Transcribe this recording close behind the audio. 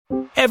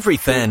Every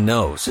fan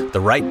knows the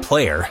right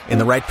player in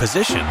the right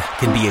position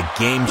can be a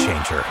game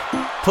changer.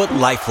 Put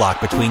LifeLock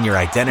between your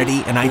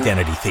identity and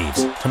identity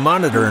thieves to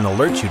monitor and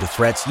alert you to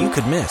threats you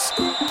could miss.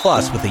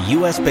 Plus, with a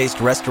U.S.-based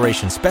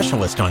restoration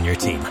specialist on your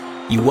team,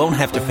 you won't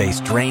have to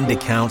face drained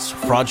accounts,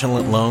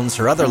 fraudulent loans,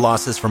 or other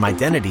losses from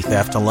identity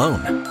theft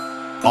alone.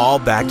 All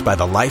backed by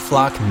the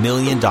LifeLock $1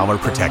 Million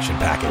Protection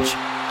Package.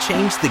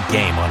 Change the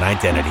game on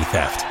identity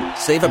theft.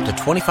 Save up to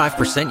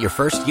 25% your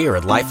first year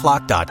at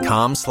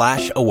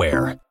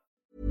LifeLock.com/aware.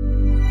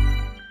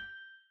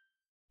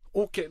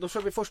 Okej, då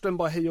kör vi först en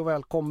bara hej och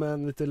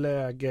välkommen, lite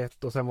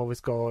läget och sen vad vi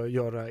ska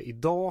göra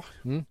idag.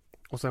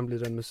 Och sen blir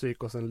det en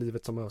musik och sen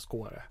livet som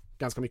öskåre.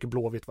 Ganska mycket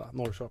Blåvitt, va?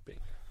 Norrköping.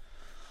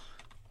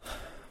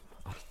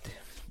 Alltid.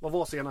 Vad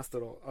var senaste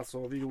då?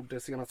 Alltså vi gjorde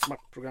senast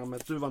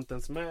smartprogrammet. Du var inte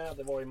ens med,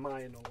 det var i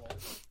maj någon gång.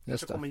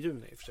 Just det. Kom i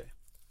juni i och för sig.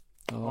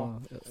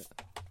 Ja.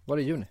 Var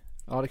det i juni?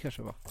 Ja, det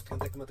kanske var. Jag kan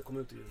tänka mig att det kom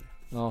ut i juni.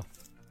 Ja.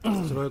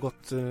 Så det har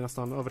gått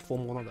nästan över 2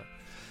 månader.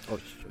 Oj.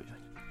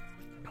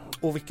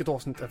 Och vilket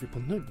avsnitt är vi på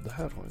nu? Det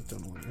här har inte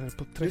någon. Jag är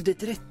på 30. Det är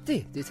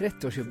 30. Det är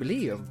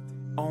 30-årsjubileum.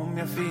 Om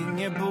jag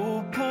finge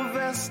bo på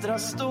Västra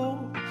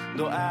Stå,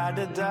 då är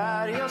det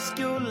där jag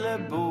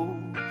skulle bo.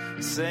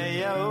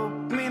 Säga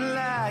upp min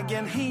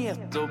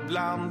lägenhet och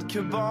bland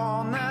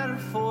kubaner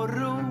få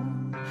ro.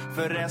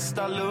 För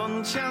Resta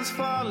Lund känns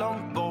för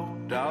långt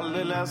bort,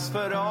 alldeles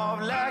för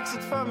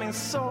avlägset för min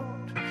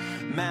sort.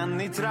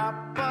 Men i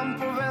trappan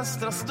på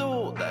Västra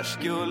Stå, där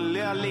skulle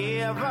jag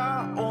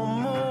leva och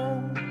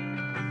må.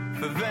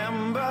 För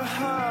vem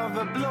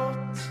behöver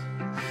blått?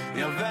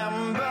 Ja,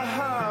 vem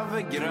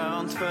behöver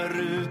grönt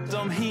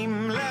förutom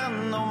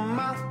himlen och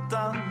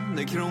mattan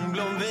där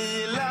kronblom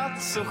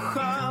vilat så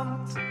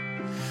skönt?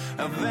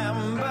 Ja,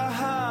 vem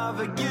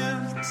behöver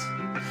gult?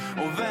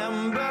 Och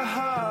vem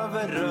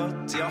behöver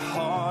rött? Jag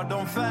har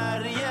de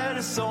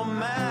färger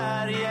som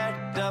är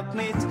hjärtat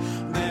mitt.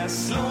 Det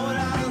slår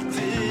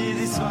alltid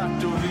i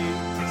svart och vitt.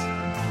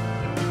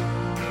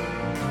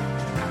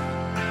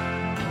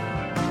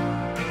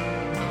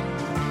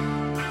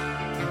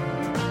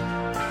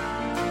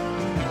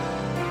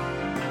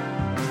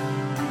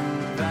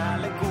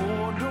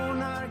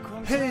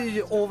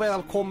 Hej och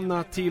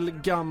välkomna till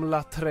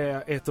Gamla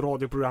Trä, ett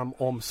radioprogram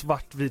om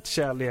svartvit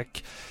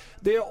kärlek.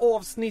 Det är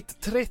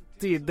avsnitt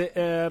 30, det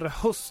är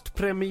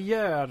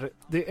höstpremiär.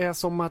 Det är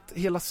som att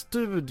hela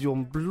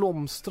studion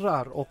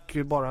blomstrar och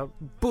bara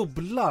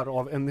bubblar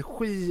av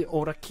energi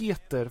och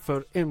raketer,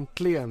 för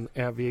äntligen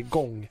är vi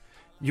igång.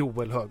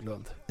 Joel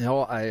Höglund.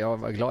 Ja, jag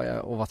var glad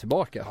att vara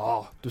tillbaka.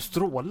 Ja, du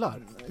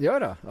strålar. Gör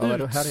det? Ja,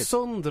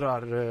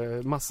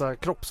 Utsöndrar massa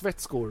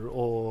kroppsvätskor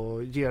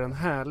och ger en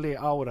härlig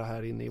aura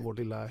här inne i vår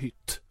lilla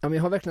hytt. Ja, men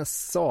jag har verkligen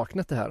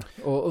saknat det här.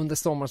 Och under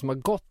sommaren som har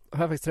gått har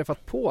jag faktiskt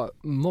träffat på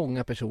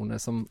många personer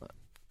som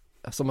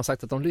har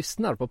sagt att de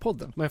lyssnar på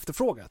podden. Som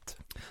efterfrågat.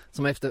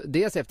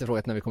 Dels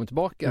efterfrågat när vi kommer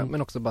tillbaka,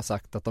 men också bara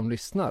sagt att de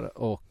lyssnar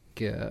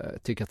och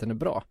tycker att den är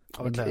bra.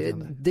 Ja,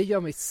 det gör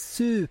mig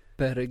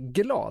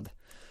superglad.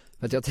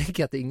 För att jag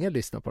tänker att ingen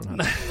lyssnar på den här.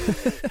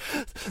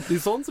 Det är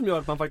sånt som gör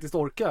att man faktiskt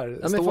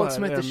orkar stå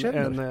här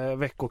en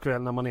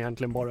veckokväll när man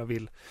egentligen bara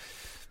vill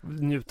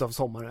njuta av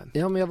sommaren.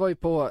 Ja, men jag var ju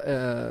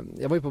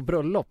på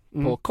bröllop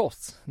på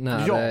Koss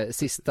när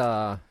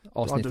sista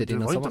avsnittet innan sommaren.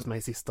 Du var sommaren. inte med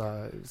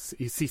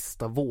i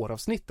sista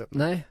våravsnittet.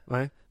 Nej.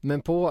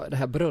 Men på det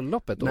här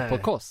bröllopet då, på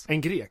Koss.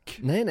 En grek.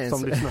 Nej.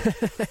 Som lyssnar.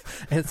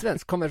 En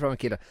svensk kommer fram en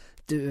kille.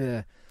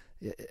 Du,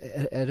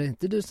 är det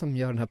inte du som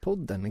gör den här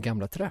podden,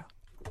 Gamla Trä?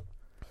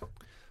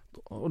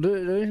 Och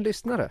du är en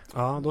lyssnare.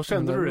 Ja, då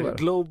kände du det.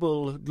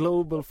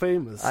 Global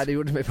famous. Nej, det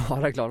gjorde mig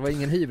bara glad. Det var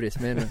ingen hybris,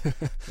 men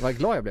vad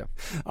glad jag blev.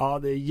 Ja,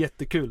 det är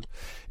jättekul.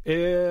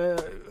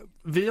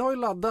 Vi har ju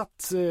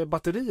laddat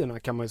batterierna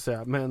kan man ju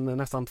säga, men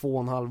nästan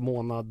 2,5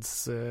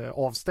 månads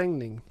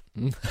avstängning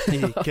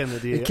i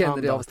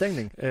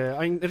Kennedy-avstängning.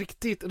 En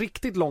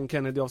riktigt lång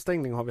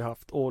Kennedy-avstängning har vi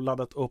haft och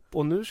laddat upp.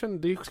 Och nu känner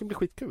det ska bli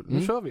skitkul.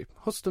 Nu kör vi.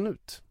 Hösten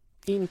ut.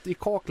 Inte i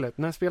kaklet.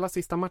 När jag spelar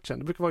sista matchen,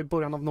 det brukar vara i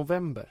början av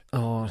november.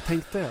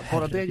 Tänk det.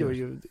 Bara det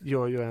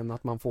gör ju en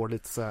att man får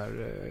lite så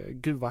här,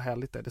 gud vad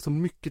härligt det är. Det är så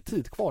mycket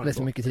tid kvar. Det är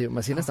så mycket tid.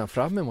 Man ser nästan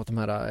fram emot de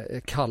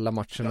här kalla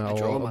matcherna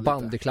och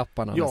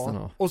bandyklapparna.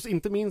 Ja, och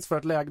inte minst för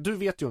att du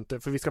vet ju inte,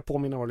 för vi ska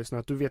påminna våra lyssnare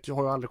att jag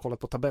har ju aldrig kollat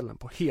på tabellen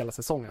på hela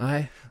säsongen.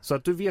 Nej. Så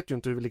att du vet ju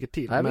inte hur vi ligger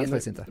till.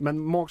 Nej, men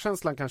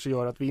magkänslan kanske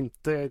gör att vi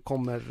inte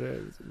kommer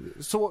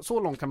så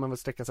långt kan man väl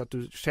sträcka sig att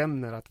du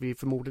känner att vi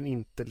förmodligen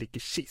inte ligger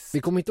kist.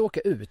 Vi kommer inte åka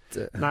ut.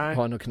 Nej.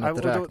 Har jag nog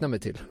kunnat räkna mig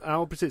till.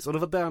 Ja, precis. Och det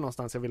var där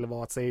någonstans jag ville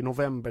vara, att säga i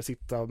november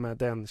sitta med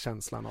den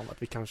känslan av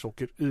att vi kanske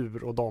åker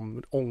ur och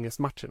de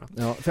ångestmatcherna.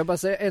 Ja, får jag bara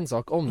säga en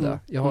sak om det?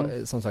 Jag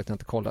har som sagt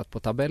inte kollat på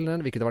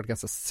tabellen, vilket har varit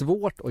ganska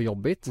svårt och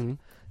jobbigt. Så jag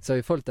har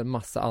ju följt en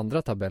massa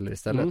andra tabeller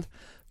istället.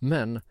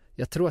 Men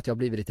jag tror att jag har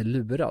blivit lite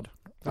lurad.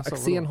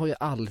 Axén har ju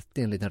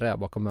alltid en liten räv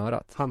bakom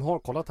örat. Han har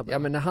kollat tabellen. Ja,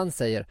 men när han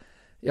säger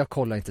jag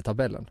kollar inte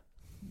tabellen,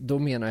 då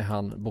menar ju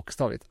han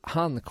bokstavligt.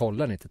 Han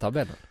kollar inte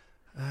tabellen.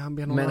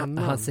 Men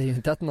han säger ju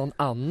inte att någon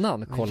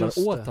annan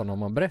kollar åt honom om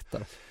man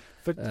berättar.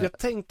 För jag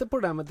tänkte på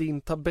det där med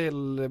din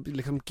tabell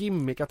liksom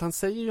gimmick, att han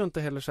säger ju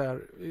inte heller så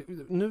här.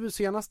 Nu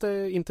senaste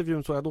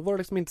intervjun så då var det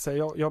liksom inte så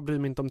här, jag bryr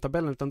mig inte om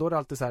tabellen, utan då är det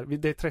alltid så här,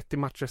 det är 30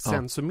 matcher,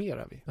 sen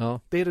summerar vi. Ja.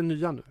 Det är det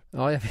nya nu.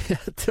 Ja, jag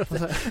vet.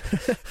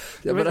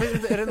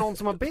 Är det någon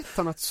som har bett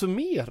han att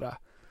summera?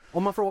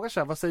 Om man frågar så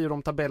här, vad säger du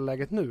om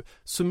tabelläget nu?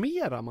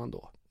 Summerar man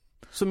då?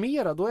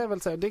 Summera, då är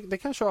väl så här, det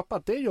kan köpa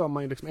att det gör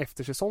man ju liksom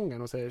efter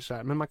säsongen och säger så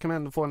här, men man kan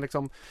ändå få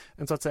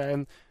en så att säga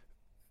en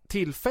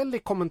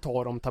tillfällig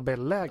kommentar om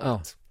tabelläget.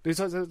 Ja. Det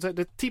är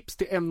ett tips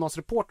till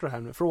MNAS-reporter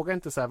här nu. Fråga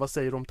inte så här, vad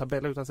säger du om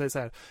tabellen, utan säg så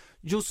här,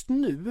 just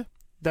nu,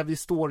 där vi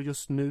står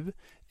just nu,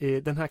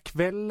 den här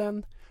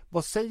kvällen,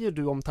 vad säger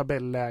du om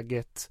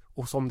tabelläget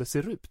och som det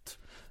ser ut?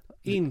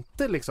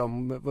 Inte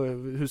liksom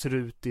hur ser det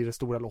ut i det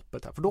stora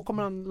loppet här, för då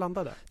kommer han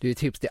landa där. Det är ju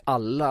tips till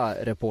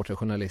alla reporter och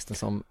journalister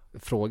som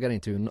frågar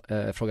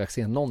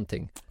Axén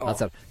någonting. Ja.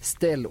 Alltså,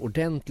 ställ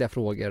ordentliga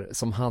frågor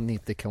som han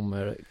inte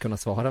kommer kunna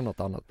svara något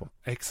annat på.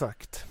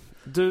 Exakt.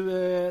 Du,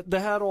 det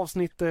här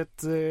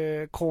avsnittet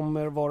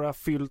kommer vara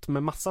fyllt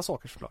med massa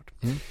saker såklart.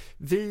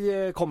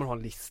 Vi kommer ha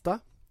en lista.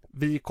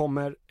 Vi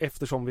kommer,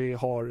 eftersom vi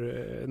har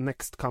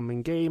Next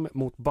Coming Game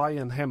mot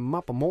Bayern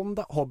hemma på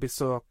måndag, ha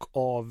besök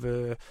av,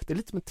 det är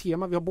lite med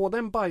tema, vi har både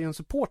en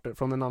Bayern-supporter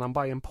från en annan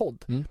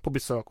Bayern-podd på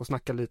besök och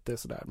snacka lite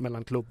sådär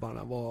mellan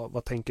klubbarna.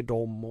 Vad tänker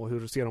de och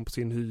hur ser de på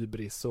sin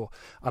hybris och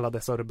alla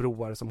dessa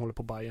örebroare som håller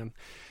på Bayern.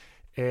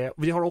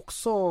 Vi har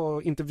också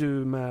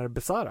intervju med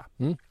Besara.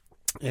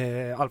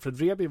 Alfred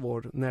Vreby,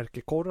 vår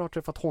Närkekorre, har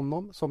träffat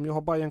honom som ju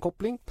har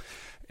Bayern-koppling.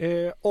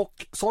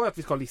 Och sa jag att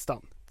vi ska ha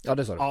listan. Ja,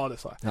 det sa du. Ja, det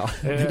sa jag.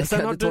 Ja.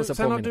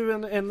 Sen har du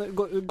en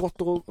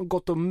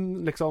gått och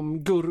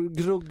liksom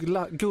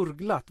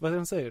gurglat, vad är det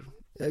han säger?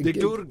 Det är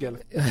gurgel.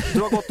 Du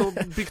har gått och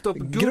byggt upp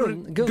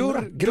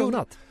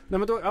grunnat. Nej,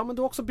 men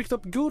du har också byggt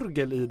upp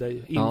gurgel i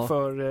dig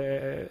inför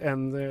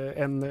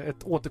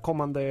ett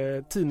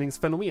återkommande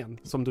tidningsfenomen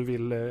som du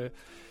vill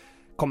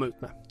komma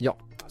ut med. Ja.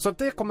 Så att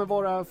det kommer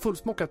vara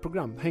fullsmockat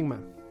program. Häng med.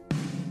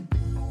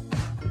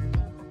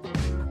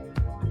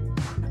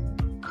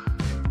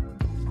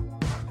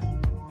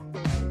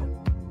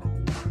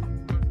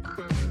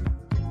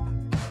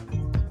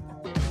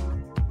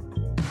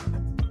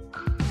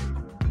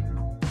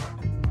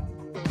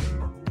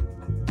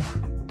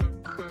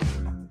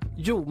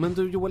 Jo, men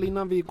du Joel,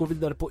 innan vi går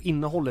vidare på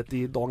innehållet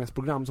i dagens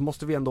program så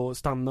måste vi ändå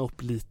stanna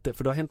upp lite,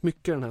 för det har hänt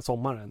mycket den här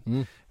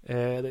sommaren.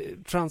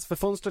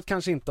 Transferfönstret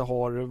kanske inte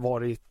har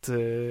varit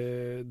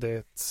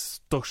det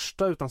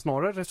största, utan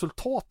snarare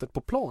resultatet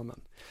på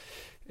planen.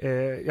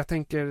 Jag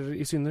tänker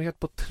i synnerhet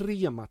på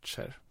 3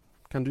 matcher.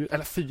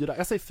 Eller 4,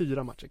 jag säger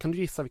 4 matcher. Kan du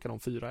gissa vilka de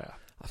 4 är?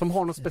 Som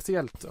har något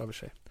speciellt över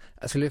sig.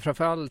 Jag skulle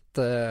framförallt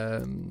då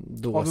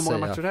av hur många säga...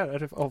 matcher är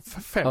det? Av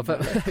 5?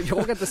 Jag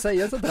vågar inte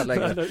säga sånt här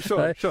längre. Nej,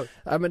 kör.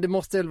 Ja, men det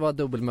måste väl vara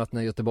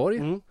dubbelmötena i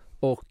Göteborg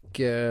och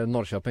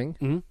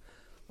Norrköping.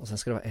 Och sen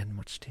ska det vara en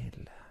match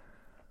till.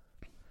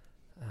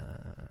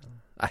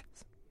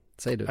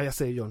 Säger du? Ja, jag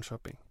säger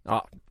Jönköping.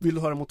 Ja. Vill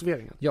du höra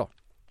motiveringen? Ja.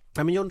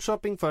 Nej, men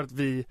Jönköping för att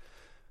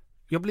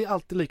jag blir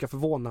alltid lika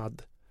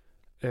förvånad,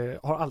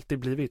 har alltid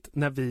blivit,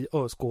 när vi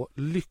ÖSK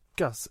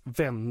lyckas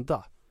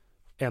vända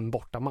en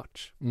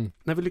bortamatch.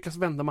 När vi lyckas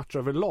vända matcher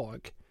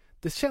överlag.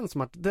 Det känns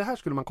som att det här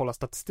skulle man kolla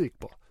statistik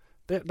på.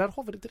 Där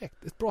har vi det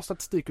direkt. Ett bra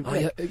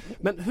statistikutlägg.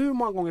 Men hur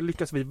många gånger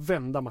lyckas vi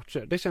vända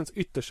matcher? Det känns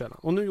ytterst sällan.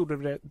 Och nu gjorde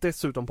vi det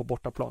dessutom på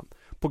bortaplan.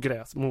 På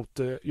gräs mot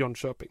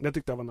Jönköping. Det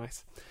tyckte jag var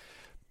nice.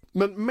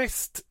 Men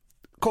mest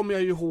kommer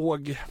jag ju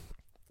ihåg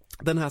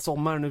den här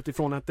sommaren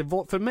utifrån att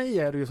för mig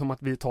är det ju som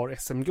att vi tar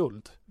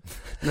SM-guld.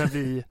 När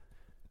vi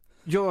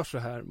gör så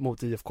här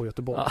mot IFK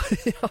Göteborg.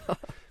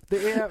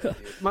 Det är,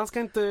 man ska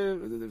inte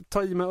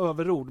ta i med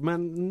överord,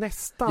 men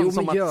nästan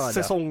som att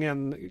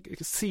säsongen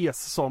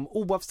ses som,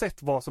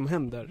 oavsett vad som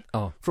händer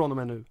från och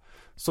med nu,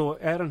 så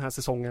är den här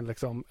säsongen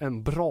liksom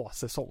en bra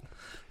säsong.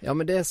 Ja,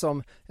 men det är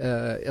som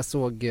jag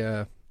såg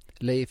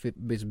Leif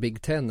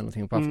Big Ten eller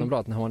någonting på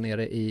Aftonbladet när han var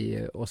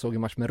nere och såg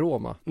en match med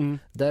Roma.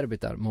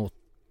 Derbyt där mot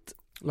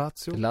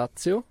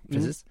Lazio,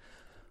 precis.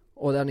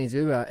 Och där han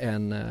intervjuade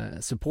en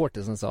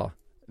supporter som sa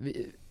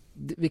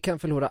vi kan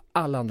förlora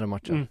alla andra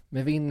matcher,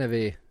 men vinner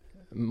vi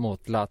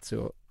mot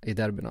Lazio i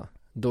derbyna,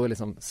 då är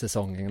liksom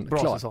säsongen bra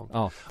klar. Säsong.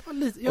 Ja.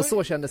 Och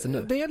så kändes det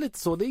nu. Det är lite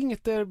så, det är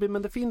inget derby,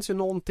 men det finns ju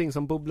någonting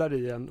som bubblar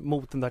i en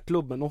mot den där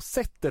klubben, och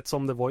sättet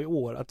som det var i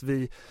år, att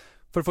vi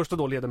för det första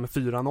då leder med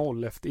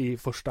 4-0 i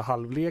första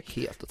halvlek.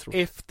 Helt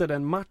otroligt. Efter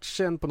den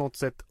matchen på något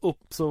sätt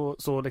upp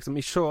så liksom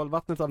i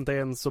kölvattnet av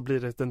den så blir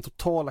det den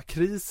totala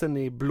krisen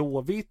i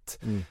Blåvitt.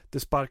 Det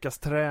sparkas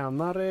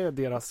tränare,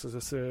 deras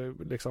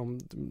liksom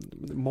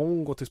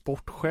mongo till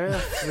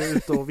sportchef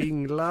ute och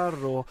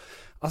vinglar, och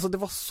alltså det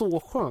var så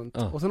skönt.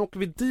 Och sen åker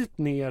vi dit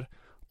ner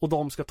och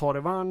de ska ta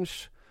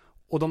revansch,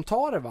 och de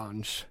tar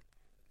revansch.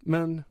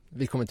 Men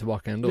vi kommer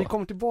tillbaka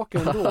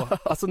ändå.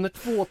 Alltså när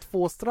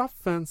 2-2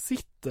 straffen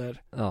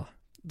sitter,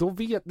 då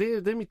vet det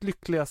är mitt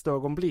lyckligaste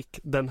ögonblick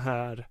den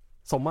här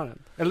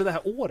sommaren. Eller det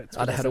här året.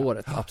 Ja, det här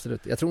året,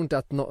 absolut. Jag tror inte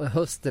att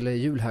höst eller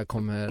jul här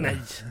kommer. Nej,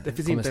 det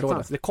finns inte en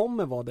chans. Det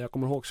kommer vara det jag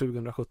kommer ihåg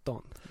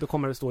 2017. Då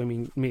kommer det stå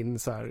i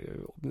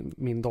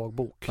min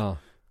dagbok. Ja.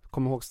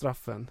 Kommer ihåg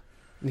straffen.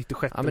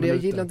 96 ja, men jag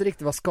gillar inte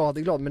riktigt att vara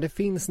skadeglad, men det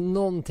finns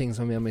någonting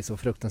som gör mig så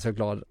fruktansvärt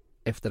glad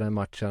efter den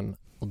matchen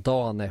och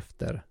dagen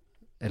efter,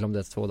 eller om det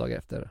är 2 dagar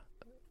efter,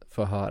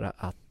 för att höra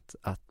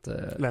att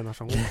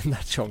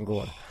Lennartsson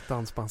går.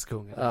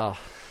 Dansbandskungen. Ja.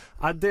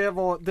 Ja, det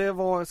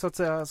var så att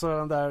säga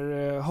sådana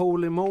där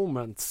holy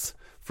moments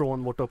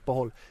från vårt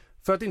uppehåll.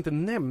 För att inte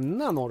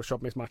nämna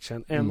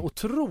Norrköpingsmatchen, en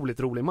otroligt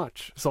rolig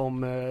match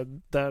som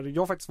där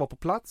jag faktiskt var på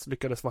plats,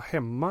 lyckades vara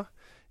hemma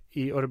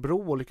i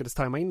Örebro och lyckades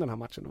tajma in den här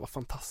matchen. Det var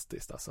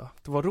fantastiskt alltså.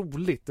 Det var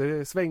roligt.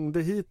 Det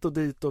svängde hit och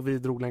dit och vi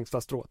drog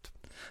längsta strået.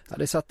 Ja,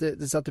 det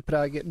satte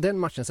prägel. Den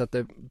matchen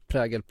satte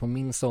prägel på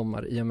min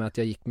sommar i och med att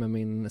jag gick med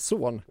min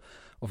son.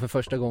 Och för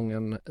första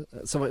gången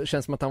så känns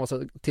det som att han var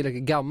så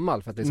tillräckligt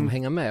gammal för att liksom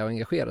hänga med och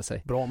engagera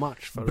sig. Bra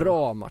match.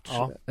 Bra match.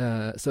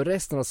 Ja. Så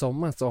resten av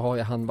sommaren så har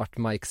han varit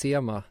Mike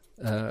Sema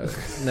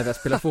när vi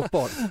spelar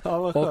fotboll. Ja,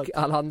 och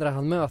alla andra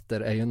han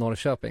möter är ju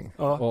Norrköping.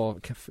 Ja.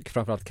 Och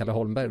framförallt Kalle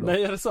Holmberg då.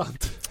 Nej, är det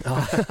sant?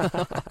 Ja.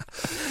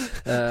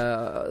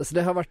 Så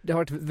det har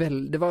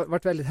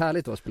varit väldigt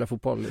härligt att spela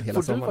fotboll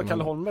hela sommaren. Får du vara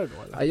Kalle Holmberg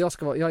då?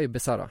 Eller? Jag är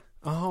Besara.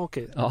 Aha,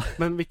 okej. Ja.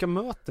 Men vilka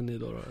möter ni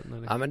då? När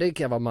ni... Ja, men det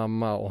kan vara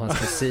mamma och hans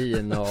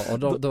kusin och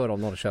då är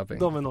de Norrköping.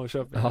 De är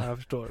Norrköping, ja. Jag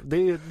förstår.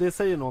 Det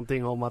säger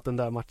någonting om att den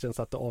där matchen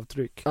satte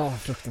avtryck. Ja,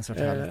 fruktansvärt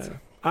härligt.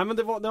 Ja, men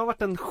det har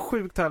varit en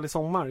sjukt härlig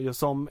sommar ju,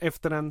 som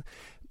efter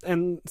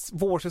en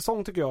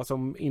vårsäsong tycker jag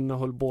som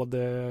innehöll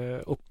både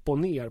upp och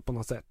ner på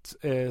något sätt.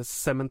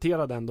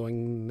 Cementerade ändå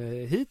en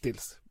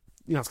hittills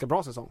ganska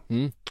bra säsong,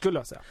 skulle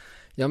jag säga.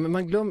 Ja,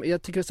 men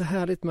jag tycker det är så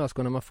härligt med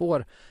Öskå när man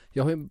får,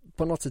 jag har ju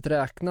på något sätt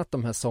räknat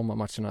de här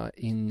sommarmatcherna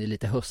in i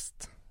lite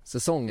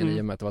höstsäsonger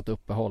i och med att det var ett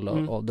uppehåll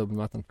och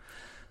dubbelmöten.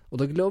 Och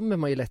då glömmer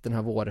man ju lätt den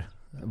här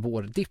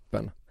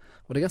vårdippen.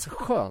 Och det är ganska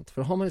skönt,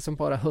 för då har man liksom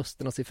bara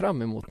hösten att se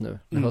fram emot nu,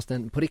 när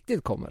hösten på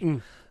riktigt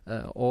kommer.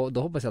 Och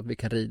då hoppas jag att vi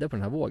kan rida på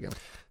den här vågen.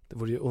 Det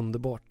vore ju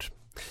underbart.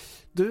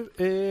 Du,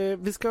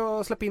 vi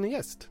ska släppa in en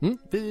gäst.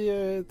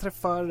 Vi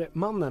träffar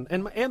mannen,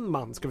 en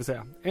man ska vi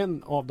säga.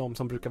 En av dem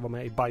som brukar vara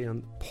med i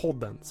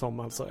Bayern-podden, som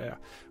alltså är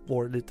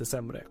vår lite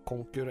sämre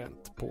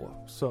konkurrent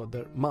på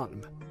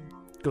Södermalm.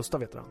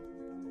 Gustav heter han.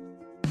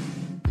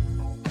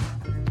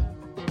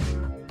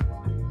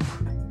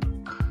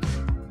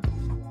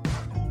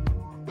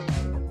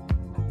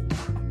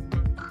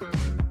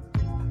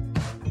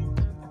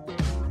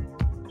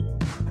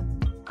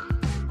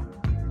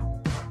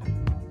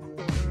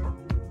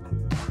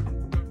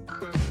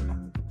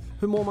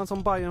 Hur mår man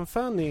som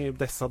Bayern-fan i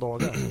dessa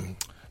dagar?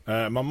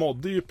 Man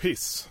mådde ju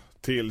piss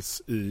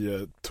tills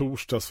i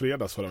torsdags,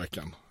 fredags förra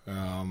veckan.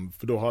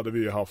 För då hade vi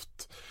ju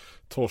haft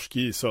torsk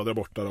i Södra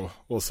borta då.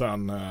 Och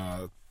sen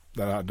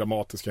den här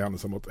dramatiska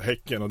händelsen mot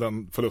Häcken och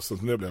den förlusten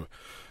som det blev.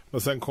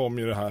 Men sen kom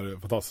ju det här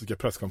fantastiska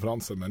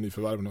presskonferensen med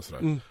nyförvärven och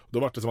sådär. Då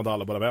var det som att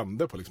alla bara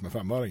vände på liksom en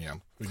 5-öring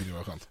igen. Vilket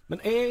var skönt.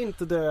 Men är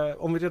inte det,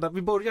 om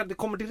vi börjar, det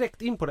kommer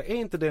direkt in på det, är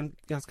inte det en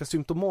ganska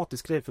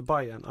symptomatisk grej för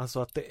Bayern?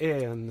 Alltså att det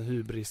är en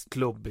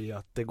hybrisklubb i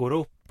att det går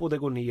upp och det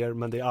går ner,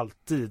 men det är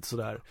alltid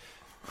sådär.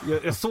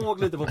 Jag såg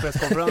lite på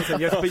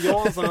presskonferensen, Jesper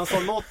Jansson, han sa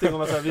någonting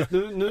om att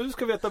nu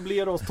ska vi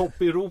etablera oss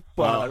topp i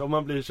Europa här, och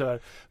man blir så här.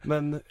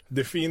 Men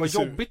det finns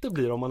vad jobbigt det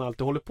blir om man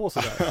alltid håller på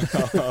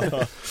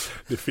sådär.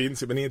 Det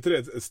finns ju, men är inte det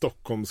ett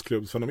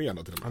Stockholmsklubbsfenomen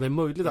då till och med? Ja, det är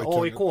möjligt.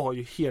 AIK har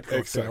ju helt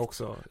klart det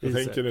också. Jag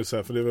tänker nu så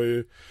här, för det var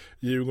ju,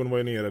 Djurgården var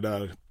ju nere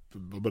där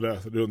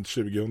runt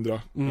 2000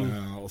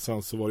 och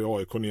sen så var ju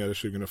AIK nere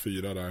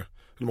 2004 där.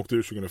 De åkte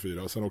ur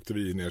 2004 och sen åkte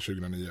vi ner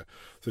 2009.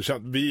 Så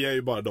vi är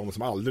ju bara de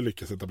som aldrig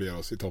lyckas etablera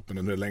oss i toppen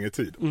under en längre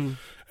tid.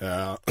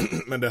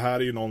 Men det här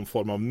är ju någon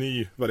form av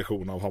ny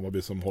version av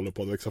Hammarby som håller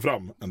på att växa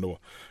fram ändå.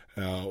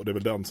 Och det är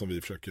väl den som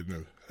vi försöker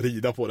nu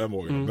rida på den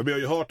vågen. Men vi har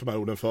ju hört de här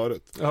orden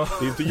förut. Ja.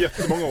 Det är inte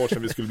jättemånga år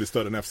sedan vi skulle bli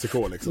större än FCK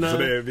liksom. Så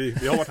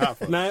vi har varit här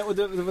för. Nej, och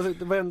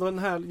det var ändå en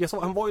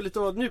här, han var ju lite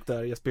ödmjuk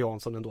där, Jesper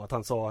Jansson ändå, att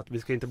han sa att vi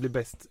ska inte bli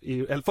bäst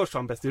eller först var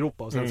han bäst i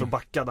Europa och sen så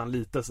backade han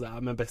lite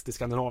sådär, men bäst i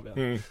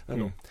Skandinavien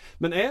ändå.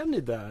 Men är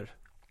ni där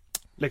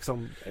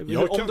liksom,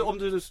 om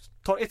du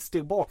tar ett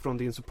steg bak från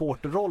din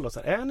supporterroll och så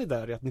här, är ni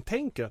där i att ni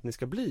tänker att ni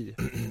ska bli?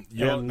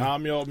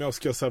 Men jag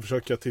ska så här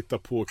försöka titta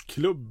på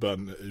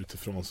klubben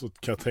utifrån, så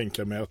kan jag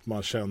tänka mig att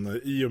man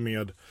känner, i och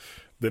med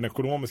den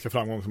ekonomiska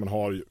framgång som man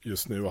har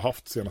just nu och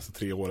haft de senaste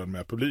 3 åren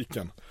med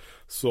publiken,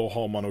 så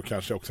har man nog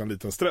kanske också en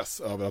liten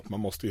stress över att man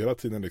måste hela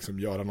tiden liksom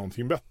göra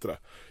någonting bättre.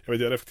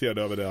 Jag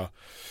reflekterade över det,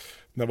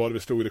 när var det vi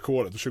slog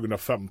rekordet?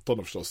 2015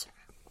 då förstås.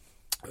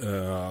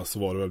 Så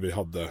var det väl vi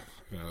hade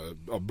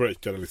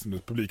breakade liksom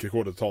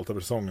publikrekordet totalt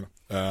över säsongen.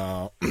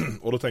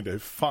 Och då tänkte jag, hur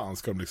fan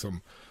ska de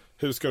liksom,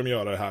 hur ska de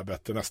göra det här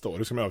bättre nästa år?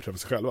 Hur ska de överträffa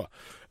sig själva?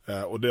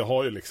 Och det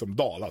har ju liksom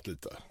dalat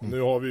lite.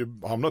 Nu har vi ju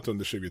hamnat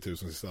under 20 000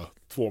 sista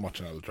 2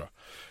 matcherna eller tror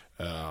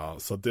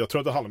jag. Så att jag tror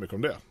att det handlar mycket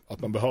om det. Att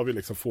man behöver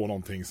liksom få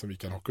någonting som vi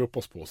kan hocka upp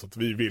oss på, så att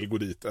vi vill gå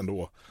dit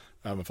ändå,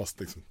 även fast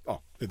liksom,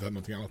 det inte är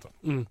någonting annat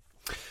då.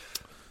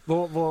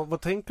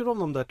 Vad tänker du om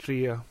de där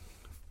 3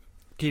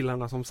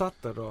 killarna som satt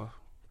där då?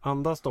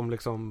 Andas de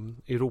liksom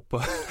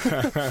Europa?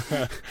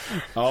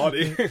 Ja,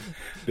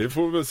 det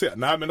får vi väl se.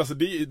 Nej, men alltså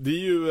det är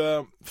ju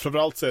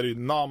framförallt så är det ju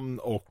namn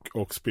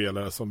och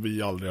spelare som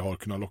vi aldrig har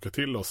kunnat locka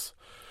till oss.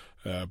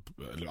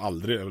 Eller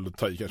aldrig, eller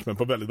ta i kanske, men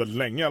på väldigt, väldigt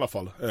länge i alla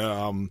fall.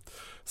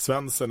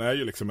 Svensson är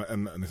ju liksom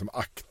en liksom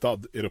aktad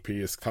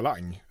europeisk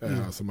talang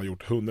som har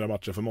gjort 100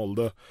 matcher för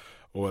Molde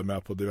och är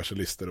med på diverse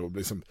listor. Och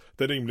liksom,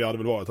 det rimliga hade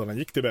väl varit att han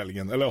gick till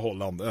Belgien eller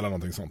Holland eller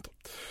någonting sånt.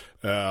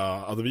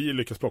 Att vi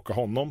lyckas plocka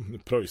honom,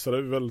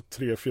 pröjsade vi väl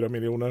 3-4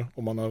 miljoner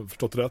om man har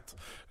förstått rätt.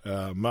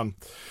 Men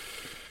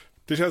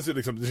det känns ju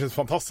liksom, det känns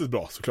fantastiskt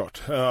bra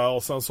såklart.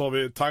 Och sen så har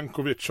vi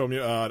Tankovic som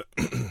ju är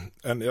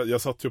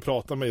jag satt ju och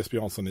pratade med Jesper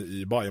Jansson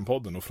i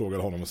Bayern-podden och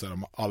frågade honom och säger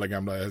om alla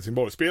gamla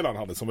Helsingborg-spelare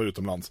hade som var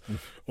utomlands.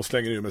 Och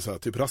slänger ju med så här,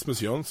 typ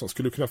Rasmus Jönsson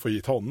skulle kunna få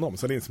hit honom.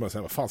 Sen inser man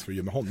sig, vad fan ska vi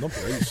göra med honom på?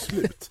 Det är ju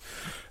slut.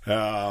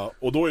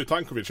 Och då är ju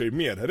Tankovic ju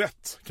mer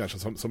rätt kanske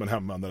som en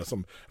hemvändare,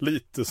 som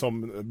lite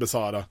som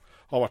Besara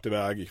har varit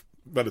iväg,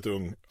 väldigt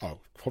ung,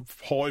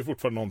 har ju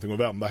fortfarande någonting att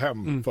vända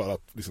hem för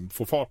att liksom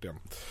få fart igen.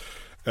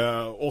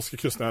 Oskar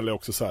Krusnell är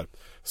också så här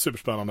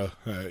superspännande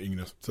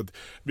yngre. Så att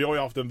vi har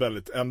ju haft en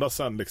väldigt, ända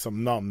sedan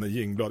liksom Nanne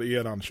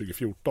Jingblad-eran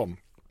 2014,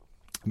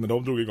 när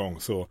de drog igång,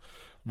 så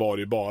var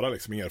det ju bara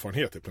liksom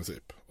erfarenhet i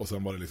princip. Och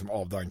sen var det liksom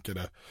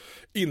avdankade,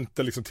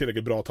 inte liksom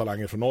tillräckligt bra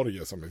talanger från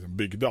Norge som liksom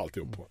byggde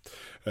alltihop på.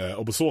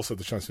 Och på så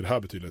sätt känns ju det här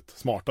betydligt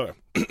smartare.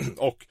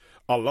 Och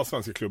alla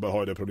svenska klubbar har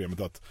ju det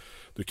problemet att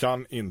du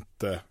kan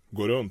inte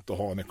gå runt och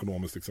ha en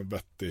ekonomiskt liksom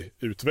vettig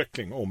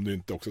utveckling om du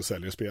inte också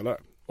säljer spelare.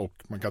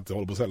 Och man kan inte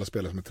hålla på att sälja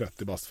spelare som är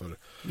 30 bast för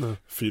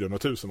 400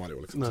 000 varje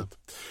år. Liksom.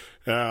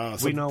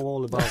 We know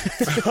all about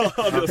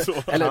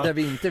it. Eller där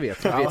vi inte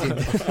vet.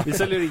 Vi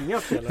säljer inga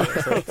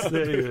spelare, så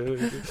det är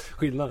ju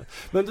skillnad.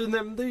 Men du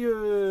nämnde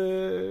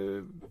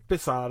ju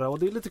Besara, och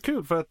det är lite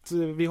kul för att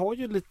vi har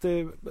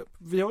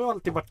ju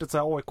alltid varit ett så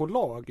här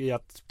AIK-lag i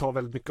att ta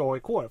väldigt mycket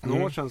AIK. För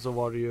några år sedan så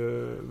var det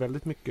ju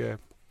väldigt mycket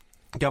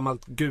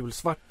gammalt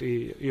gulsvart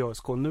i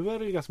ÖSK. Nu är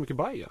det ju ganska mycket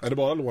Bayern. Är det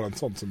bara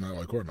Lorentzon som är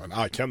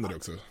AIK? Kennedy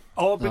också.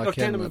 Ja,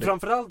 Kennedy.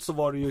 Framförallt så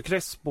var det ju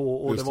Crespo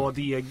och det var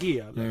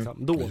DG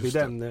liksom. Då vid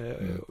den.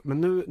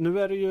 Men nu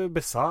är det ju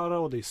Besara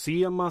och det är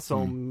Sema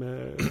som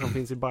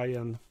finns i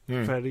Bayern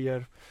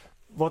färger.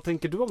 Vad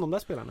tänker du om de där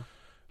spelarna?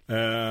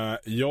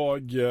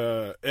 Jag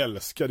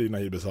älskade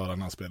Nahi Besara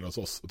när han spelade hos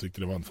oss och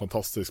tyckte det var en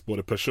fantastisk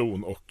både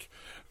person och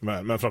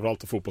men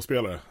framförallt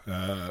fotbollsspelare.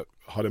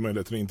 Hade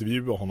möjlighet att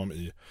intervjua honom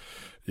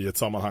i ett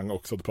sammanhang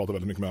också, och pratade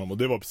väldigt mycket med honom, och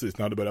det var precis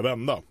när det började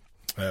vända.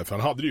 För han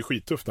hade det ju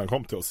skittufft när han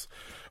kom till oss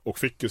och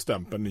fick ju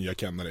stämpeln nya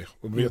Kennedy,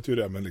 och vet ju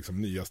det med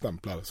liksom nya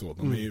stämplar så,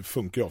 de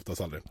funkar ju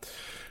oftast aldrig.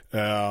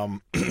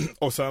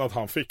 Och sen att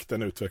han fick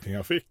den utveckling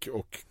han fick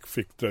och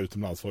fick dra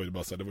utomlands, var ju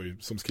bara så, det var ju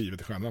som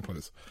skrivet i stjärnan på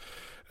det.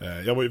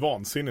 Jag var ju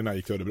vansinnig när jag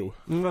gick till Örebro.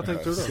 Vad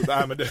tänkte du då?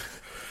 Nej, men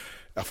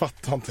jag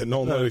fattar inte,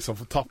 någon har liksom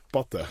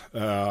tappat det.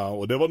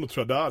 Och det var nog,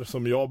 tror jag, där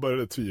som jag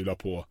började tvivla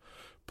på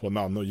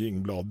Nanne och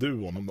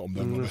Jingblad-duon, om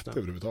den var rätt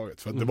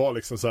överhuvudtaget. För att det var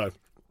liksom så här,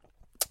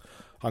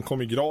 han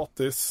kom ju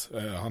gratis,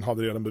 han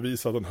hade redan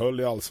bevisat att han höll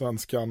i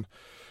Allsvenskan.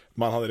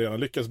 Man hade redan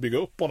lyckats bygga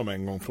upp honom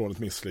en gång från ett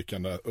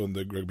misslyckande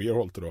under Greg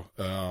Berhalter då.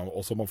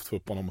 Och så har man fått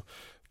upp honom.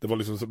 Det var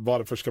liksom,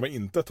 varför ska man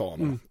inte ta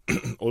honom?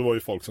 Och det var ju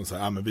folk som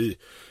sa, men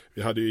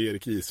vi hade ju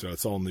Erik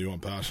Israelsson och Johan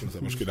Persson, och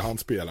så, var skulle han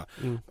spela?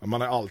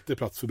 Man har alltid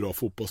plats för bra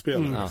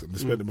fotbollsspelare. Liksom. Det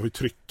spelar, man får ju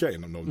trycka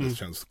inom dem, det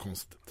känns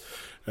konstigt.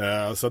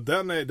 Så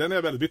den är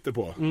jag väldigt bitter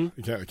på,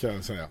 kan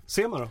jag säga.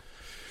 Ser man då?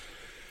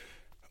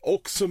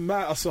 Också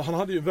alltså, han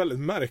hade ju en väldigt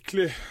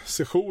märklig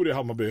sejour i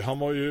Hammarby. Han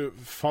var ju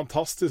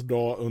fantastiskt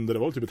bra under, det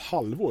var typ ett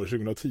halvår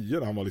 2010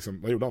 när han var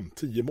liksom, vad gjorde han?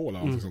 10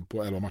 mål liksom,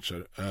 på 11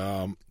 matcher.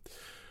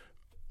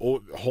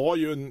 Och har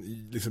ju en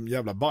liksom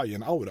jävla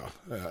Bayern-aura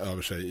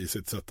över sig i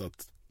sitt sätt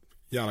att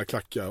gärna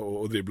klacka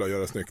och dribbla och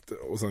göra snyggt,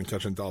 och sen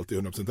kanske inte alltid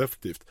 100%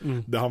 effektivt.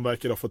 Det han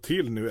verkar ha fått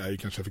till nu är ju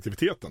kanske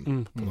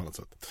effektiviteten på något annat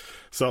sätt.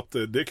 Så att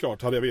det är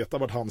klart, hade jag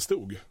vetat vart han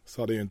stod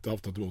så hade jag inte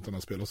haft något emot att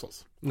han spelade hos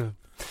oss. Nej.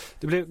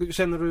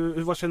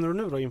 Vad känner du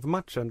nu då inför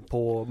matchen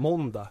på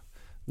måndag?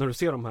 När du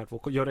ser de här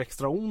två, gör det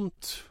extra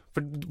ont?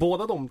 För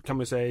båda de kan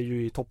man ju säga är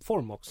ju i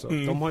toppform också.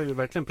 De har ju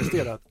verkligen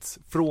presterat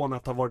från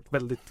att ha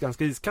varit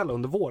ganska iskalla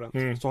under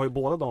våren. Så har ju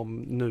båda de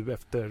nu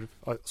efter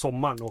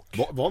sommaren och...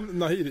 Var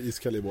Nahir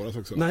iskall i våras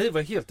också? Nahir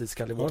var helt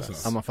iskall i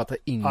våras. Ja, man fattar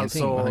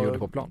ingenting vad han gjorde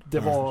på plan.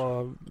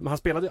 Han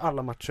spelade ju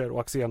alla matcher och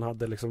Axén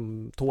hade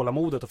liksom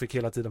tålamodet och fick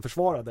hela tiden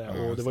försvara det.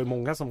 Och det var ju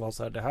många som var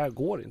så här, det här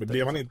går inte. Men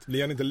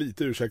blev han inte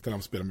lite ursäktad när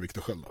han spelade med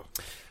Victor själv då?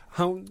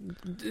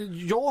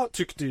 Jag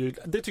tyckte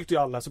ju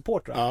alla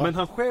supportrar. Men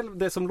han själv,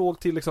 det som låg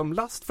till liksom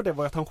last för det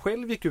var att han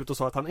själv gick ut och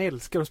sa att han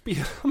älskar att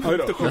spela med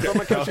Victor.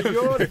 Man kanske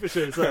gör i och för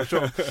sig så här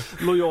som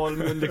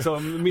lojal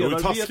liksom medarbetare.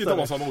 Det var taskigt om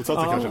han sa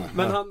motsatsen kanske.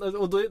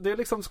 Men det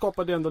liksom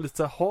skapade ändå lite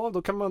så här,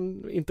 då kan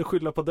man inte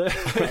skylla på det.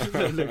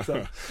 liksom.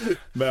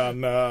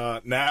 Men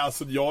nej,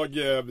 alltså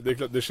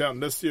det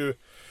kändes ju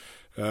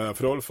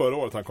för förra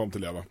året han kom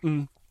till Leva.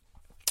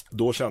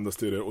 Då kändes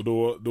det och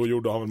då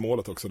gjorde han väl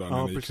målet också där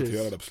när ni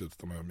kvitterade på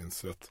slutet om jag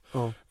minns rätt.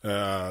 Ja.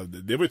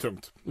 Det var ju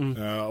tungt.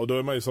 Och då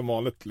är man ju som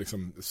vanligt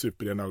liksom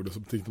superenögd och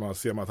så tyckte man,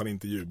 ser man att han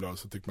inte jublar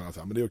så tycker man att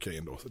men det är okej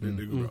ändå, så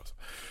det går bra.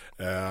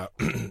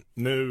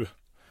 Nu,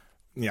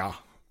 ja,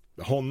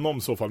 honom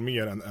i så fall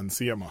mer än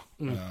Sema.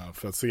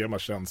 För att Sema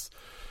känns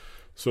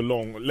så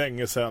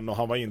länge sedan och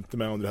han var inte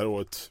med under det här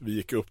året vi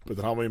gick upp,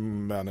 utan han var ju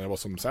med när det var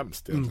som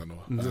sämst egentligen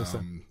då.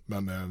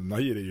 Men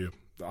Nahir är ju,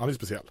 han är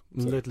speciell.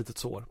 Det är ett litet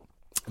sår.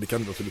 Det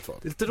kan det absolut vara.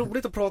 Det är lite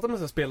roligt att prata med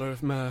sådana spelare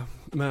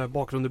med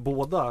bakgrund i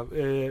båda.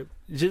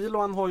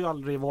 Giloan har ju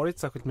aldrig varit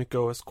särskilt mycket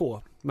ÖSK,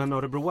 men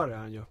Örebroare är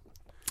han ju.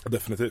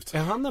 Definitivt. Är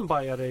han en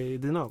bajare i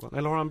dina ögon?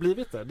 Eller har han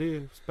blivit det? Det är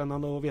ju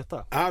spännande att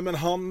veta. Nej,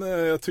 men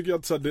jag tycker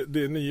att så här,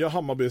 det är nya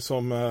Hammarby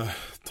som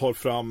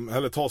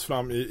tas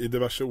fram i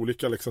diverse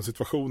olika liksom,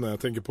 situationer. Jag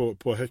tänker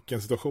på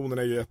Häcken-situationen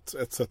är ju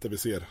ett sätt där vi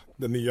ser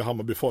det nya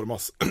Hammarby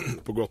formas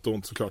på gott och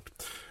ont såklart.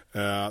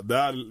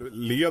 Där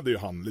leder ju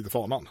han lite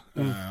fanan.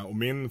 Och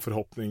min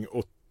förhoppning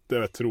och det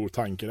jag tror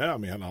tanken är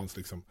med hela hans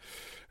liksom,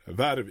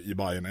 värv i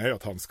Bayern är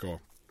att han ska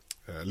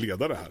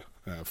leda det här.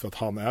 För att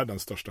han är den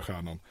största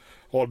stjärnan,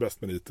 har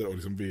bäst meriter och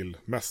liksom vill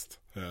mest.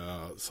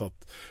 Så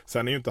att,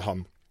 sen är ju inte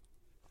han,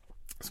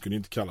 skulle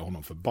inte kalla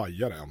honom för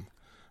bajare än.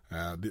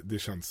 Det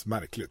känns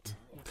märkligt.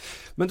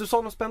 Men du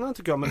sa något spännande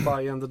tycker jag med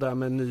Bayern, det där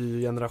med en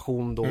ny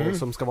generation då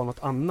som ska vara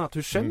något annat.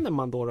 Hur känner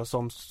man då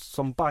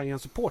som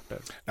Bayern-supporter?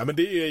 Ja, men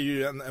det är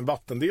ju en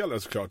vattendelare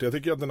såklart. Jag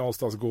tycker att det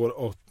någonstans går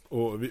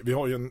och vi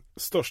har ju den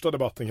största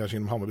debatten kanske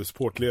inom Hammarby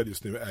supportled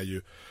just nu är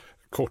ju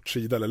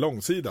kortsida eller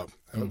långsida.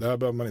 Det här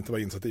behöver man inte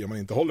vara insatt i om man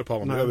inte håller på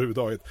Hammarby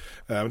överhuvudtaget.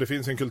 Men det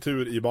finns en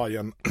kultur i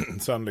Bayern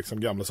sen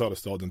liksom gamla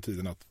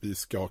Söderstaden-tiden att vi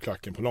ska ha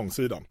klacken på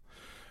långsidan.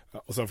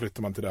 Och sen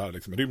flyttar man till det här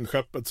liksom,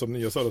 rymdskeppet som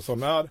nya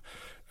Söderstaden är.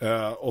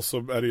 Och så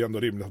är det ju ändå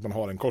rimligt att man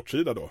har en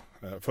kortsida då.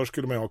 Först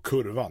skulle man ju ha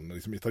kurvan,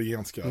 liksom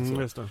italienska.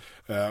 Alltså.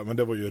 Men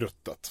det var ju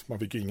ruttet. Man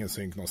fick ju ingen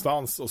synk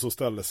någonstans. Och så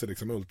ställde sig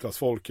liksom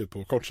ultrasfolket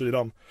på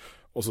kortsidan.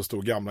 Och så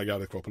stod gamla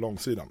gardet kvar på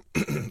långsidan.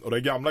 Och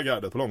det gamla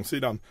gardet på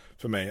långsidan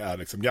för mig är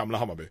liksom gamla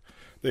Hammarby.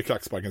 Det är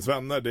klacksparkens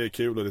vänner, det är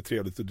kul och det är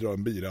trevligt att dra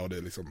en bira och det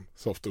är liksom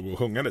soft att gå och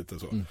sjunga lite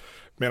så.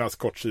 Medan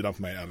kortsidan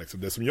för mig är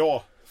liksom det som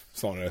jag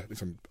snarare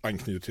liksom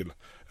anknyter till.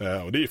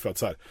 Och det är för att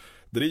så här,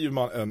 driver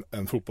man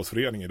en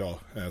fotbollsförening idag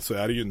så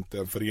är det ju inte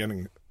en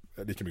förening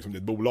lika mycket som det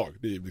är ett bolag.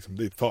 Det är, liksom,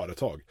 det är ett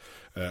företag.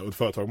 Och ett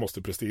företag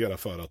måste prestera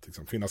för att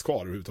liksom, finnas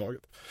kvar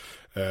överhuvudtaget.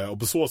 Och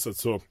på så sätt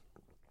så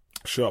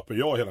köper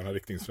jag hela den här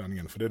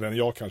riktningsförändringen. För det är den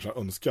jag kanske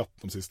har önskat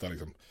de sista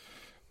liksom,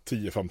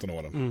 10-15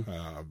 åren.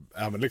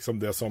 Även liksom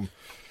det som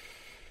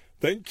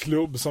den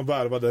klubb som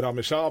värvade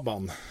Rami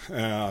Shaban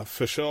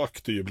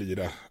försökte ju bli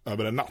det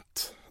över en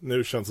natt.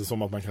 Nu känns det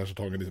som att man kanske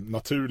tagit en liksom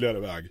naturligare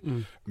väg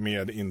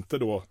med inte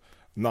då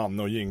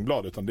Nanne och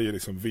Jingblad utan det är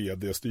liksom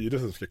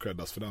vd-styrelsen som ska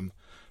creddas för den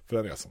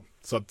resan.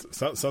 Så att,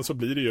 sen så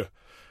blir det ju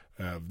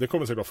det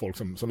kommer säkert folk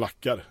som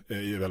lackar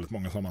i väldigt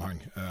många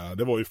sammanhang.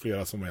 Det var ju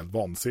flera som var helt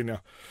vansinniga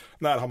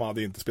när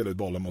Hamadi inte spelade ut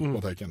bollen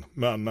mot Häcken.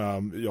 Men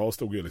jag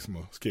stod ju liksom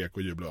och skrek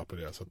och jublade på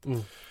det. Så att,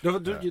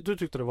 du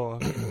tyckte det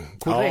var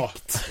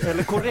korrekt. Ja.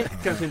 Eller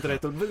korrekt kanske inte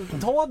rätt.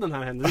 Ta den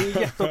här händelsen. Det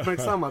är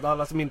jätteuppmärksammat.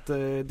 Alla som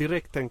inte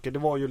direkt tänker. Det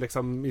var ju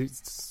liksom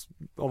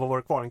vad var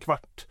det kvar? En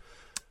kvart.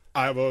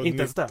 Jag var inte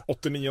ens det.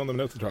 89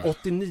 minuter tror jag.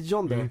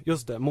 89,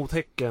 just det, mot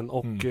Häcken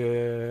och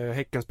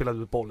Häcken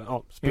spelade ut bollen.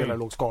 Ja, spelaren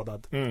låg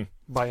skadad.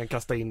 Bayern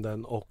kastade in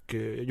den och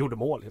gjorde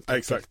mål.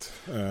 Exakt.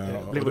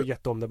 Det blev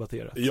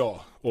jätteomdebatterat.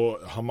 Ja, och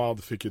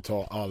Hamad fick ju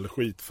ta all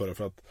skit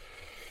för att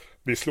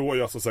vi slår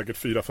ju alltså säkert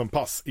 4-5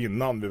 pass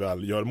innan vi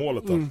väl gör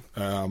målet då.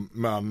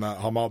 Men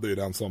Hamad är ju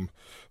den som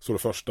står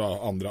första,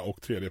 andra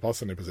och tredje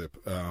passen i princip.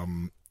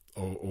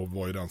 Och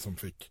var ju den som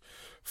fick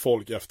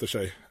folk efter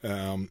sig.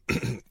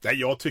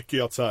 Jag tycker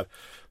ju att så här,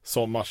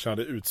 som matchen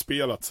hade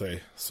utspelat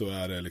sig så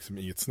är det liksom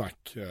inget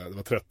snack. Det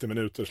var 30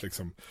 minuters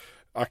liksom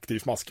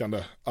aktivt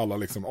maskande, alla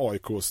liksom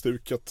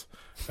AIK-stuket.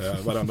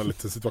 Varenda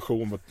liten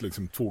situation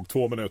liksom tog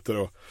 2 minuter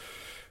och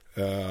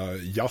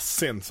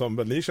Yassin som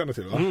väl ni känner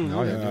till va?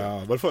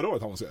 Var det förra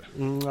året han var så här?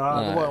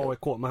 Ja, det var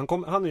AIK,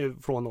 men han är ju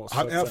från oss.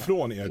 Han är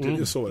från er,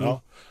 det är så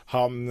ja.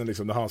 Han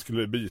liksom, när han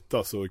skulle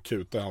byta så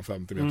kutade han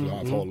 50 meter åt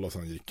annat håll och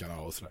sen gick han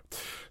och sådär.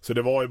 Så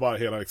det var ju bara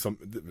hela liksom,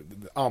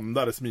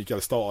 andades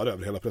Mikael Stare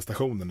över hela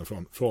prestationen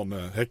från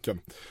Häcken.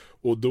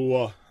 Och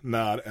då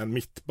när en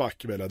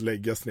mittback väljer att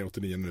lägga sig ner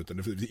 89 minuter,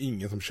 det är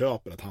ingen som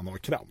köper att han har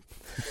kramp.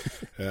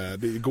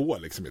 Det går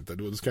liksom inte,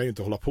 då ska jag ju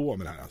inte hålla på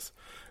med det här ens.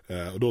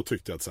 Och då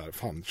tyckte jag att så här,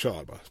 fan,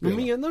 kör bara. Spela.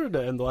 Men menar du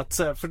det ändå? Att,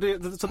 så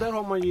där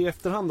har man ju i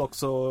efterhand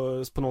också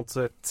på något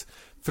sätt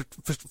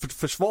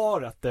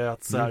försvarat det.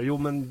 Att så här, jo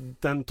men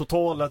den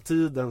totala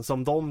tiden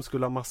som de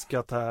skulle ha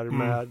maskat här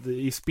med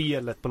i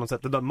spelet på något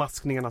sätt. De där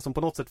maskningarna som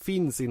på något sätt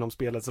finns inom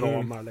spelets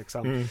ramar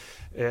liksom.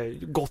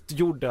 Gott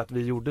gjorde att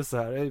vi gjorde så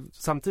här.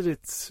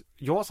 Samtidigt,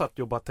 jag satt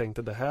ju och bara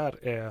tänkte det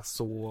här är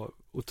så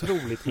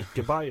otroligt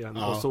icke-Bayern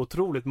och så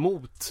otroligt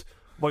mot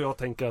vad jag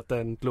tänker att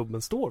den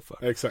klubben står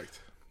för.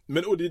 Exakt.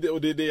 Men och det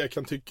är det jag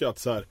kan tycka att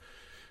så här,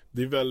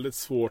 det är väldigt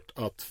svårt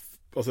att,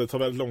 alltså det tar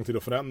väldigt lång tid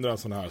att förändra en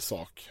sån här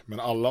sak, men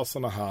alla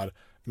såna här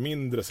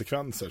mindre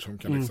sekvenser som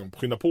kan liksom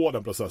skynda på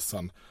den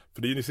processen.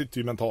 För det sitter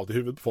ju mentalt i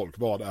huvudet på folk.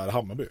 Vad är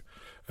Hammarby?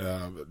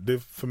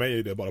 För mig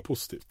är det bara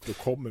positivt. Då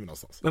kommer vi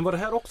någonstans. Men var det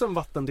här också en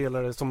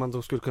vattendelare som man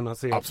då skulle kunna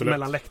se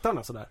mellan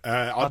läktarna sådär?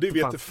 Ja, det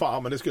vet jag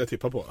fan, men det skulle jag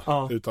tippa på.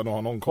 Ja. Utan att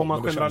ha någon koll. Om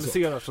man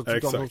generaliserar så tyckte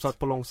de som exakt. satt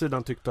på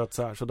långsidan tyckte att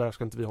så där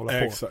ska inte vi hålla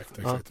på. Exakt,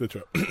 det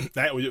tror jag.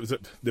 Nej, och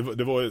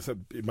det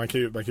var man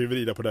kan ju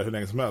vrida på det hur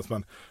länge som helst,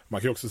 men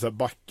man kan ju också så här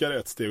backa det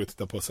ett steg och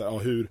titta på så här,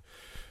 hur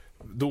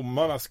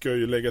domarna ska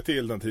ju lägga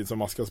till den tid som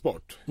maskas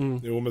bort.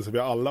 Jo, men så vi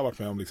har alla varit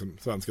med om liksom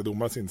svenska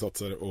domares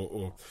insatser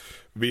och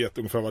vet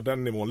ungefär var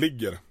den nivån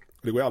ligger.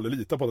 Det går ju aldrig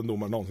lita på att en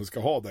domare någonsin ska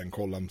ha den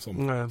kollen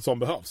som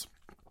behövs.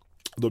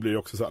 Då blir det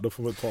också så här, då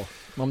får vi ta...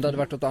 Men om det hade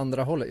varit åt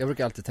andra hållet, jag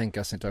brukar alltid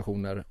tänka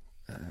situationer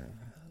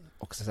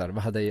också så här,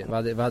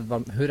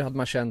 hur hade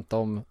man känt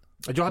om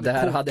jag hade det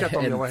här hade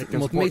om jag var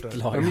mot mitt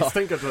lag? Jag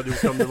misstänker att du hade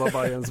gjort om det var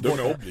Bayerns De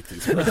är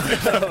objektivt.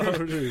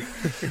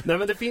 Nej,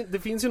 men det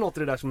finns ju något i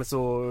det där som är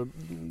så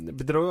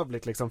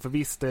bedrövligt liksom. För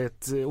visst, det är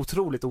ett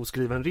otroligt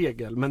oskriven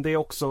regel, men det är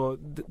också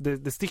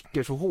det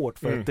sticker så hårt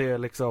för att det är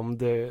liksom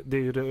det är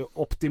ju det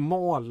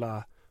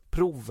optimala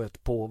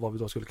provet på vad vi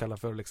då skulle kalla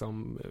för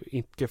liksom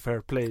inte fair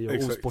play och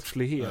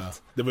osportslighet. Ja.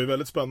 Det var ju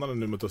väldigt spännande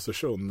nu mot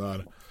Östersund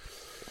när,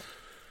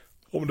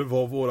 om det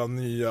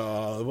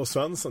var det var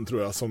Svensson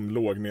tror jag som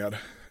låg ner.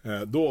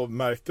 Då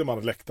märkte man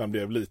att läktaren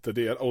blev lite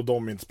del, och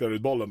de inte spelade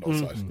ut bollen då,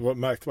 så här. Då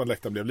märkte man att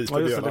läktaren blev lite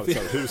del.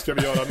 Hur ska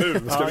vi göra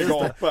nu? Ska vi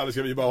gapa eller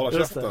ska vi bara hålla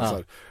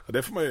käften?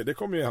 Det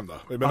kommer ju hända.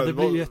 Menar, det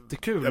blir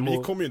jättekul. Ja,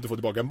 vi kommer ju inte få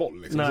tillbaka en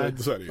boll liksom.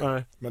 Så är det ju.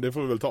 Nej. Men det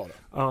får vi väl ta det.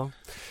 Ja.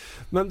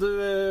 Men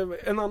du,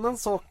 en annan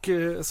sak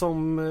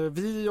som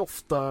vi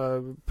ofta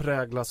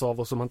präglas av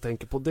och som man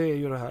tänker på, det är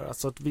ju det här.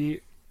 Alltså att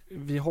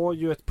vi har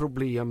ju ett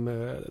problem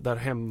där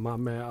hemma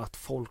med att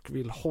folk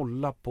vill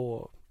hålla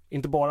på,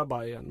 inte bara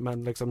Bayern,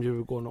 men liksom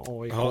Djurgården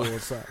och AIK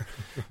och så här.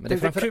 Men det är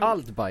framför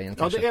allt Bayern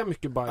kanske. Ja, det är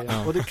mycket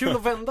Bayern. Och det är kul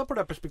att vända på det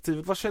här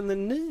perspektivet. Vad känner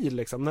ni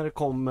liksom när det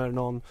kommer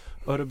någon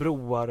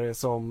örebroare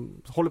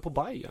som håller på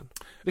Bayern?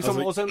 Liksom,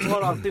 alltså, och sen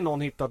har alltid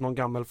någon hittat någon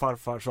gammal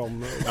farfar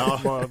som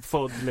var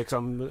född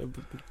liksom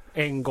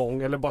en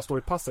gång eller bara står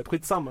i passet.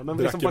 Skitsamma. Men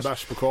liksom, vad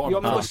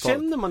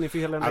känner man för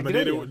hela den här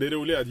grejen? Det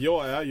roliga är att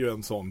jag är ju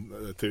en sån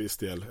till viss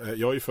del.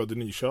 Jag är ju född i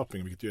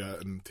Nyköping, vilket ju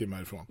är en timme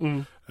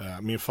härifrån.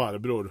 Min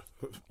farbror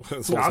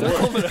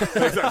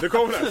det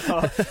kommer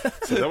det.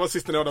 Så det var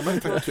sista jag hade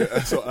med tanke.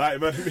 Nej,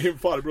 men min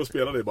farbror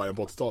spelade i Bayern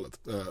på 80-talet.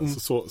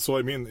 Så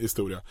är min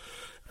historia.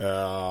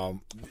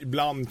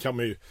 Ibland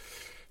kan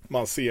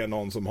man ser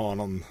någon som har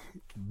någon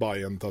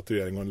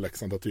Bayern-tatuering och en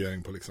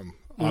Leksand-tatuering på liksom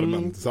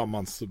armen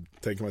tillsammans, så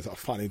tänker man så här,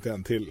 fan inte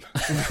en till.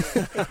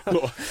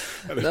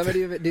 Nej,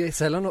 men det är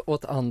sällan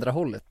åt andra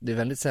hållet. Det är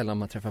väldigt sällan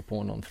man träffar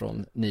på någon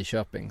från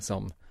Nyköping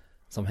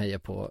som hejar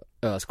på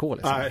ÖSK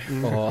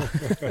liksom.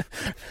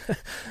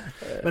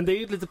 Men det är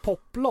ju ett lite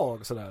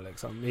poplag sådär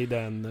liksom, i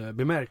den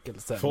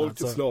bemärkelsen.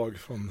 Folkets lag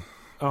från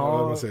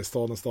man säger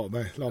stadens stad.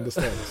 Nej, landets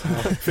stad.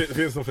 Det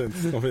finns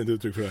något fint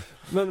uttryck för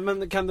det.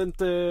 Men kan det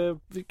inte...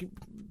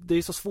 Det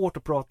är så svårt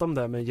att prata om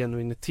det här med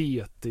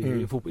genuinitet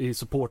i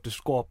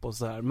supporterskap och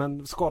så här.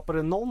 Men skapar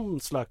det någon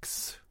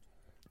slags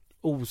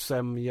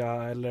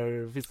osämja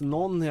eller finns det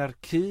någon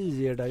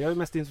hierarki i det? Jag är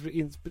mest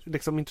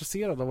liksom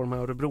intresserad av vad de här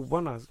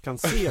örebroarna kan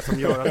se som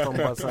gör att de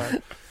bara så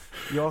här,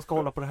 jag ska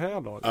hålla på det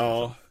här laget.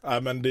 Ja,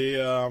 men det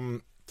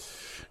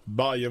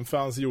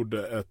Bayern-fans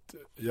gjorde ett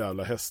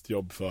jävla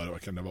hästjobb för,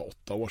 vad kan det vara,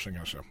 8 år sedan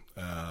kanske,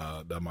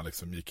 där man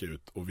liksom gick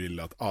ut och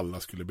ville att alla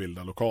skulle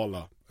bilda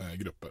lokala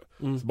grupper.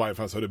 Så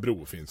Bayern-fans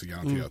Örebro finns ju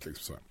garanterat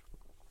liksom så här.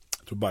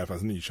 Jag tror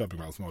Bayern-fans Nyköping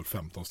som har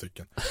 15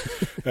 stycken.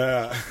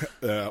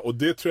 Och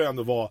det tror jag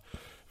ändå var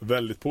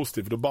väldigt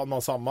positivt, för då band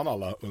man samman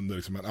alla under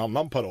liksom en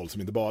annan paroll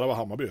som inte bara var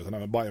Hammarby, utan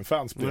även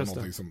Bayern-fans blev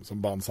någonting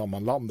som band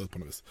samman landet på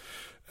något vis.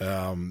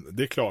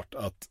 Det är klart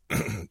att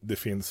det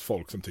finns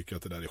folk som tycker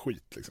att det där är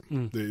skit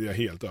liksom. Det är jag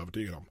helt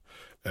övertygad om.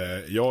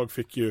 Jag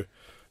fick ju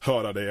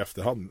höra det i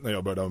efterhand när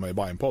jag började med i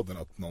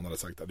Bayern-podden att någon hade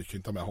sagt att du kan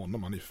inte ta med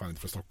honom, han är fan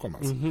inte från Stockholm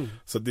alltså.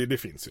 Så det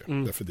finns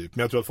ju definitivt.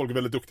 Men jag tror att folk är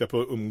väldigt duktiga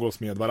på att umgås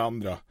med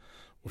varandra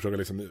och försöka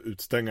liksom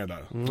utstänga det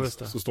där.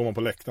 Så står man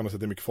på läktaren och så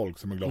är det mycket folk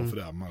som är glad för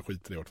det. Man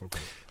skiter i vart folk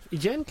kommer.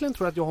 Egentligen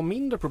tror jag att jag har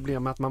mindre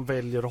problem med att man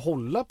väljer att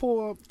hålla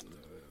på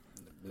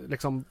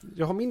liksom,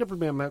 jag har mindre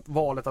problem med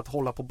valet att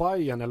hålla på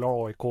Bayern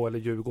eller AIK eller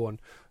Djurgården.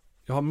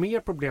 Jag har mer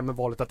problem med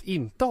valet att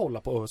inte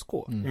hålla på ÖSK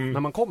när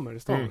man kommer i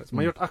stan.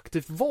 Man gör ett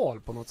aktivt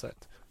val på något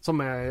sätt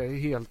som är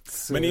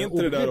helt... Men är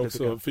inte det där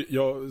också, för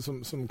jag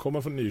som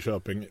kommer från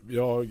Nyköping,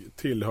 jag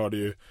tillhörde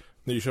ju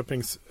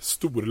Nyköpings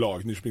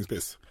storlag, Nyköpings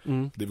BIS,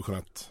 division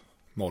 1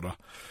 norra.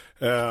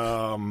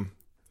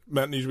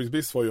 Men Nyköpings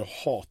BIS var ju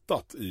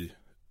hatat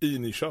i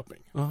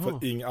Nyköping.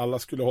 För alla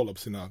skulle hålla på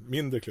sina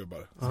mindre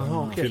klubbar.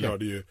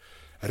 Tillhörde ju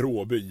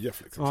Råby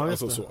IF liksom.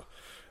 Alltså så.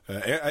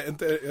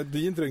 Det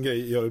är inte en grej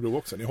i Örebro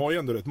också. Ni har ju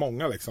ändå rätt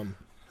många liksom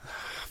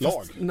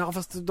lag.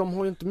 Fast de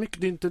har ju inte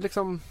mycket. Det är inte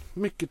liksom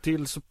mycket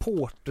till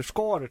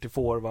supporterskaror till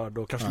forward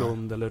och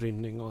Karlslund eller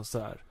Rynning och så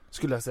här,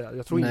 skulle jag säga.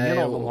 Jag tror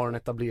ingen av dem har en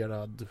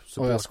etablerad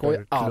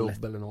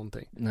supporterklubb eller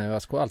någonting. Nej,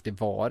 jag ska alltid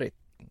varit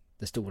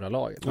det stora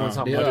laget.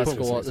 Ja, det är ÖSK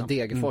och liksom.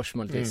 Degerfors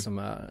möjligtvis som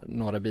är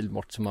några bil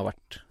bort som har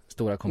varit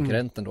stora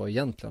konkurrenten då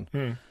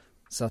egentligen.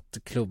 Så att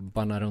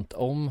klubbarna runt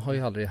om har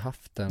ju aldrig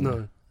haft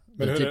den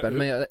typen.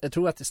 Men jag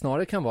tror att det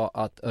snarare kan vara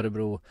att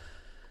Örebro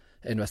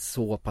ändå är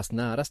så pass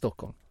nära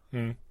Stockholm.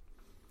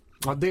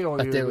 Ja, det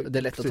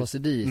är lätt att ta sig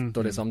dit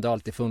och liksom, det har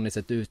alltid funnits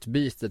ett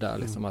utbyte där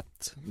liksom,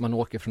 att man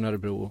åker från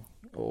Örebro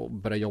och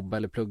börjar jobba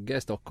eller plugga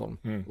i Stockholm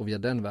och via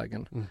den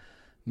vägen.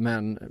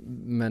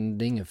 Men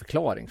det är ingen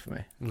förklaring för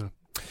mig.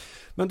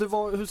 Men du,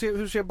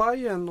 hur ser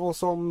Bayern och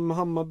som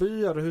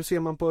Hammarbyare, hur ser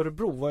man på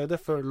Örebro? Vad är det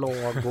för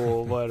lag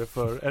och vad är det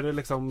för, är det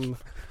liksom...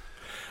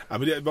 Ja,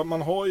 men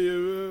man har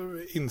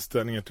ju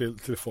inställningar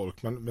till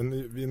folk,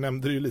 men vi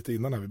nämnde det ju lite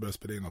innan när vi började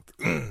spela in att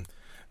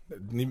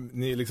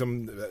ni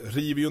liksom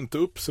river ju inte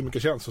upp så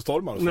mycket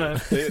känslostormar och så.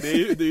 Det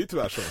är ju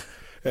tyvärr så.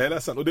 Jag är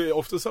ledsen. Och det är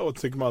ofta så att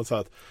tycker man så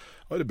att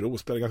Örebro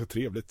spelar ganska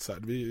trevligt så här.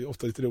 Vi är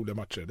ofta lite roliga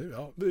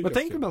matcher. Men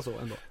tänker man så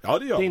ändå? Ja,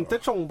 det gör det är inte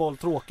trångboll,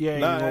 tråkig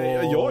gäng.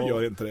 Nej, jag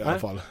gör inte det i alla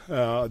fall.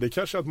 Det är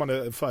kanske att man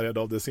är färgad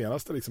av det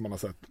senaste liksom man har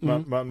sett.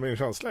 Men min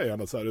känsla är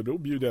ändå att så här, Örebro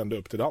bjuder ändå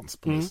upp till dans.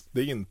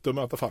 Det är inte att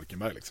möta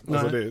Falkenberg liksom.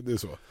 Alltså det är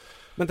så.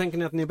 Men tänker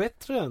ni att ni är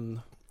bättre än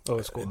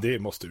ÖSK? Det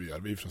måste vi göra,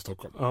 vi är från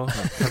Stockholm. Ja,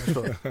 jag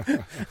förstår.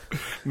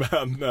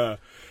 Men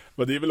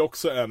det är väl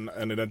också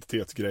en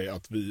identitetsgrej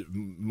att vi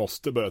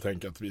måste börja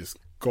tänka att vi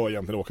ska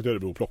egentligen åka till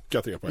Örebro och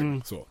plocka 3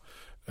 poäng. Så.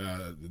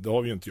 Det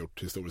har vi ju inte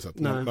gjort historiskt sett.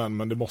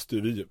 Men det måste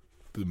ju vi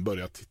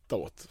börja titta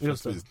åt. För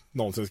att vi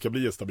någonsin ska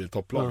bli ett stabilt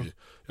topplag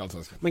i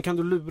Allsvenskan. Men kan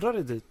du lura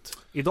dig dit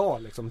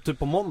idag liksom? Typ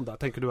på måndag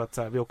tänker du att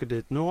så här, vi åker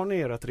dit, nu har ni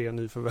era 3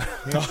 nyförvärv.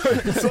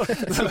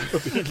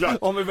 Ja,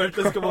 om vi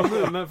verkligen ska vara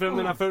nu. Men för jag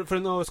menar, för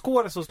en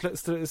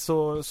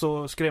ÖSK-are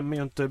så skrämmer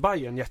ju inte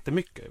Bayern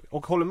jättemycket.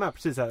 Och håller med,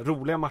 precis så här,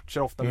 roliga matcher,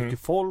 ofta mycket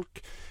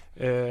folk.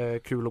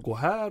 Kul att gå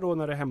här och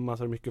när det är hemma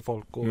så är det mycket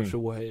folk och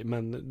tjo hej.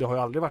 Men det har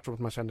ju aldrig varit så att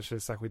man känner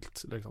sig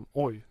särskilt liksom,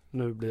 oj,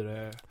 nu blir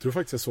det... Jag tror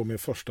faktiskt jag såg min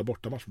första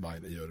bortamatch med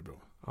Bayern i Örebro.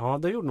 Ja,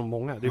 det gjorde nog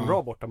många. Det är en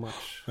bra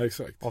bortamatch.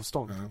 Exakt.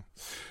 Avstånd. Ja.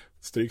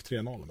 Stryk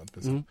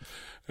 3-0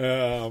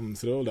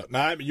 så det var det.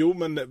 Nej,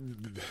 men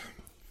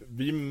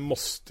vi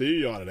måste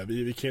ju göra det.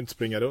 Vi kan inte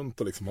springa runt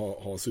och liksom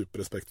ha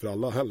superrespekt för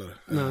alla heller.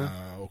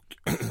 Och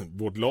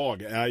vårt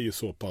lag är ju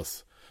så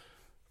pass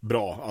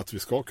bra att vi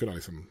ska kunna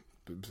liksom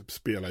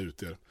spela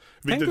ut er.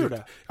 Tänker du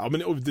det? Ja,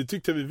 men det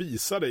tyckte jag vi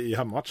visade i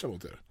hemmamatchen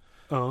mot er.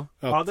 Ja,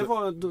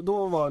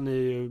 då var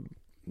ni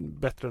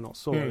bättre än oss.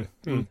 Så.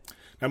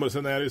 Nej, men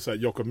sen är det ju så här,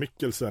 Jakob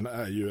Mikkelsen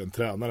är ju en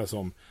tränare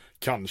som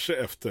kanske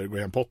efter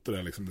Graham Potter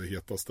är liksom det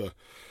hetaste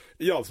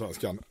i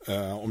Allsvenskan,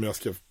 om jag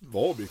ska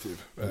vara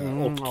objektiv.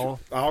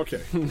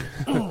 Okej.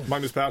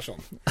 Magnus Persson.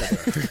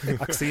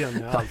 Axén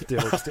är alltid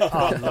högst i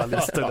alla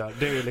listor där.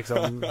 Det är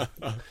liksom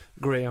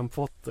Graham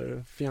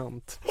Potter,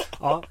 fjant.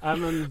 Ja,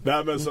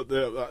 men så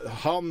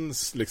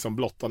hans liksom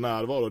blotta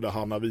närvaro där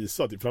han har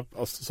visat,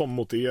 alltså, som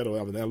mot er och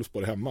även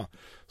Elfsborg hemma,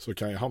 så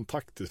kan ju han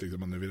taktiskt liksom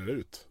manövrera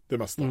ut det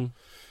mesta.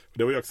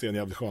 Det var ju Axén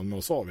jävligt skön med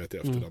oss av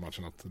efter den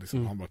matchen att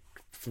liksom, han var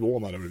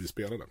förvånad över hur vi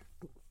spelade.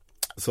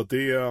 Så att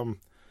det gör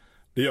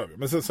vi.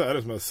 Men sen så är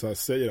det som jag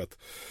säger att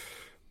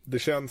det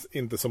känns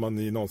inte som att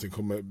ni någonsin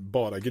kommer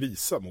bara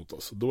grisa mot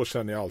oss. Då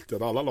känner jag alltid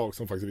att alla lag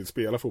som faktiskt vill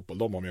spela fotboll,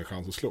 de har mer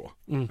chans att slå.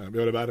 Vi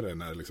har det värre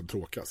när det liksom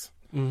tråkas.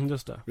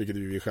 Just det. Vilket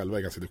vi själva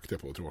är ganska duktiga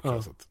på att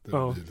tråka. Så att det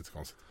blir lite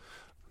konstigt.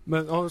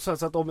 Men så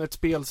att om ett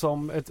spel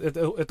som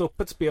ett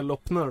öppet spel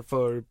öppnar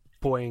för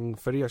poäng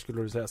för er,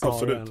 skulle du säga?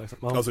 Absolut.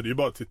 Liksom. Alltså det är ju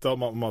bara att titta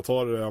om man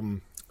tar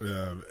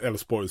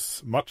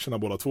Elfsborgs matcherna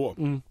båda två.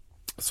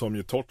 Som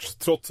ju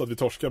trots att vi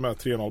torskar med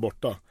 3-0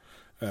 borta,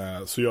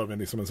 så gör vi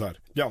liksom en så här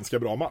ganska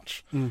bra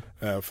match.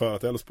 För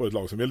att Elfsborg är ett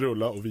lag som vill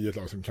rulla och vi är ett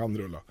lag som kan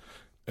rulla.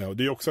 Och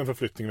det är också en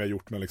förflyttning vi har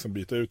gjort med att liksom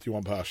byta ut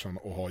Johan Persson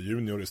och ha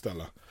junior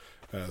istället.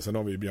 Sen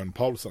har vi Björn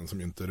Paulsen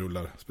som inte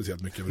rullar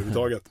speciellt mycket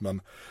överhuvudtaget,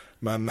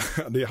 men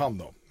det är han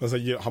då. Men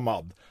sen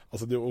Hamad,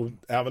 alltså och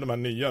även de här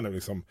nya nu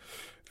liksom,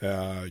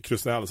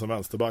 Krusnell som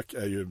vänsterback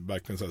är ju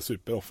verkligen så här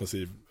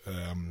superoffensiv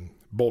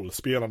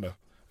bollspelande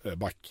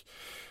back.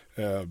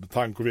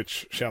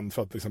 Tankovic känd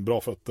för att liksom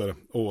bra fötter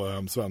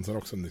och Svensson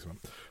också liksom.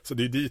 Så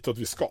det är ditåt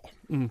vi ska.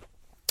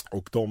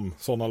 Och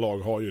sådana lag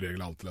har ju i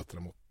regel alltid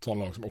lättare mot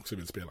sådana lag som också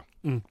vill spela.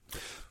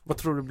 Vad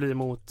tror du blir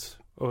mot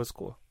ÖSK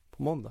på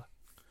måndag?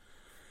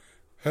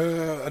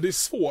 Det är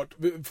svårt.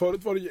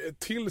 Förut var det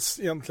tills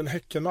egentligen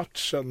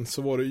Häckenmatchen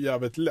så var det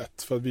jävligt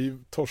lätt, för vi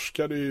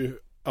torskade ju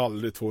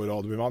aldrig 2 i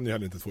rad. Vi vann ju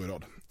heller inte 2 i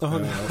rad.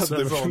 Så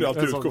det kunde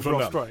alltid utgå från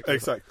den. Strike,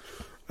 exakt.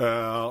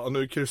 Och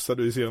nu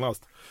kryssade vi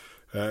senast.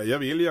 Jag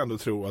vill ju ändå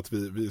tro att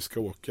vi ska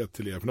åka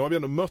till er. För nu har vi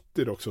ändå mött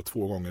er också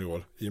 2 gånger i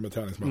år i med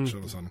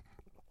träningsmatchen och sen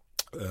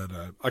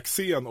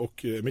Axén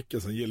och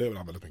Mikkelsen gillar ju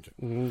varandra väldigt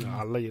mycket.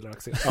 Alla gillar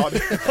Axén. Ja, det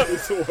är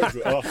så också.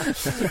 Ja.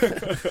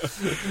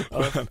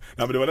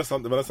 Men det var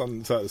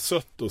nästan så här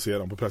sött att se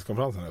dem på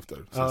presskonferensen efter.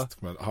 Sist,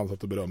 han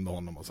satt och berömde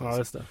honom och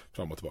sen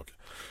fram och tillbaka.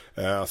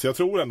 Så jag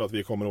tror ändå att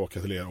vi kommer att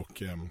åka till er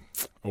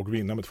och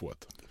vinna med 2-1.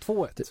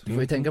 2-1. Du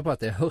får ju tänka på att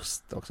det är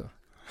höst också.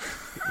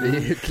 Vi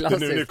är ju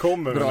klassiskt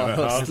bra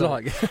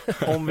höstlag.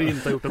 Om vi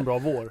inte har gjort en bbra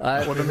vår.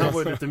 Nej, och den här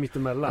var ju lite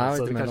mittemellan,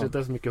 så det kanske inte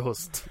är så mycket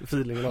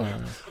höstfeeling idag.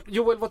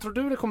 Joel, vad tror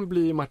du det kommer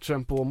bli i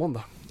matchen på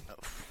måndag?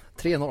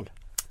 3-0.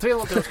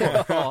 3-0 till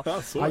Oskar.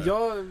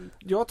 Ja.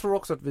 Jag tror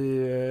också att vi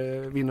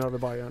vinner över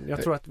Bayern.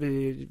 Jag tror att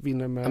vi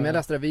vinner med... Ja, men jag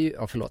läste det,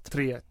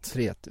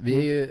 3-1. Vi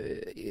är ju,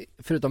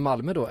 förutom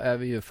Malmö då, är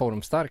vi ju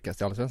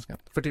formstarkast i Allsvenskan.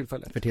 För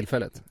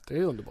tillfället. Det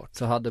är underbart.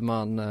 Så hade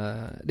man,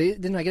 det är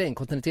den här grejen,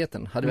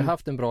 kontinuiteten. Hade vi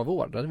haft en bra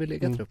vår, då hade vi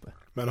legat uppe.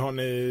 Men har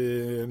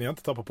ni har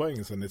inte tappat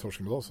poäng sen ni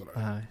torskade med oss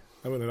eller? Nej.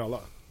 Jag vinner alla.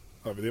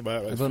 Ja, det är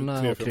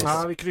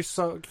bara vi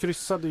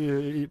kryssade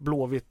ju i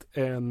Blåvitt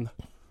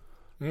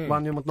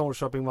vann ju mot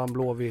Norrköping, vann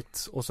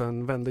Blåvitt och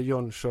sen vände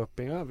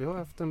Jönköping. Ja, vi har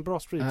haft en bra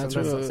streak.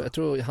 Jag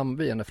tror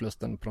Hammarby är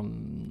förlusten på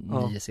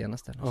de 9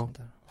 senaste. Sånt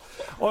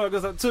där.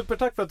 Gustav,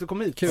 supertack för att du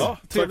kom hit. Kul. Ja,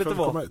 trevligt att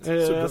vara.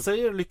 Jag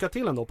säger lycka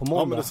till ändå på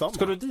måndag. Ja,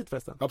 ska du dit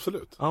förresten?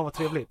 Absolut. Ja, vad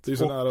trevligt. Det är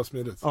så nära och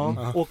smidigt.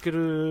 Ja.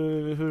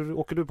 Hur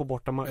åker du på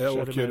bortamatch? Jag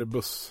åker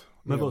buss.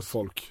 Med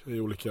folk i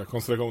olika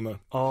konstellationer.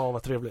 Ja,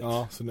 vad trevligt.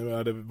 Ja, så nu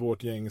är det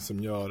vårt gäng som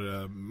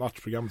gör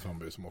matchprogrammet för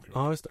Hammarby som åker.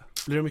 Ja, just det.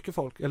 Blir det mycket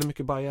folk eller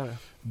mycket bajare?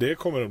 Det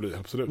kommer det att bli,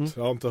 absolut.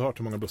 Jag har inte hört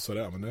hur många bussar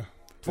det är, men det...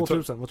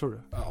 2000, vad tror du?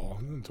 Ja,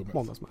 det tog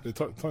Måndagsmatch. Det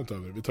tar inte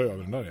över. Vi tar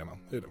över den där igen.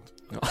 Det är lugnt.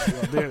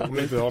 Ja. Om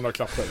vi inte har några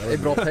klappar. Det är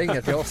bra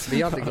pengar till oss,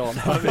 vi är alltid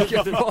glada.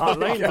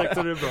 Alla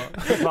intäkter är bra.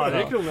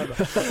 Varje krona är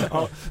bra.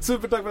 Ja,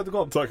 supertack för att du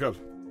kom. Tack själv.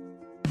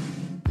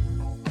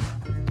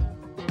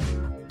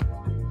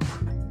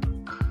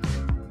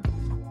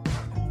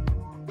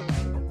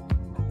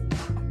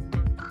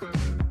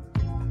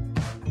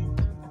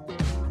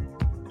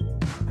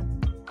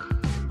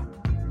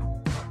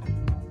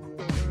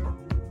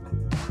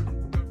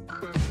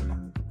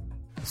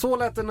 Så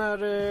lät det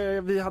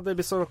när vi hade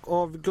besök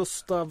av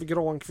Gustav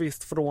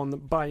Granqvist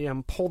från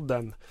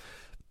Bayern-podden.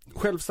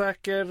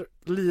 Självsäker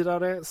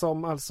lirare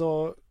som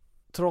alltså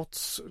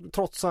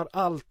trotsar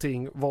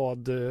allting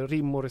vad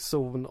rim och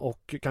reson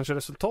och kanske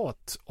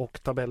resultat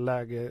och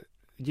tabelläge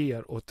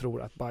ger och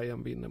tror att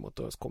Bayern vinner mot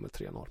ÖSK med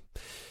 3-0.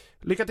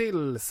 Lycka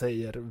till,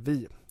 säger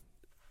vi.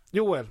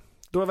 Joel,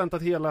 du har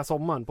väntat hela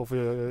sommaren på att få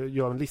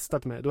göra en lista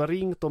till mig. Du har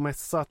ringt och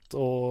messat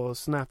och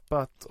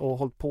snappat och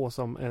hållit på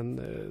som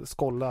en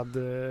skollad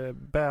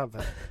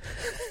bäver.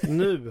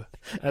 Nu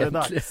är det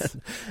dags.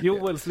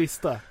 Joels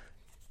lista.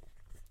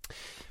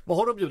 Vad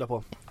har du att bjuda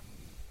på?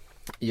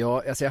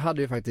 Ja, alltså jag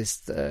hade ju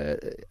faktiskt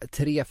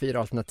 3-4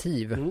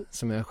 alternativ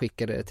som jag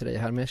skickade till dig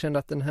här. Men jag kände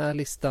att den här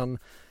listan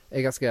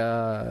är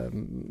ganska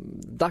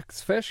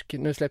dagsfärsk.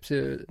 Nu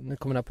kommer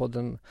den här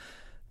podden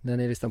när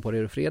ni lyssnar på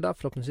det fredag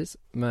förhoppningsvis.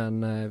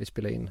 Men vi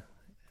spelar in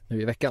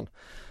nu i veckan.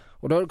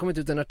 Och då har det kommit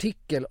ut en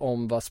artikel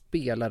om vad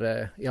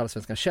spelare i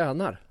Allsvenskan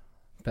tjänar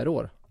per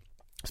år.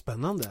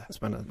 Spännande.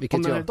 Vilket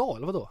kom den idag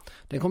eller vadå?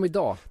 Den kom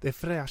idag. Det är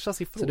fräscha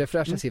siffror. Så det är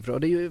fräscha siffror.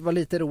 Och det var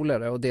lite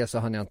roligare. Och det så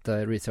hann jag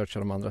inte researcha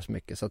de andra så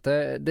mycket. Så att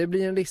det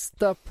blir en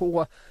lista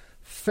på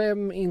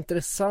 5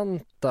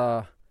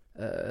 intressanta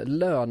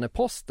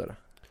löneposter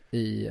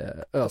i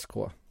ÖSK.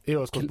 I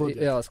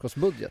ÖSKs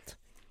budget.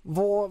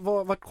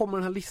 Vart kommer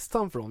den här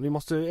listan från? Vi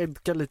måste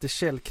edga lite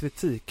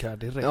källkritik här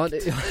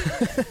direkt.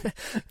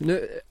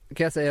 Nu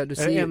kan jag säga, du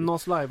ser ju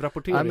NOS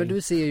live-rapportering. Ja, men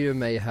du ser ju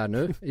mig här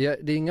nu. Det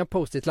är inga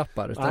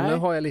post-it-lappar utan nu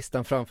har jag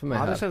listan framför mig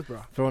här. Det känns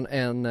bra. Från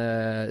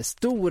en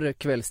stor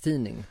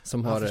kvällstidning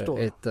som har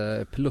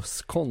ett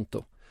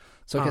pluskonto.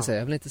 Så kan jag säga,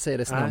 jag vill inte säga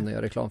det namn när jag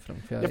gör reklam för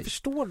dem. Jag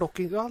förstår dock,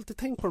 jag har alltid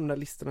tänkt på de där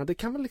listorna. Det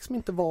kan väl liksom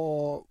inte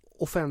vara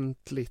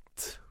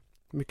offentligt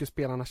mycket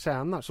spelarna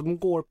tjänar. Så de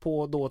går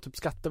på då typ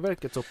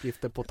Skatteverkets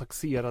uppgifter på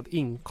taxerad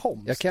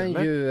inkomst. Jag kan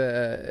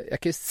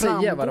ju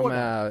säga vad de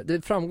är.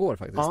 Det framgår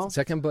faktiskt. Ja. Så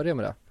jag kan börja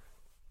med det.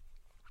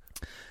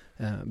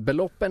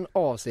 Beloppen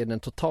avser den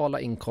totala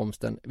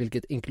inkomsten,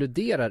 vilket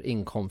inkluderar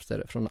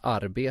inkomster från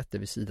arbete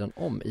vid sidan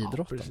om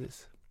idrotten. Ja,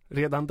 precis.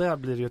 Redan där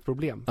blir det ju ett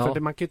problem. För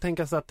man kan ju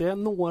tänka sig att det är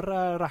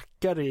några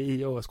rackare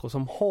i ÖSK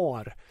som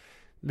har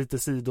lite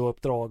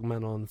sidouppdrag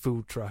med någon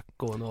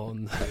foodtruck och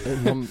någon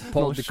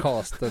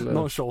podcast eller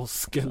någon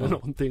kiosk eller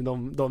någonting.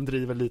 De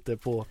driver lite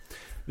på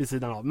vid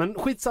sidan av. Men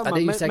skitsamma. Ja,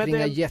 det är ju säkert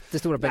inga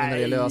jättestora pengar när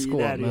det gäller ÖSK.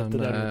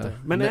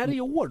 Men är det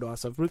i år då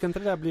alltså? Brukar inte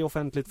det där bli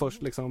offentligt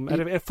först liksom?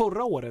 Är det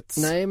förra årets?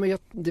 Nej, men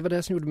det var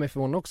det som gjorde mig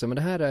förvånad också. Men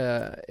det här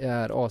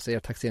är ACR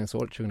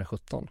taxeringsår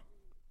 2017.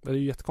 Det är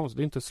ju jättekonstigt.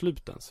 Det är inte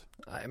slut ens.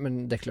 Nej,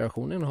 men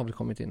deklarationen har väl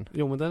kommit in.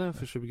 Jo, men den är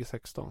för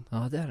 2016.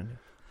 Ja, det är den nu.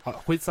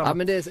 Ja, skitsamma. Ja,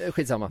 men det är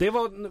skitsamma.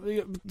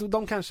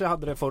 De kanske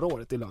hade det förra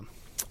året i lön.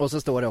 Och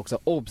så står det också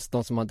obs,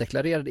 de som har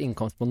deklarerad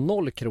inkomst på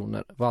 0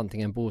 kronor var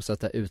antingen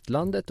bosatta i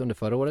utlandet under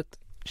förra året,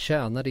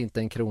 tjänade inte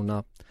en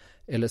krona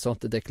eller så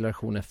inte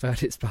deklarationen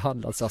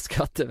färdigbehandlats av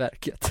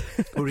Skatteverket.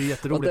 Och det är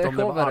jätteroligt om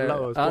det var alla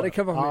ÖSK. Ja, det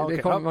kan vara det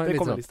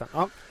kommer listan.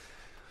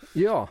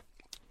 Ja.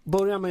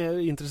 Börja med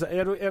intressant.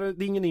 Är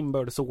det ingen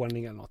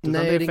inbördesordning eller något?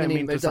 Nej, det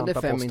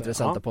är 5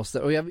 intressanta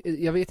poster. Och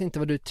jag vet inte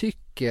vad du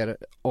tycker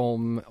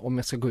om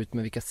jag ska gå ut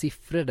med vilka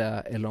siffror det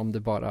är eller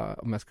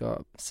om jag ska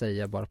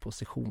säga bara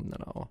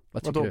positionerna.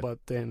 Vad tycker du? Bara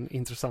att det är en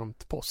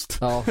intressant post.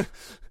 Ja.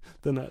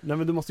 Nej,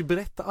 men du måste ju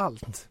berätta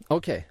allt.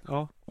 Okej.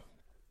 Ja.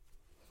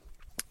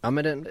 Ja,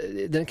 men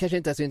den kanske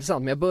inte är så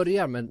intressant, men jag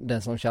börjar med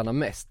den som tjänar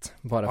mest.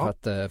 Bara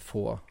för att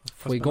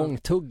få igång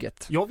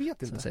tugget. Jag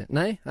vet inte.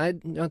 Nej,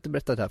 jag har inte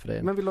berättat det här för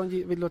dig. Men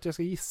vill du att jag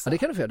ska gissa? Ja, det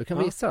kan du få göra. Du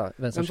kan gissa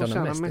vem som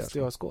tjänar mest i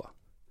ÖSK.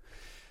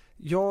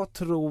 Jag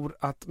tror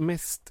att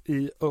mest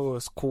i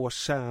ÖSK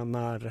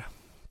tjänar...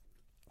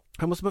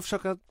 Jag måste bara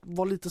försöka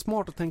vara lite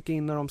smart och tänka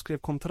in när de skrev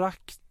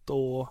kontrakt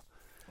och...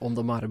 Om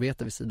de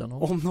arbetar vid sidan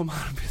om. Om de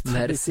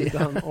arbetar vid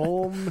sidan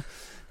om.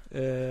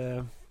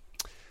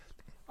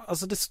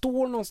 Alltså det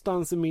står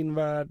någonstans i min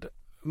värld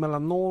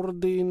mellan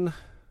Nordin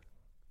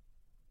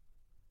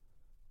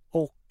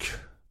och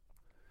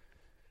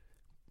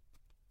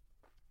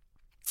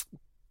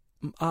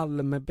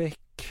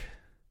Almebäck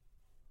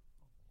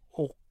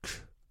och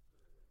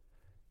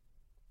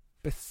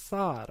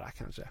Besara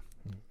kanske.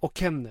 Och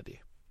Kennedy.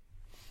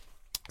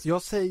 Så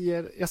jag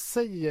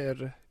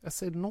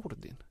säger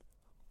Nordin.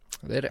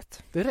 Det är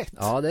rätt. Det är rätt?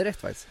 Ja, det är rätt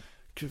faktiskt.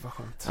 Gud vad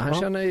skönt. Han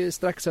tjänar ju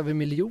strax över 1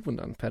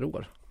 miljon per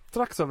år.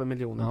 Strax över 1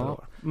 miljon per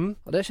år. Mm.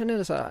 Och det känner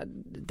jag så här,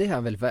 det är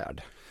han väl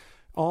värd.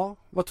 Ja,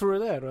 vad tror du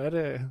det är då? Är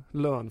det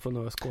lön från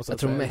ÖSK? Jag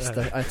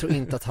tror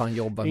inte att han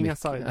jobbar Inga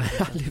mycket.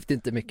 Han lyfter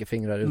inte mycket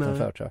fingrar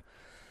utanför, tror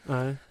jag.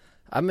 Nej.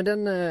 Ja,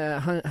 men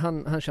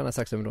han tjänar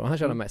 6 miljoner. Han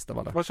tjänar mest av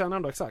alla. Vad tjänar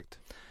han då exakt?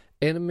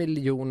 1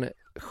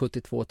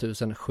 072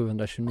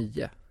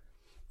 729.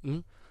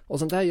 Mm. Och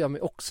sånt där gör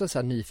mig också så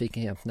här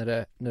nyfiken jämt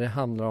när det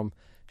handlar om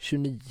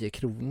 29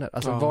 kronor.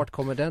 Alltså vart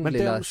kommer den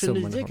lilla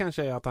summan? Men 29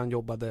 kanske är att han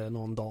jobbade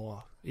någon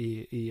dag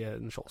i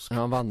en kiosk. Ja,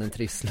 han vann en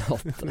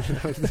trisslott.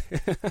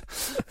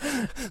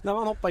 När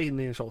man hoppar in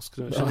i en kiosk.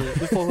 29,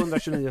 du får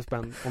 129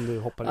 spänn om du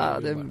hoppar in. Ja,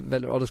 det är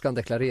väl, och då ska han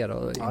deklarera.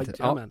 Och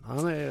inte, men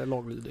han är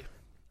laglydig.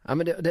 Ja,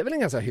 men det är väl en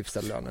ganska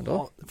hyfsad lön ändå.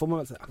 Ja, det får man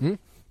väl säga. Mm.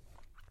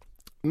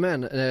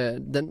 Men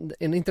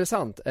en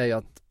intressant är ju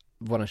att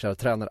vår kära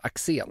tränare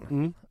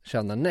Axén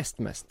tjänar näst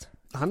mest.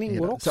 Han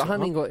ingår också. Så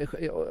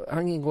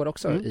han ingår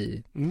också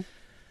i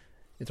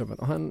truppen.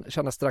 Och han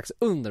tjänar strax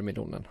under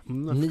miljonen.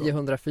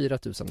 904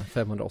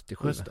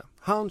 587. Just det.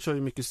 Han kör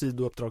ju mycket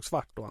sidouppdrag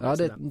svart då. Ja,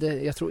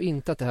 jag tror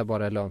inte att det här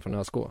bara är lön från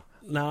ÖSK.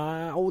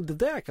 Nej, och det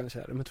där kanske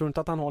är det. Men jag tror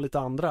inte att han har lite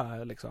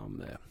andra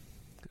liksom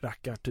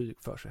rackartyg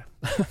för sig.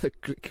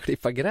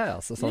 Klippa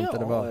gräs och sånt. Ja,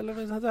 eller vad? Eller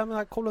det här med den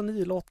här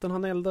kolonilotten.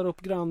 Han eldar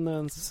upp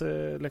grannens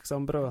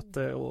liksom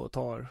bröte och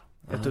tar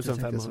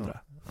 1500.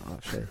 Ja,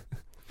 tjej.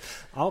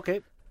 Ja,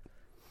 okej.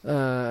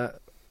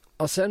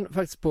 Och sen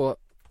faktiskt på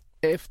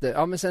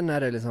efter, men sen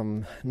är det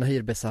liksom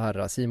Nahir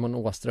Besara, Simon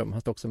Åström,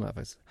 han står också med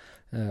faktiskt.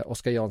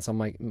 Oskar Jansson,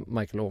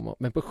 Michael Omo.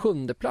 Men på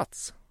 7:e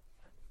plats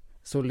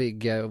så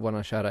ligger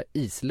våran kära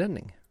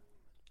islänning.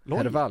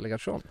 Herr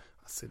Valgarsson.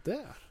 Se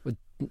där. Och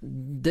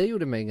det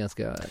gjorde mig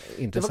ganska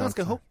intressant. Det var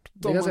ganska högt.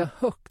 Det är ganska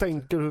högt.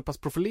 Tänker hur pass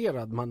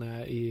profilerad man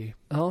är i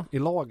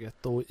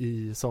laget och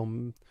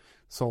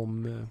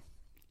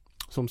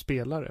som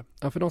spelare.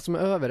 Ja, för de som är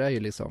över är ju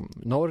liksom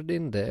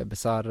Nordin, det är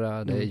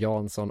Besara, det är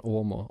Jansson,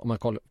 Åmo. Om man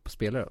kollar på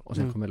spelare och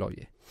sen kommer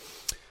Loji.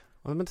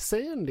 Ja, men det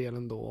säger en del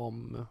ändå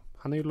om,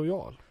 han är ju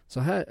lojal. Så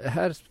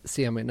här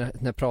ser man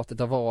när pratet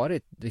har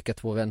varit, vilka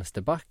 2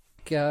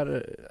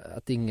 vänsterbackar,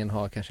 att ingen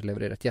har kanske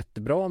levererat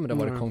jättebra, men det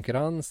har varit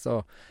konkurrens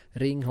och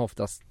Ring har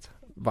oftast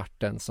varit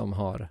den som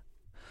har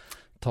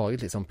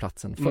tagit liksom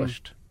platsen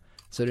först.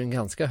 Så det är en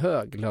ganska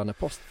hög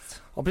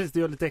lönepost. Ja, precis. Det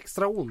gör lite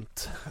extra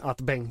ont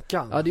att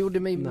bänka. Ja, det gjorde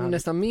mig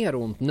nästan mer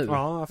ont nu.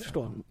 Ja, jag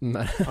förstår.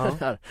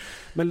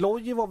 Men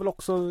Loji var väl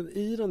också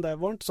i den där.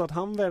 Var det inte så att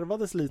han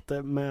värvades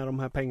lite med de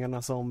här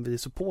pengarna som vi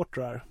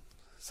supportrar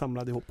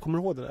samlade ihop? Kommer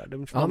du ihåg det där? Det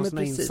var men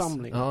precis.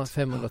 insamling. Ja,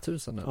 500 000.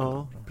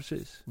 Ja,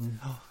 precis.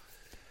 Ja.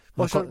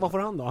 Vad får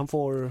han då?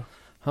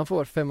 Han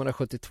får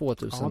 572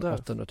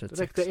 836.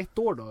 Det räckte 1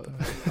 år då?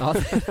 Ja,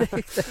 det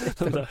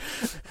räckte.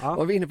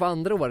 Och vi är inne på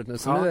andra året nu,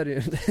 så nu är det ju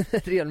en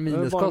ren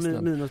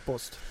minuskostnad.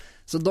 Minuspost.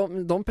 Så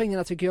de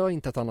pengarna tycker jag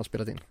inte att han har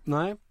spelat in.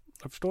 Nej,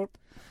 jag förstår.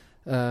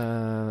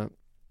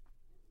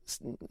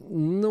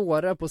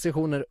 Några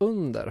positioner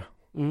under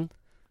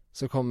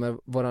så kommer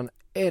våran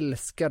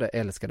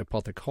älskade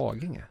Patrik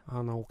Haginge.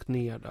 Han har åkt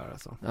ner där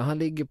alltså. Ja, han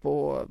ligger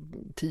på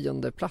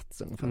 10:e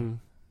platsen.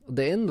 Och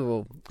det är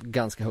ändå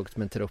ganska högt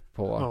med en trupp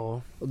på.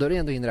 Ja. Och då är det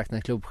ändå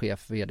inräknat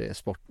klubbchef, vd,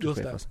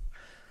 sportchef.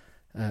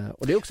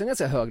 Och det är också en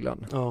ganska hög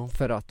lön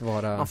för att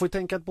vara... Man får ju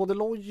tänka att både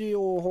Loji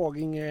och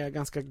Haging är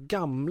ganska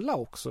gamla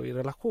också i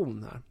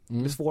relation här.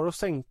 Det är svårt att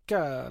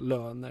sänka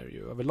löner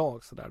ju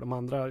överlag sådär. De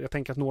andra, jag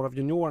tänker att några av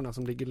juniorerna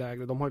som ligger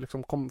lägre, de har ju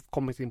liksom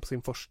kommit in på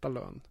sin första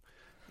lön.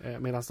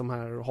 Medan de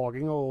här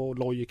Haging och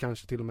Loji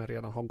kanske till och med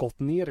redan har gått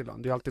ner i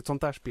lön. Det är alltid ett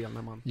sånt där spel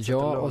när man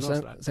och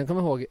sen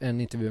kommer jag ihåg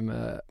en intervju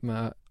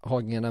med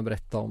Haging när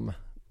berättade om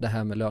det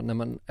här med lön när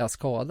man är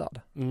skadad.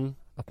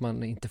 Att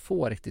man inte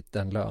får riktigt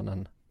den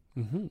lönen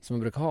som man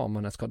brukar ha om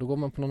man är skadad. Då går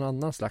man på någon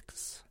annan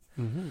slags...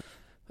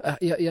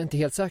 Jag är inte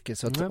helt säker,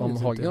 så att om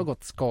Haging har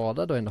gått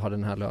skadad och ändå har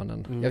den här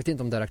lönen. Jag vet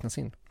inte om det räknas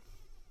in.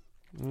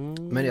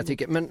 Men jag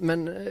tycker,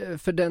 men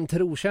för den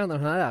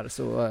trotjänaren han är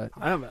så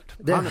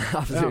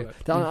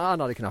han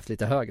hade knappt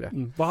lite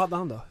högre. Vad hade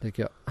han då?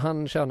 Tycker jag.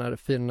 Han tjänar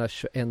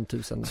 421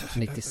 096.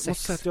 Jag måste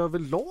säga att jag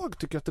överlag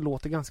tycker att det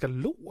låter ganska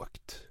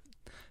lågt.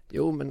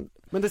 Jo,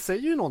 men det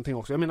säger ju någonting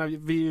också. Jag menar,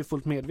 vi är ju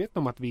fullt medvetna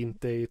om att vi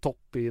inte är i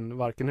topp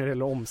varken när det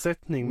gäller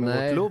omsättning med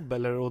vår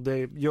klubb och det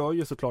gör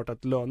ju såklart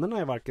att lönerna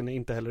är varken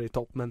inte heller i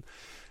topp, men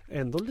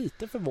ändå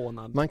lite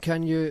förvånad. Man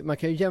kan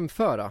ju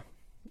jämföra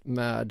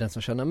med den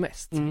som tjänar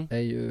mest är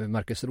ju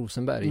Marcus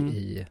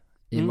Rosenberg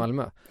i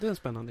Malmö. Det är en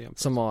spännande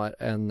jämförelse. Som har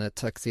en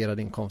taxerad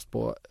inkomst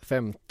på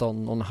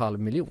 15,5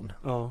 miljoner.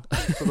 Ja,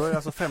 så då är det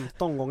alltså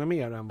 15 gånger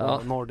mer än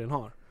vad Nordin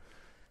har.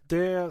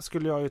 Det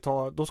skulle jag ju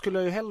då skulle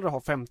jag ju hellre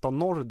ha 15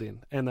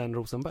 Nordin än en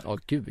Rosenberg. Ja,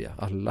 gud ja.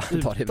 Alla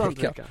tar i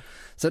veckan.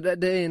 Så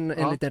det är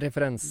en liten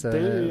referens. Det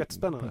är ju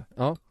jättespännande.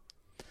 Ja.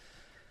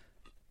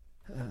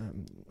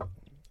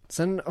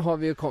 Sen har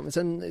vi ju kommit...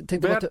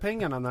 Värd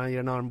pengarna när han ger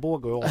en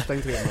armbåge och 8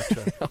 i 3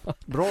 matcher.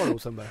 Bra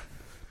Rosenberg.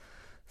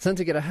 Sen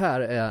tycker jag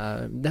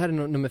det här är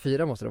nummer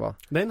 4 måste det vara.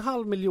 Det är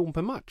 500 000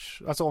 per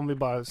match. Alltså om vi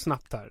bara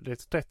snabbt här. Det är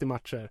 30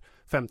 matcher,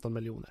 15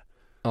 miljoner.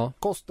 Ja.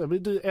 Det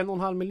blir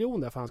 1,5 miljoner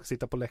för att han ska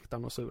sitta på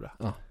läktaren och sura.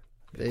 Ja.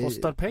 Det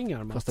kostar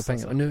pengar. Kostar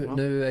pengar. Och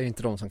nu är ju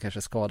inte de som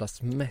kanske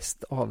skadas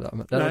mest av det.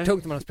 Men det hade varit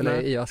tungt om man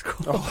spelar i ASK.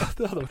 Ja,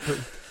 det hade varit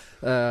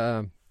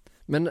tungt.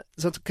 Men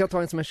så kan jag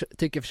ta en som jag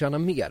tycker förtjänar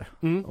mer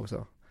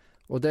också.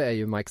 Och det är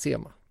ju Mike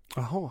Sema.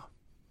 Jaha.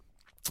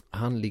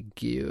 Han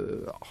ligger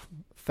ju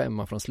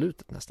 5 från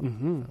slutet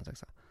nästan.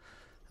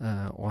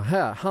 Och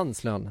här,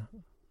 hans lön,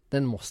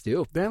 den måste ju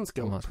upp. Den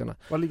ska upp.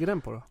 Vad ligger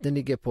den på då? Den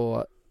ligger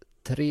på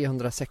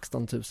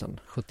 316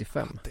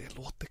 075. Det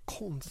låter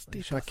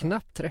konstigt. Det är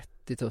knappt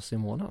 30 000 i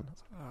månaden.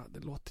 Ja, det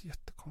låter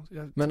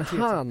jättekonstigt. Men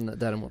han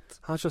däremot.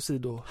 Han kör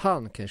sido.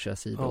 Han kan köra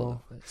sido.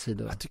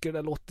 Jag tycker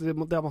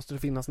där måste det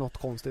finnas något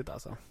konstigt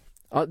alltså.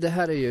 Ja, det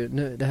här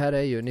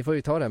är ju, ni får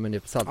ju ta det här med en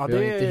nypa salt. Ja,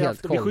 det är inte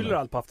helt vi skyller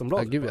allt på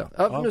Aftonbladet. Ja, gud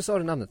ja. Nu sa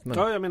du namnet. Men...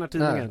 Ja, jag menar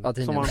tidningen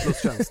som har en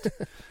plustjänst.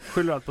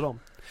 Skyller allt på dem.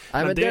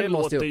 Nej, men det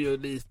låter ju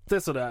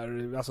lite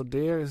sådär, alltså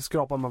det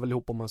skrapar man väl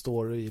ihop om man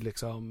står i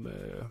liksom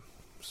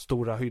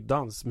Stora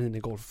Hyddans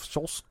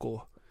minigolfkiosk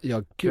och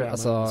gud,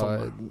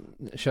 alltså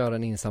köra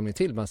en insamling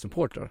till med en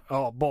supporter.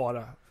 Ja,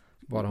 bara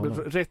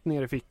rätt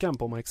ner i fickan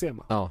på Mike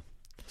Sema. Ja.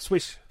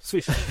 Swish.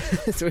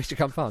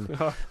 Swish-kampanj.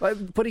 Ja.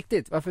 På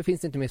riktigt, varför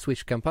finns det inte mer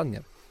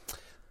Swish-kampanjer?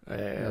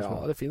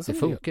 Ja, det finns. Det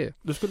funkar ju.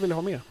 Du skulle vilja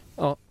ha mer?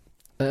 Ja.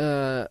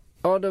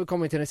 Då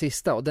kommer vi till den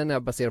sista. Och den är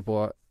baserad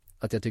på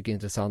att jag tycker är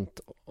intressant.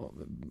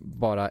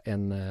 Bara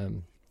en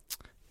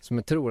som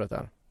jag tror att det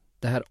är.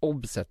 Det här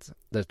obset,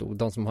 där det stod,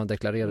 de som har en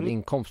deklarerad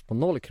inkomst på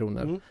 0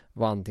 kronor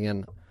var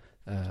antingen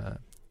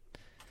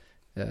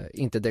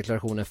inte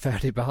deklarationen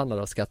färdigbehandlad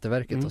av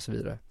Skatteverket och så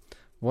vidare.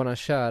 Våran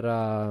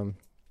kära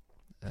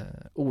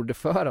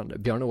ordförande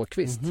Björn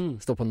Åkvist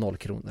står på 0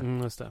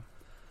 kronor. Just det.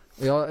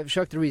 Och jag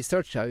försökte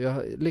researcha.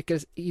 Jag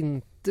lyckades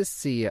inte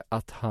se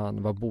att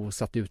han var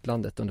bosatt i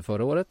utlandet under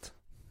förra året.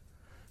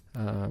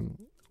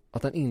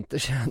 Att han inte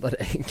tjänade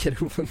 1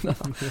 krona.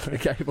 Det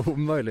kan ju vara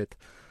omöjligt.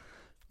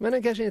 Men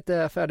den kanske inte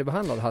är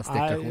färdigbehandlad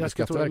havsdeklaration i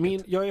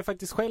Skatteverket. Jag är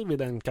faktiskt själv i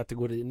den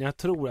kategorin. Jag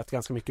tror att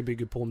ganska mycket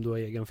bygger på om du har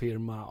egen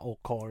firma och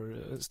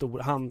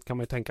har han kan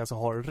man ju tänka sig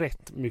har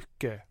rätt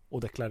mycket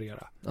att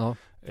deklarera. Ja.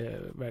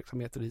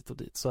 Verksamheter hit och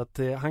dit. Så att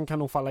han kan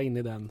nog falla in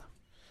i den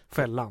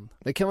fällan.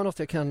 Det kan vara något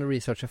jag kan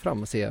researcha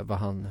fram och se vad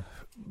han...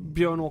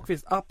 Björn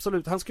Åkvist,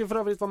 absolut. Han ska för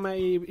övrigt vara med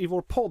i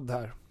vår podd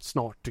här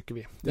snart, tycker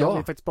vi. Det har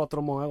vi faktiskt pratat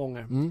om många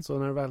gånger. Så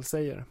när du väl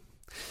säger det.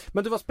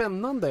 Men det var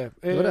spännande.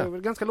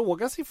 Ganska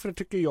låga siffror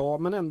tycker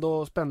jag, men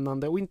ändå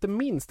spännande. Och inte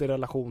minst i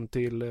relation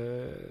till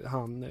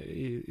han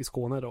i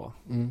Skåne då.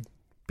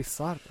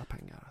 Bizarra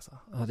pengar alltså.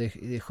 Ja, det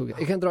är sjukt.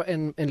 Jag kan dra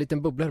en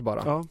liten bubblare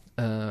bara.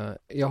 Ja.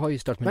 Jag har ju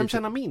startat med Vem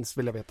tjänar minst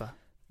vill jag veta?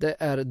 Det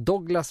är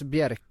Douglas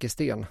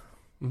Bjerkesten.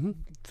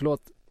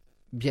 Förlåt,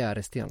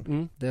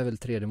 Bjäresten. Det är väl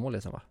 3:e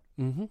målet som va?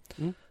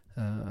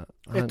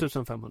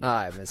 1500.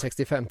 Nej, men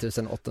 65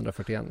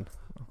 841.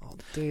 Ja,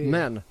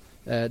 Men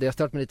det jag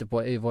stört mig lite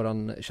på är ju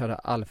våran kära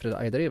Alfred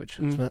Ajdarevic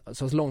som har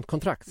så långt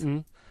kontrakt.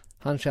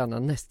 Han tjänar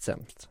näst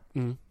sämst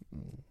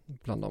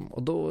bland dem.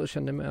 Och då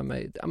kände jag med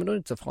mig, men då är det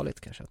inte så farligt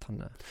kanske att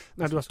han...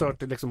 Nej, du har stört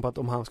dig liksom på att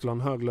om han skulle ha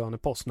en hög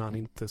lönepost när han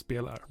inte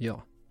spelar.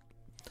 Ja.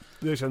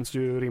 Det känns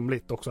ju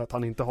rimligt också att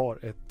han inte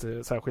har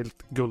ett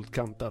särskilt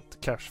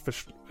guldkantat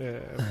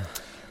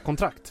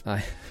kontrakt.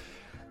 Nej.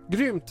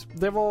 Grymt,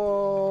 det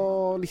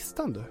var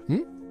listan du.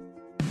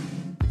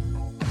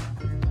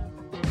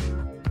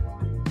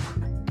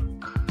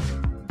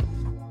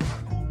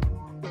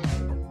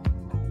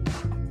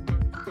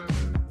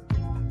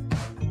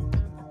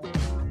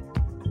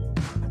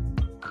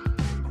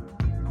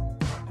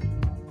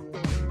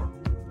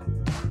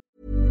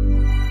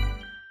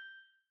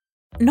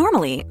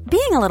 Normally,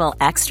 being a little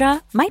extra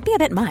might be a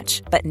bit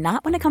much, but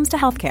not when it comes to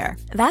healthcare.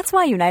 That's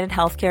why United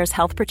Healthcare's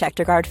Health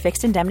Protector Guard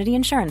fixed indemnity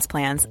insurance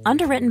plans,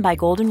 underwritten by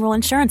Golden Rule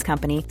Insurance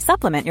Company,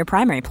 supplement your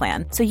primary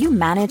plan so you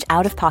manage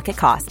out-of-pocket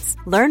costs.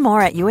 Learn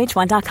more at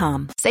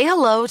uh1.com. Say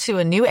hello to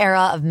a new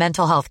era of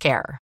mental health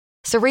care.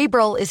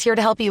 Cerebral is here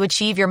to help you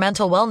achieve your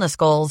mental wellness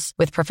goals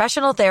with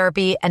professional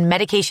therapy and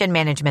medication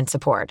management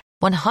support.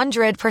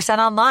 100%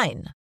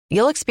 online.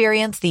 You'll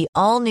experience the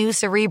all-new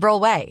Cerebral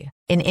way,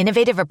 an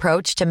innovative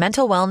approach to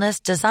mental wellness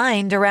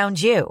designed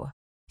around you.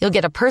 You'll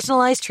get a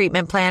personalized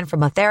treatment plan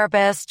from a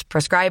therapist,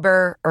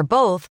 prescriber, or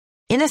both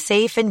in a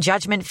safe and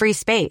judgment-free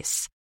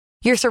space.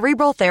 Your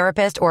Cerebral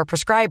therapist or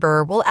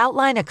prescriber will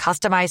outline a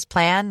customized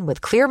plan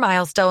with clear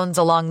milestones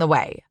along the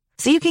way,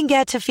 so you can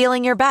get to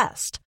feeling your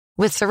best.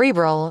 With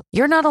Cerebral,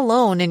 you're not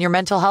alone in your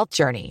mental health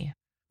journey.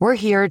 We're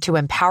here to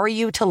empower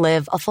you to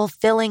live a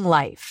fulfilling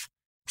life.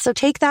 So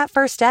take that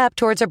first step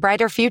towards a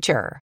brighter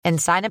future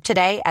and sign up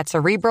today at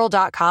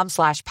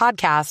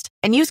Cerebral.com/podcast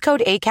and use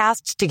code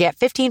ACAST to get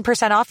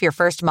 15% off your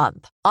first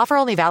month. Offer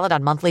only valid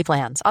on monthly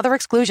plans. Other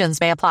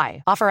exclusions may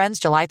apply. Offer ends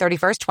July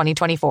 31st,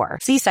 2024.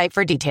 See site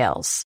for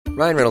details.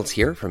 Ryan Reynolds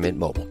here from Mint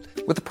Mobile.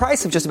 With the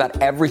price of just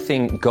about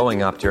everything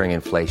going up during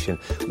inflation,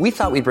 we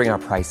thought we'd bring our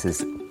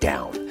prices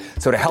down.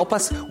 So to help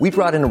us, we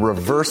brought in a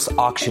reverse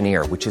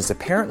auctioneer, which is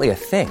apparently a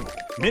thing.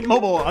 Mint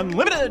Mobile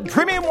Unlimited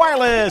Premium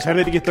Wireless. How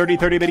to get 30,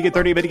 30, bit to get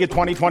 30, bit to get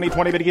 20, 20,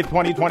 20, bit to get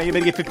 20, 20,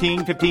 bit to get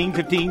 15, 15,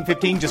 15,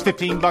 15, just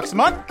 $15 a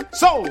month?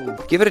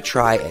 Sold! Give it a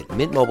try at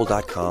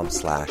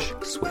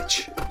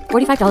mintmobile.com/switch.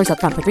 $45 up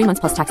front for 3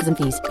 months plus taxes and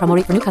fees. Promo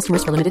rate for new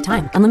customers for limited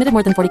time. Unlimited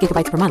more than 40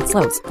 gigabytes per month.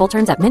 Slows full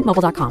terms at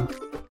mintmobile.com.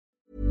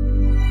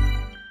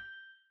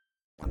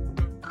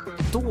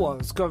 Då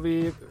ska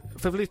vi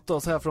förflytta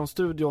oss här från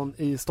studion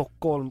i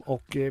Stockholm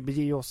och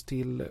bege oss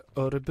till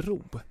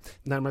Örebro.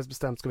 Närmare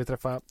bestämt ska vi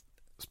träffa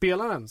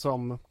spelaren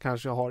som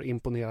kanske har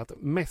imponerat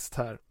mest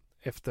här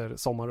efter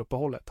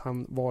sommaruppehållet.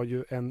 Han var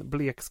ju en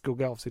blek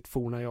skugga av sitt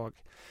forna jag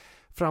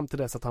fram till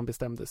dess att han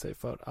bestämde sig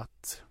för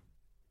att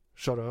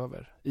köra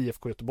över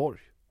IFK Göteborg,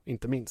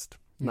 inte minst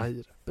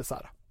Nahir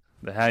Besara.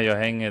 Det här jag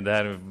hänger, det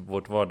här är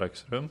vårt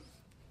vardagsrum.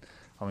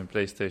 Har min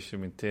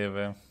PlayStation, min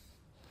TV.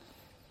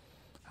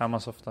 Här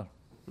man softar.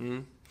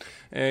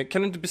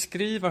 Kan du inte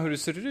beskriva hur det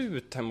ser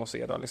ut hemma hos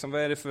er då? Liksom,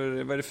 vad är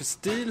det för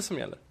stil som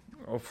gäller?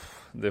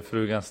 Det är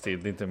frugans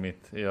stil, det är inte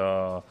mitt.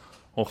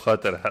 Hon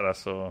sköter det här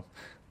alltså.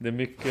 Det är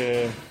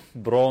mycket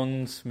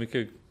brons,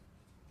 mycket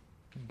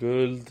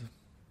guld,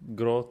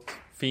 grått,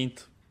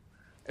 fint.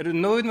 Är du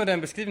nöjd med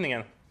den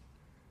beskrivningen?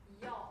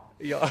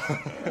 Ja.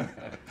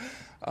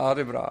 Ja,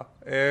 det är bra.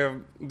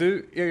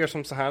 Du, jag gör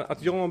som så här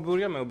att jag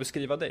börjar med att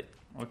beskriva dig.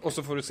 Okay. Och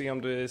så får du se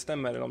om det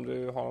stämmer eller om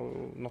du har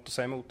något att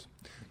säga emot.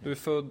 Du är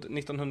född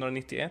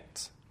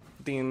 1991.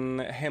 Din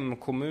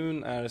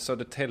hemkommun är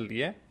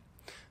Södertälje.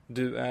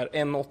 Du är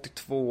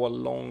 1,82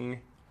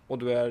 lång och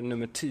du är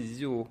nummer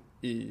 10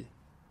 i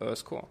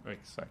ÖSK.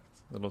 Exakt,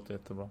 det låter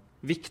jättebra.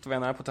 Vikt var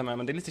jag nära på att ta med,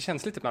 men det är lite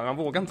känsligt ibland. Man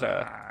vågar inte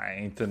det.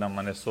 Nej, inte när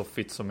man är så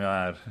fit som jag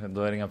är.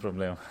 Då är det inga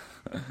problem.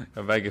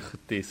 Jag väger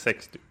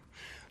 76 typ.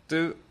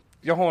 Du,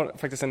 jag har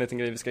faktiskt en liten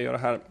grej vi ska göra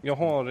här. Jag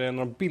har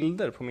några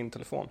bilder på min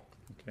telefon.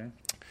 Okay.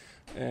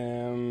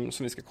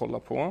 Som vi ska kolla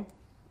på.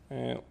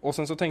 Och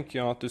sen så tänker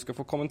jag att du ska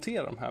få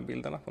kommentera de här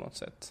bilderna på något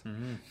sätt.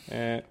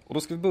 Och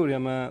då ska vi börja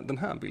med den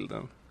här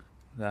bilden.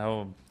 Det här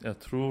var, jag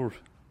tror,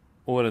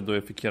 året då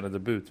jag fick göra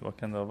debut. Vad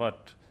kan det ha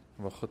varit?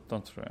 Jag var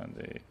 17 tror jag.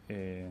 Det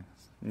är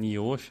 9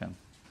 år sedan.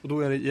 Och då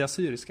är det i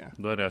Assyriska?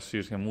 Då är det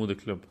Assyriska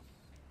modeklubb.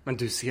 Men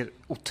du ser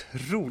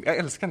otroligt... Jag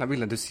älskar den här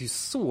bilden. Du ser ju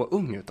så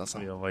ung ut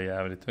alltså. Jag var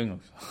jävligt ung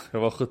också. Jag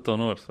var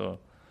 17 år så...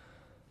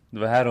 Det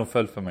var här de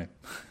föll för mig.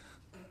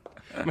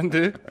 Men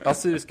du,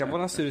 Assyriska, var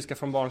det Assyriska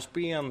från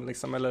barnsben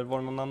liksom, eller var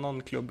det någon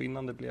annan klubb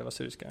innan det blev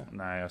Assyriska?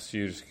 Nej,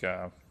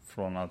 Assyriska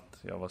från att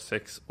jag var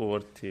 6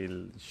 år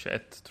till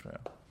 21 tror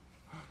jag.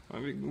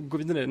 Vi går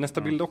vidare.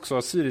 Nästa bild också,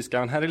 Assyriska.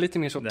 Men här är lite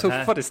mer så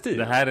tuffare stil.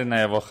 Det här är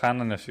när jag var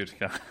stjärnan i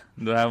Assyriska.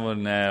 Det här var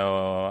när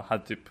jag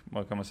hade typ,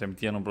 vad kan man säga,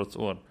 mitt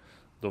genombrottsår.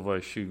 Då var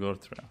jag 20 år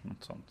tror jag,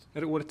 något sånt.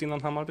 Är det året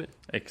innan Hammarby?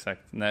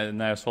 Exakt,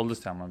 när jag såldes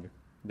till Hammarby.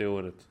 Det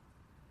året.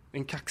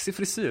 En kaxig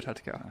frisyr här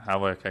tycker jag. Här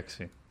var jag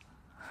kaxig.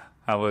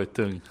 Här var jag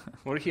tung.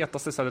 Var det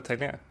hetaste i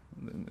Södertälje?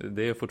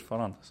 Det är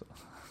fortfarande så.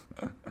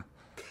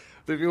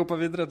 Vi hoppar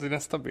vidare till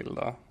nästa bild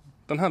då.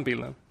 Den här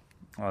bilden.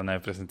 Ja, när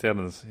jag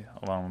presenterades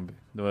av Hammarby.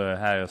 Det var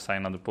här jag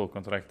signade på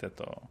kontraktet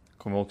och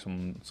kom ihåg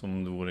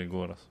som det vore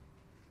igår. Alltså.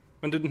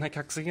 Men du, den här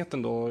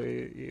kaxigheten då,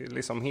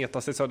 liksom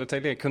hetaste i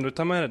Södertälje. Kunde du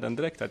ta med den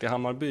direkt här till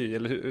Hammarby?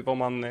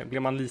 Eller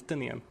blev man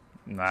liten igen?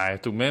 Nej,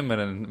 jag tog med mig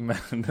den,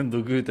 men den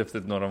dog ut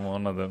efter några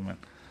månader. Men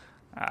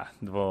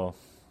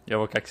jag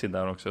var kaxig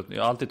där också.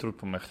 Jag har alltid trott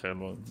på mig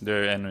själv och det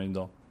är jag ännu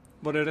idag.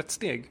 Var det rätt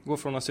steg? Gå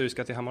från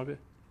Assyriska till Hammarby?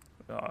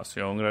 Ja, alltså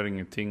jag ångrar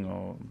ingenting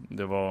och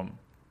det var...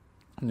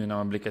 Nu när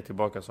man blickar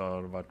tillbaka så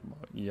har det varit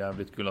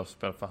jävligt kul att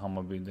spela för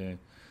Hammarby.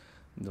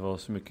 Det var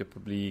så mycket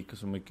publik och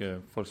så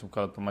mycket folk som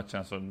kollade på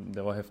matchen så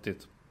det var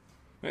häftigt.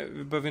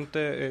 Vi behöver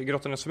inte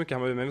grotta ner så mycket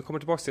Hammarby, men vi kommer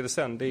tillbaka till det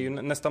sen. Det är ju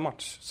nästa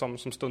match som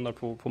stundar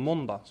på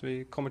måndag. Så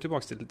vi kommer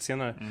tillbaka till det lite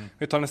senare.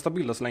 Vi tar nästa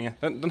bild så länge.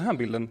 Den här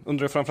bilden,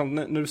 undrar jag framförallt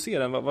när du ser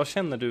den, vad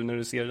känner du när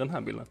du ser den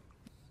här bilden?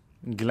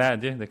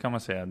 Glädje, det kan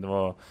man säga.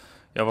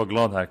 Jag var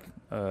glad här.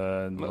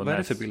 Vad är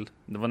det för bild?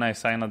 Det var när jag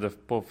signade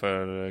på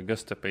för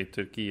Göztepe i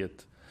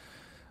Turkiet.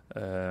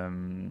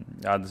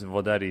 Jag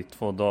var där i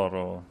 2 dagar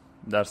och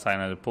där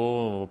signade på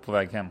och var på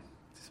väg hem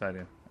till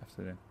Sverige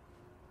efter det.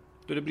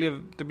 Det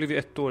blev ju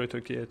 1 år i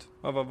Turkiet.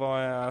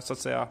 Vad är så att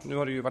säga, nu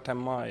har du ju varit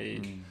hemma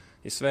i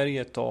i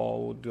Sverige ett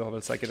tag, och du har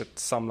väl säkert ett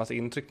samlat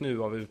intryck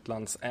nu av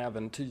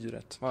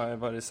utlandsäventyret.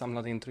 Vad är det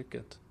samlade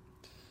intrycket?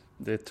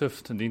 Det är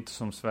tufft, det är inte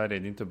som Sverige,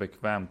 det är inte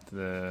bekvämt.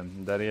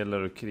 Där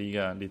gäller att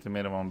kriga lite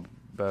mer än vad man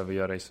behöver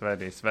göra i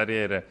Sverige. I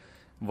Sverige är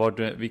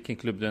det, vilken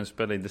klubb du än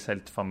spelar i, det är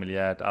helt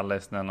familjärt, alla är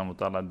snälla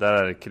mot alla. Där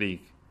är det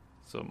krig.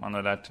 Så man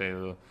har lärt sig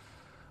att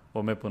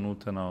vara med på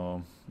noterna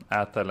och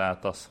äta eller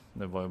ätas.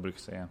 Det är vad jag brukar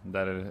säga.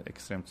 Där är det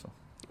extremt så.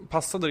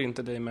 Passade det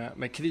inte dig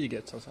med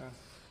kriget så att säga?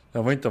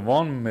 Jag var inte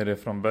van med det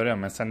från början,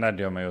 men sen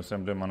lärde jag mig och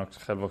sen blev man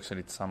själv också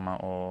lite samma.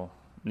 Och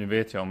nu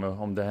vet jag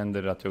om det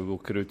händer att jag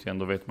åker ut igen,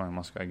 då vet man hur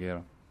man ska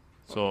agera.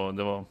 Så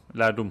det var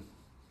lärdom.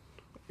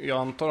 Jag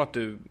antar att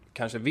du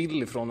kanske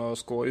vill ifrån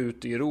ÖSK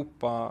ut i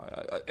Europa.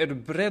 Är du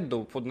beredd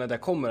då på när det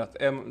kommer?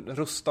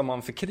 Rustar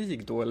man för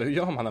krig då? Eller hur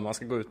gör man när man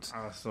ska gå ut?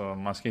 Alltså,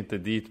 man ska inte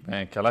dit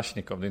med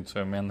Kalashnikov, det är inte så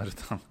jag menar.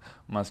 Utan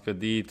man ska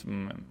dit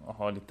och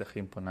ha lite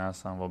skinn på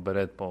näsan. Vara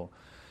beredd på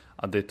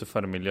att det är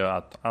tuffare miljö.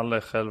 Att alla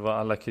är själva,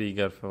 alla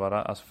krigar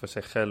för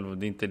sig själv.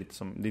 Det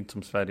är inte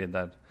som Sverige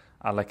där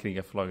alla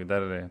krigar för laget.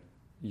 Där är det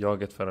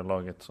jaget före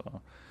laget.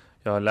 Så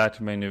jag har lärt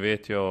mig, nu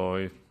vet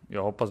jag. Och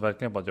jag hoppas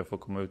verkligen på att jag får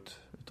komma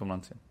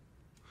utomlands igen.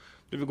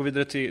 Du vill gå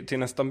vidare till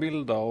nästa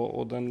bild då,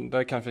 och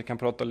där kanske vi kan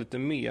prata lite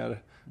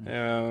mer.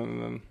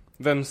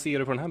 Vem ser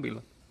du på den här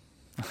bilden?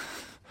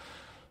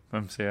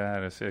 Vem ser jag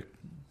här? Jag ser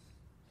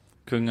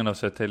kungen av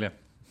Södertälje.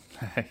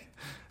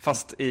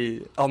 Fast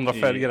i andra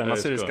färger än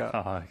assyriska.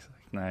 Ja, exakt.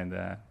 Nej,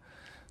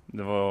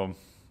 det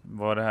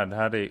var det här. Det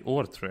här är i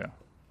år, tror jag.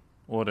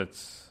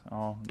 Årets.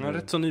 Ja,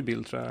 rätt så ny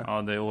bild, tror jag.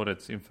 Ja, det är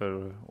årets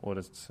inför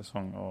årets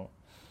säsong. Och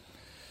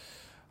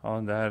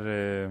ja, det här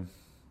är,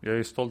 jag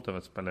är stolt över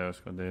att spela i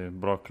ÖSK. Det är en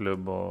bra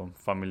klubb och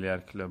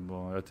familjär klubb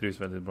och jag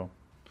trivs väldigt bra.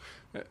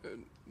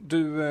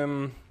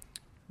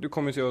 Du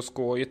kommer till ÖSK,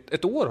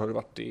 ett år har du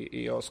varit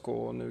i ÖSK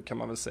nu, kan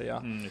man väl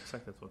säga.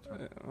 Exakt ett år, tror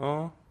jag.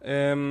 Ja.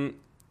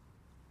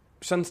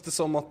 Känns det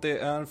som att det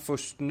är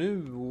först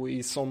nu och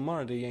i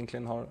sommar det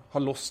egentligen har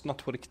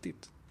lossnat på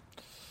riktigt?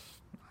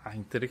 Nej,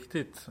 inte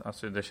riktigt.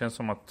 Alltså, det känns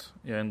som att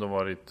jag ändå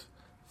varit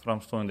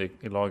framstående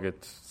i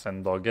laget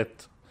sedan dag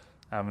ett.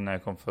 Även när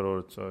jag kom förra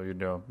året så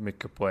gjorde jag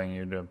mycket poäng.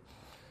 Jag gjorde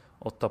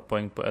 8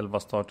 poäng på 11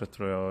 starter,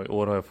 tror jag. I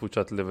år har jag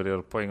fortsatt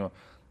leverera poäng. Och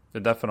det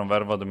är därför de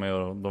värvade mig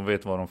och de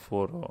vet vad de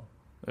får. Och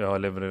jag har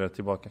levererat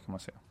tillbaka, kan man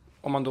säga.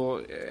 Om man då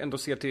ändå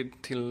ser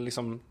till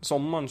liksom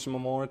sommaren som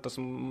har varit,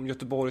 alltså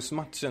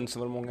Göteborgsmatchen, så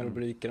var det många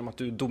rubriker om att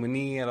du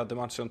dominerade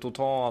matchen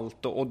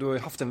totalt. Och du har ju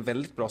haft en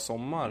väldigt bra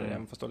sommar,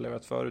 även fast du har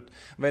levererat förut.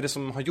 Vad är det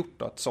som har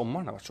gjort att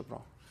sommaren har varit så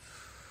bra?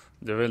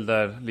 Det är väl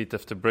där lite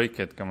efter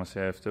breaket, kan man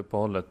säga, efter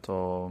uppehållet.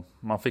 Och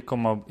man fick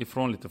komma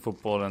ifrån lite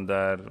fotbollen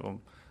där och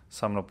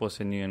samla på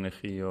sig ny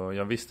energi. Och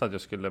jag visste att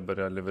jag skulle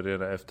börja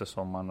leverera efter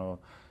sommaren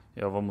och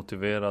jag var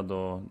motiverad.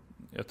 Och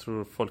jag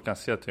tror folk kan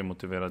se att jag är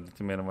motiverad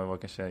lite mer än vad jag var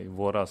kanske i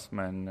våras.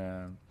 Men,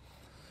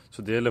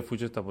 så det gäller att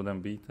fortsätta på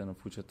den biten och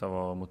fortsätta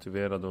vara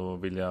motiverad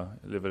och vilja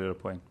leverera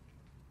poäng.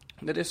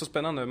 Det är så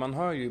spännande. Man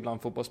hör ju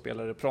ibland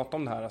fotbollsspelare prata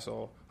om det här.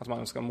 Alltså, att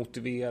man ska vara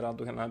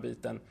motiverad och hela den här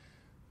biten.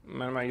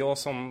 Men jag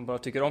som bara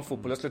tycker om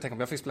fotboll, jag skulle tänka att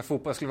jag fick spela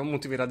fotboll, jag skulle vara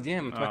motiverad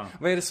jämt. Men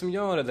vad är det som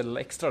gör det lilla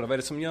extra då? Vad är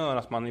det som gör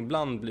att man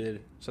ibland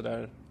blir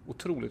sådär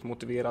otroligt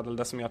motiverad, eller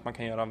det som gör att man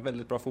kan göra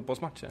väldigt bra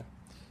fotbollsmatcher?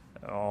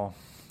 Ja,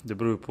 det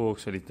beror på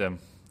också lite.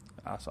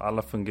 Alltså,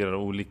 alla fungerar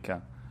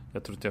olika.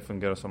 Jag tror inte jag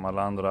fungerar som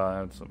alla andra.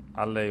 Alltså,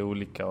 alla är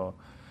olika och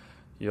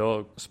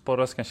jag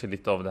sporras kanske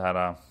lite av det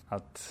här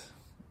att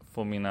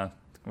få mina,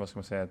 vad ska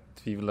man säga,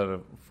 tvivlare,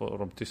 få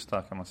dem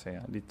tysta, kan man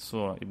säga. Lite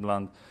så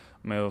ibland.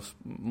 Men jag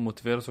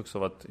motiveras också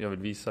av att jag vill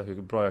visa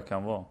hur bra jag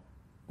kan vara.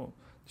 Och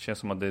det känns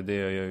som att det är det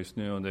jag gör just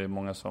nu och det är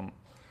många som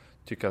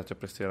tycker att jag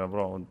presterar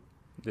bra. Och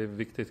det är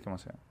viktigt, kan man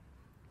säga.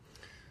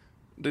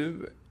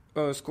 Du,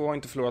 ÖSK har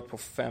inte förlorat på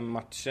 5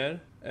 matcher.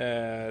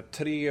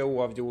 3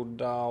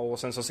 oavgjorda och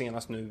sen så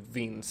senast nu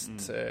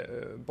vinst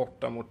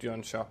borta mot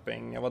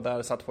Jönköping. Jag var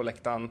där, satt på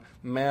läktaren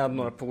med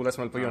några polare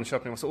som höll på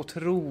Jönköping. Det var så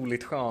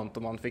otroligt skönt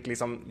och man fick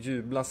liksom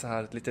jubla så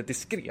här lite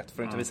diskret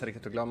för att inte visa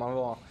riktigt hur glad man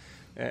var.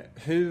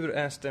 Hur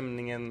är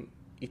stämningen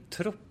i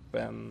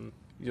truppen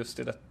just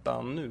i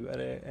detta nu? Är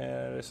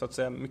det så att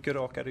säga mycket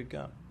raka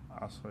ryggar?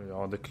 Alltså,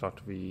 ja, det är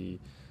klart vi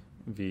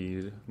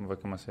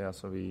vad kan man säga,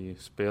 alltså, vi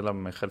spelar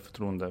med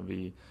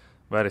självförtroende.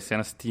 Vad är det,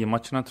 senaste 10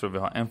 matcherna tror jag vi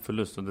har en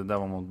förlust och det där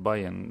var mot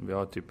Bayern. Vi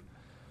har typ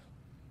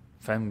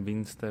 5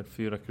 vinster,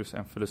 4 kryss,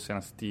 en förlust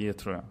senaste 10,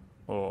 tror jag.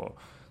 Och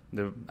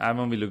även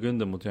om vi låg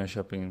under mot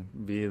Jönköping,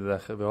 vi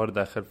har det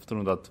där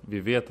självförtroende att vi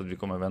vet att vi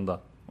kommer vända.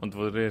 Och det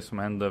var det som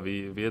hände.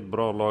 Vi är ett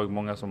bra lag,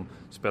 många som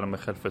spelar med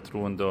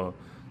självförtroende. Och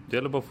det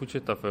gäller bara att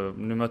fortsätta, för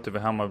nu möter vi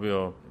Hammarby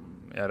och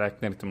jag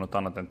räknar inte med något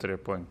annat än 3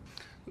 poäng.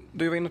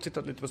 Du var inne och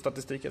tittat lite på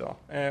statistik idag.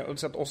 Och du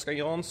säger att Oskar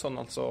Jansson,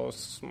 alltså,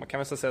 man kan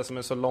väl säga som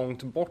är så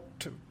långt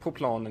bort på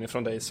planen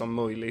ifrån dig som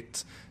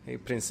möjligt. I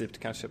princip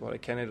kanske bara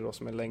Kennedy då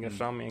som är längre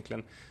fram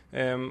egentligen.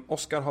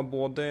 Oskar har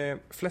både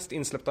flest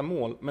insläppta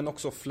mål men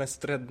också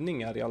flest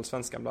räddningar i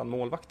allsvenskan bland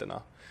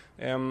målvakterna.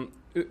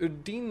 Ur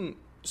din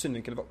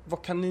synvinkel,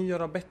 vad kan ni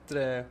göra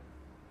bättre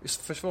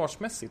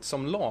försvarsmässigt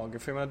som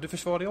lag? För jag menar, du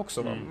försvarar ju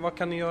också. Vad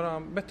kan ni göra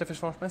bättre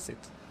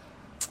försvarsmässigt?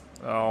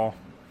 Ja,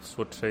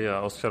 svårt att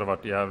säga. Oskar har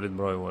varit jävligt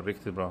bra i år,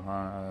 riktigt bra.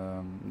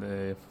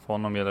 För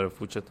honom gäller det att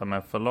fortsätta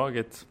med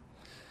förlaget.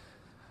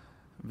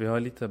 Vi har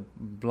lite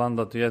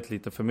blandat och gett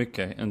lite för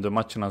mycket under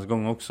matchernas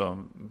gång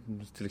också.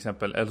 Till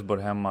exempel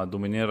Elfsborg hemma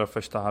dominerar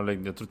första halvlek.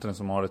 Jag tror inte den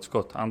som har ett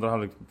skott. Andra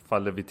halvlek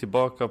faller vi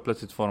tillbaka och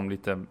plötsligt får de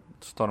lite,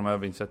 tar de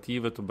över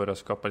initiativet och börjar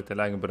skapa lite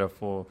lägen.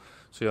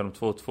 Så gör de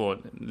 2-2.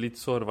 Lite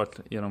så har det varit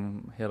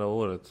genom hela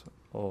året.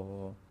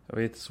 Och jag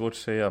vet, svårt att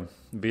säga.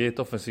 Vi är ett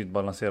offensivt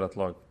balanserat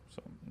lag.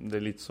 Så det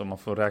är lite så man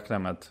får räkna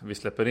med att vi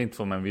släpper in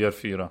 2 men vi gör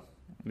 4.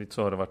 Lite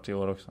så har det varit i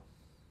år också.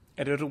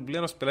 Är det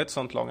roligare att spela ett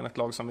sånt lag än ett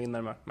lag som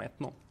vinner med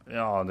 1-0?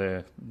 Ja,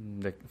 det,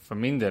 för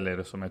min del är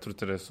det så. Men jag tror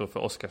inte det är så för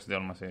Oskars del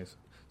om man säger så.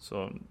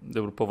 Så det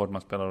beror på vart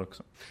man spelar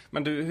också.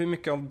 Men du, hur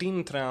mycket av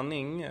din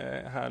träning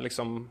här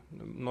liksom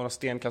några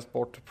stenkast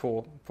bort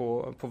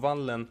på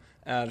vallen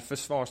är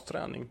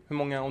försvarsträning? Hur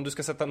många, om du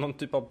ska sätta någon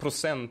typ av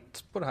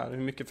procent på det här,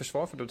 hur mycket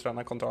försvar får du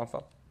träna kontra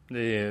anfall?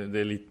 Det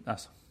är lite,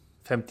 alltså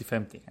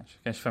 50-50 kanske.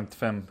 Kanske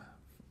 55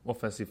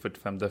 offensiv,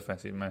 45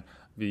 defensiv. Men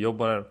vi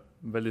jobbar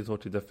väldigt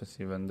hårt i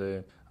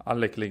defensiven.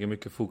 Alec lägger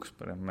mycket fokus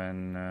på det.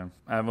 Men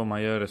även om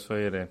man gör det så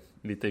är det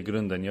lite i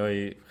grunden. Jag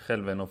är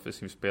själv en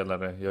offensiv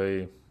spelare. Jag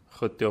är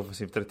 70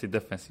 offensiv, 30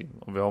 defensiv.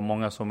 Och vi har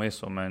många som är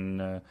så.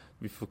 Men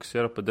vi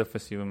fokuserar på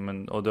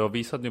defensiven. Och det har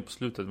visat nu på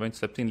slutet. Vi har inte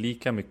släppt in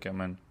lika mycket.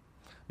 Men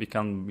vi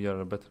kan göra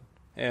det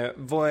bättre.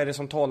 Vad är det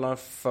som talar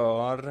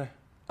för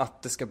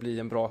att det ska bli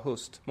en bra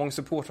höst? Många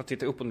supportrar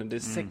tittar upp och nu. Det är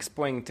 6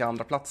 poäng till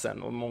andra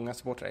platsen. Och många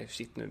supportrar är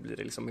shit, nu blir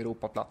det liksom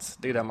Europaplats.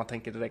 Det är där man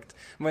tänker direkt.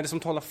 Vad är det som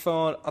talar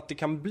för att det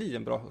kan bli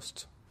en bra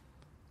höst?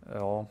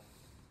 Ja,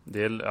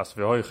 alltså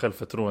vi har ju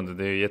självförtroende.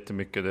 Det är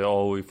jättemycket. Det är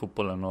A och i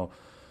fotbollen. Och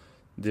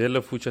det gäller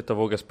att fortsätta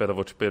våga spela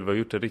vårt spel. Vi har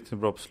gjort det riktigt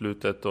bra på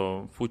slutet.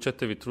 Och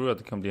fortsätter vi tror att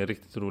det kan bli en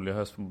riktigt rolig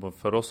höst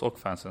för oss och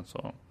fansen.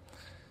 Så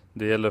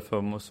det gäller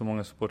för så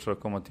många supportrar att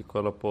komma till och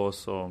kolla på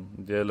oss. Och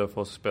det gäller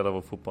för oss att spela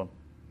vår fotboll.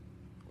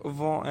 Och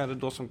vad är det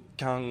då som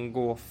kan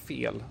gå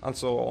fel?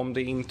 Alltså om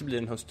det inte blir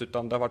en höst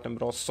utan det har varit en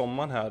bra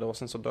sommar här då, och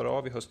sen så dör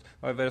av i höst.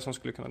 Vad är det som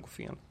skulle kunna gå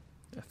fel?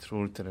 Jag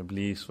tror inte det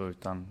blir så,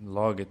 utan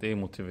laget är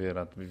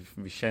motiverat.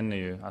 Vi känner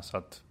ju alltså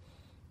att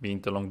vi är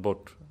inte långt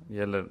bort. Det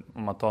gäller,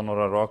 om man tar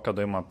några raka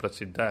då är man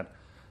plötsligt där.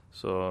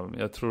 Så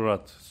jag tror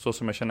att så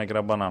som jag känner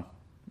grabbarna,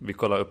 vi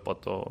kollar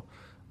uppåt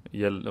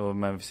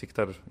men vi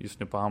siktar just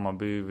nu på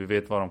Hammarby. Vi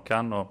vet vad de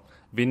kan och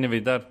vinner vi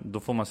där, då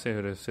får man se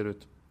hur det ser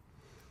ut.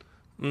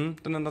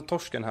 Den enda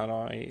torsken här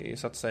då, i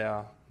så att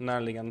säga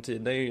närliggande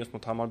tid, det är ju just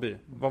mot Hammarby.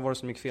 Vad var det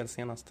som gick fel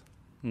senast?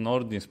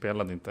 Nordin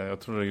spelade inte. Jag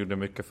tror det gjorde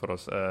mycket för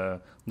oss.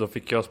 Då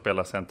fick jag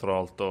spela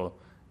centralt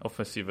och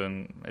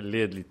offensiven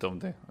led lite om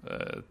det.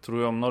 Tror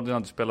jag om Nordin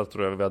hade spelat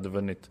tror jag vi hade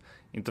vunnit.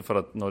 Inte för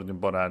att Nordin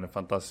bara är en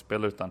fantastisk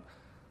spelare utan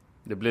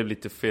det blev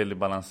lite fel i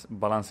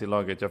balans i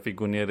laget. Jag fick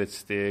gå ner ett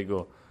steg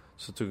och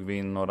så tog vi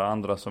in några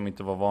andra som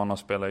inte var vana att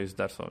spela just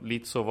där. Så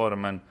lite så var det,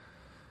 men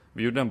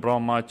vi gjorde en bra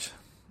match.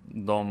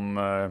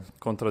 De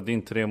kontrade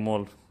in 3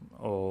 mål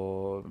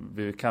och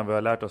vi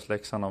har lärt oss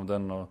läxan av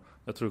den och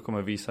jag tror vi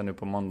kommer visa nu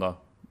på måndag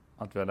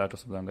att vi har lärt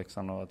oss av den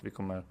läxan och att vi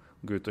kommer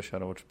gå ut och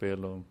köra vårt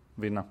spel och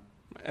vinna.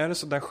 Är det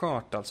så där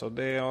skört alltså?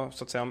 Det är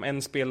så att säga om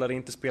en spelare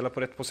inte spelar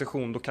på rätt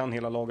position då kan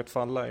hela laget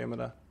falla i och med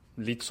det?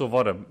 Lite så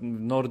var det.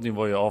 Nordin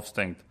var ju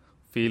avstängd.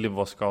 Filip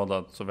var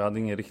skadad så vi hade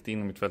ingen riktig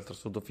innermittfältare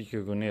så då fick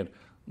jag gå ner.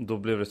 Då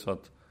blev det så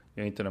att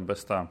jag är inte den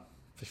bästa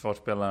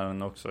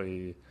försvarsspelaren också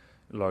i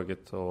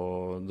laget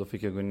och då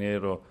fick jag gå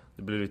ner och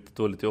det blev lite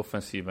dåligt i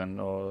offensiven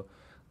och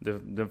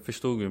det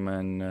förstod vi,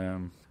 men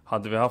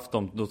hade vi haft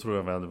dem då tror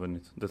jag vi hade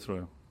vunnit, det tror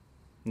jag.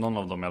 Någon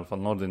av dem i alla fall,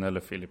 Nordin eller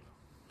Filip.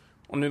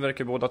 Och nu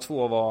verkar båda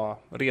två vara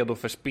redo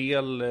för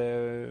spel.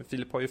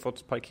 Filip har ju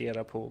fått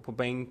parkera på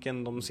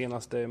bänken de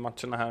senaste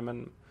matcherna här,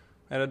 men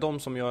är det de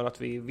som gör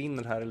att vi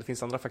vinner här eller finns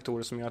det andra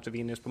faktorer som gör att vi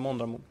vinner just på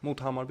måndag mot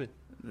Hammarby?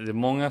 Det är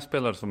många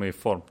spelare som är i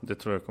form. Det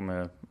tror jag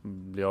kommer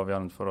bli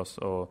avgörande för oss.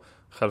 Och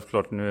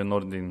självklart nu är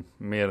Nordin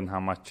med den här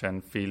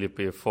matchen. Filip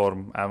är i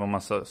form. Även om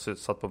man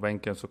satt på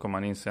bänken så kom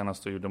han in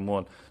senast och gjorde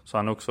mål. Så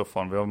han är också i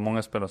form. Vi har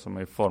många spelare som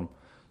är i form.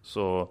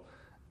 Så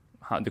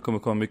det kommer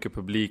komma mycket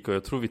publik. Och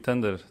jag tror vi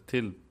tänder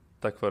till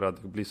tack vare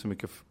att det blir så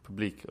mycket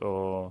publik.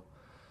 Och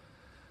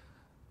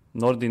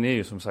Nordin är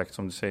ju som sagt,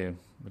 som du säger,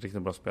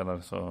 riktigt bra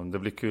spelare. Så det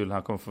blir kul.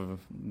 Han kommer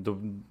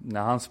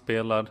när han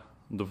spelar,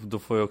 då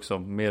får jag också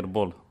mer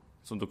boll.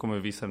 Så då kommer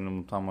vi visa det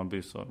mot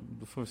Hammarby, så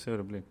då får vi se hur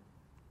det blir.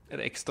 Är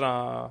det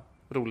extra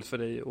roligt för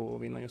dig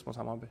att vinna just mot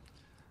Hammarby?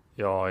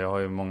 Ja, jag har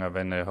ju många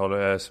vänner.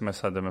 Jag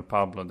smsade med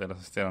Pablo, deras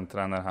assisterande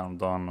tränare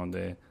häromdagen, och det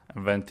är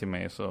en vän till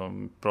mig. Så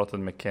jag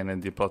pratade med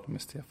Kennedy, pratade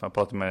med Stefan, jag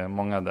pratade med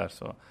många där.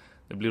 Så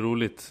det blir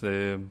roligt.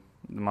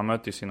 Man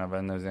möter ju sina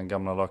vänner, sina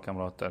gamla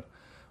lagkamrater.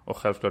 Och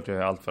självklart gör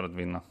jag allt för att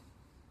vinna.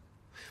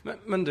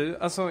 Men du,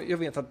 alltså jag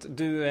vet att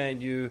du är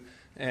ju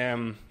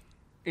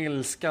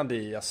älskad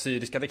i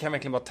assyriska. Det kan jag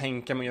verkligen bara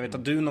tänka mig. Jag vet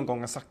att du någon gång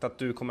har sagt att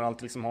du kommer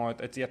alltid liksom ha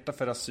ett hjärta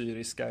för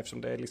assyriska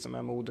eftersom det liksom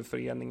är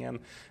moderföreningen.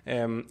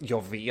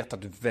 Jag vet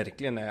att du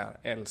verkligen är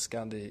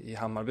älskad i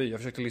Hammarby. Jag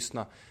försökte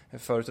lyssna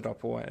förut idag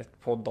på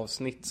ett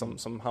poddavsnitt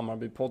som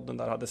Hammarby-podden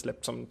där hade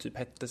släppt som typ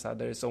hette så här: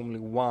 There is only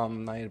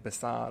one, Nair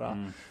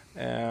Besara.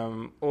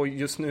 Och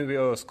just nu i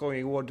ÖSK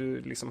i år,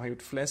 du liksom har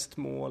gjort flest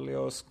mål i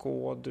ÖSK.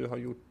 Du har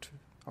gjort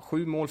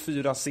 7 mål,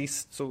 4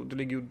 assist, så du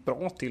ligger ju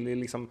bra till i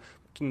liksom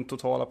den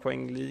totala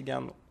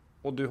poängligan,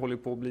 och du håller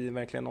på att bli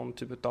verkligen någon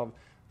typ av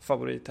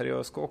favorit här i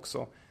ÖSK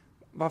också.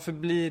 Varför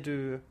blir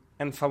du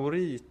en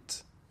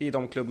favorit i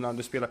de klubbarna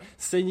du spelar?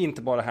 Säg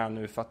inte bara här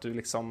nu för att du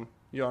liksom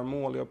gör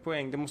mål och gör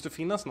poäng. Det måste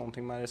finnas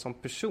någonting med dig som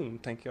person,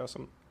 tänker jag,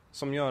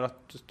 som gör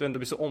att du ändå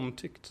blir så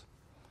omtyckt.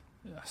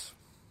 Yes.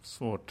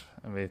 Svårt,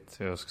 jag vet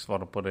hur jag ska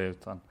svara på det,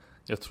 utan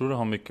jag tror det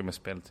har mycket med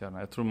spelet att göra.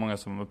 Jag tror många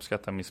som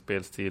uppskattar min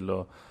spelstil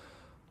och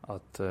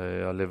att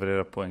jag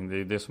levererar poäng. Det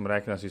är det som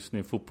räknas just nu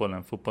i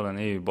fotbollen. Fotbollen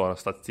är ju bara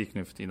statistik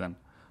nu för tiden.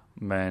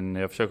 Men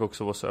jag försöker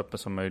också vara så öppen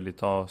som möjligt.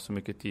 Ta så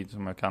mycket tid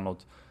som jag kan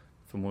åt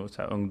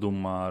för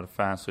ungdomar,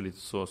 fans och lite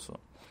så.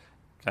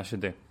 Kanske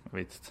det, jag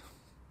vet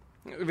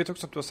inte. Jag vet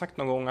också att du har sagt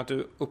någon gång att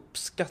du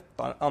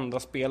uppskattar andra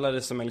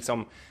spelare som är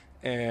liksom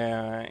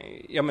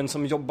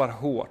som jobbar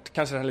hårt.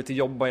 Kanske det här lite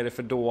jobba i det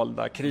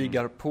fördolda,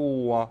 krigar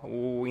på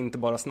och inte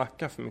bara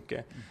snackar för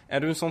mycket. Är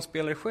du en sån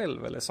spelare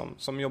själv, eller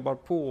som jobbar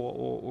på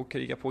och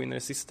krigar på in i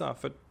det sista?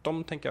 För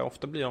de, tänker jag,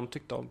 ofta blir de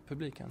tyckta av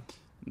publiken.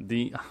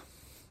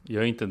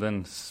 Jag är inte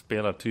den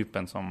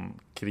spelartypen som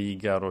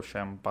krigar och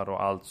kämpar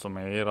och allt, som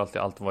jag gör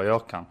alltid allt vad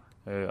jag kan.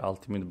 Jag gör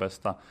alltid mitt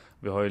bästa.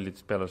 Vi har ju lite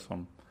spelare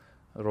som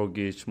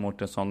Rogic,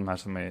 Mårtensson, de här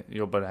som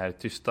jobbar här i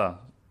tysta,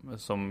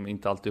 som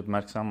inte alltid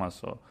uppmärksammas,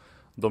 så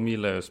de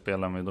gillar jag att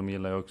spela med, de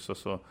gillar jag också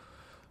så.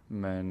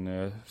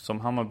 Men som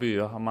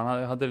Hammarby,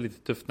 man hade det lite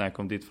tufft när jag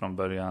kom dit från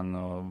början,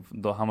 och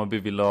då Hammarby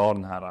ville ha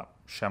den här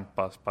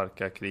kämpa,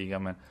 sparka, kriga,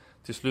 men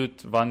till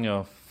slut vann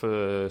jag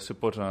för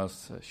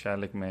supporternas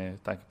kärlek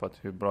med tanke på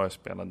hur bra jag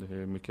spelade,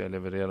 hur mycket jag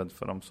levererade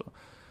för dem, så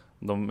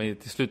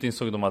till slut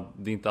insåg de att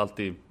det inte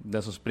alltid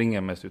den som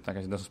springer mest, utan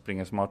kanske den som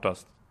springer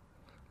smartast.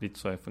 Lite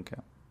så funkar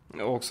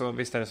jag. Och också,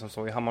 visst är det som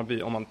så i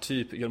Hammarby, om man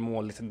typ gör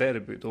mål lite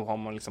derby, då har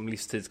man liksom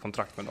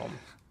livstidskontrakt med dem.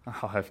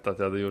 Ja, efter att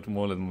jag hade gjort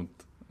målet mot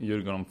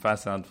Djurgården, om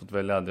fansen hade fått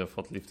välja, hade jag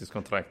fått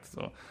livstidskontrakt.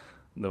 Så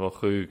det var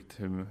sjukt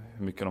hur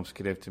mycket de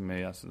skrev till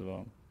mig, alltså det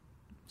var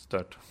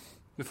stört.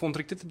 Du får inte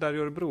riktigt det där i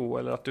Örebro,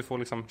 eller att du får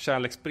liksom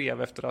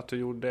kärleksbrev efter att du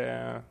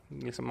gjorde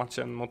liksom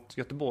matchen mot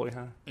Göteborg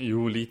här?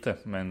 Jo, lite,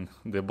 men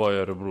det är bara i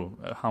Örebro.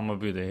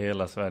 Hammarby, det är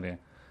hela Sverige.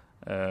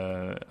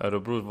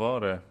 Örebro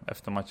var det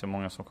efter matchen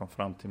många som kom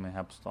fram till mig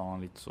här på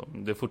stan lite så.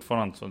 Det är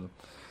fortfarande så.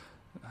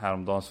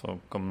 Häromdagen så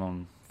kom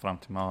någon fram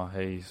till mig,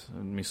 hej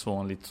min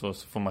son, lite så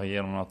får man ge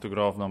honom en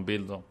autograf, någon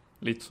bild och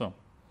lite så.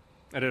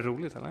 Är det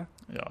roligt eller?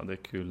 Ja, det är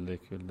kul,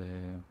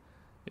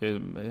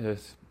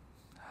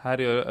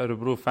 här i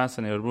Örebro,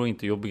 fansen i Örebro är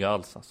inte jobbiga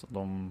alls, alltså.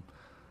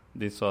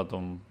 Det är så att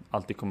de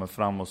alltid kommer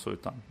fram och så,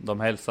 utan de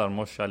hälsar,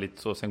 morsar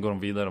lite så, sen går de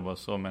vidare bara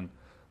så, men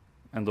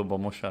ändå bara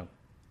morsar.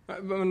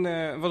 Men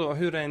vadå,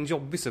 hur är en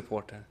jobbig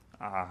supporter?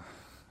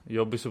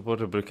 Jobbig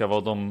supporter brukar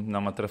vara de när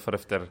man träffar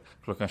efter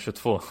klockan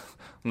 22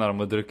 när de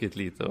har druckit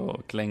lite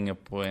och klänger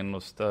på en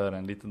och stör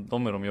en lite.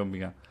 De är de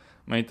jobbiga. Men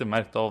jag har inte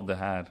märkt av det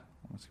här,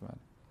 om jag ska vara.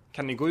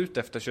 Kan ni gå ut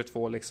efter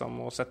 22 liksom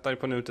och sätta er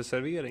på en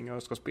uteservering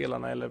och ska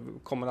spelarna, eller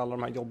kommer alla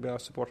de här jobbiga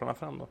supportrarna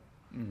fram då?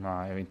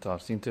 Nej, jag vet inte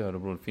alls. Inte i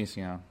Örebro. Det finns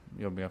inga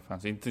jobbiga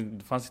fans.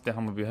 Det fanns inte i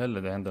Hammarby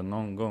heller. Det hände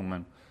någon gång,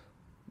 men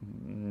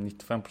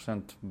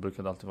 95%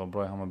 brukade alltid vara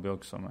bra i Hammarby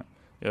också. Men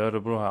i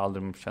Örebro har jag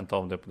aldrig känt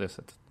av det på det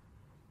sättet.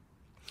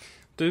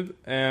 Du,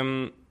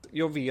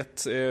 jag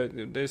vet,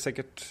 det är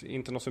säkert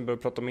inte något som vi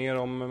behöver prata mer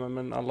om,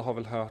 men alla har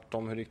väl hört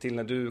om hur det gick till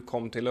när du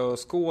kom till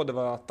ÖSK. Det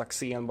var att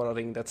Axén bara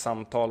ringde ett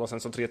samtal och sen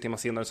så 3 timmar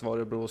senare så var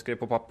det Örebro och skrev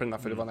på papperna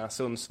för det var nära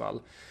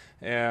Sundsvall.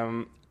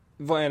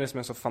 Vad är det som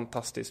är så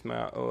fantastiskt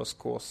med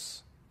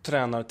ÖSKs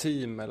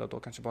tränarteam, eller då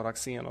kanske bara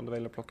Axén om du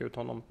väljer att plocka ut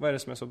honom? Vad är det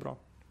som är så bra?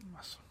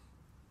 Alltså,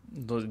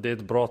 det är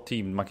ett bra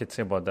team. Man kan inte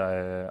säga bara det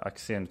är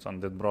Axén, utan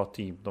det är ett bra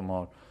team. De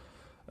har...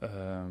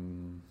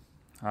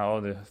 Ja,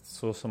 det,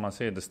 så som man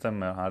säger, det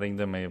stämmer. Han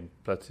ringde mig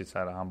plötsligt så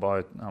här. Han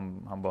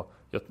bara,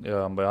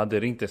 jag hade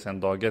ringt dig sen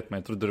dag 1, men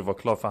jag trodde du var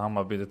klar för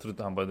Hammarby.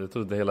 Det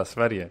trodde hela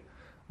Sverige.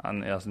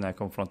 Alltså när jag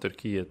kom från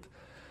Turkiet.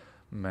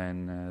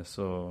 Men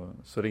så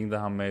ringde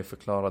han mig,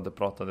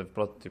 pratade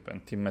typ en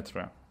timme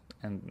tror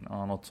jag.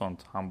 Något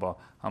sånt. Han bara,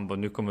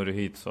 nu kommer du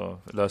hit så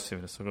löser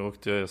vi det. Så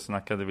åkte jag och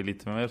snackade vi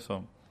lite med mer,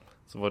 så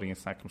var det ingen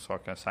snack om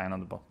saker. Jag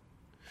signade bara.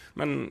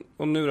 Men,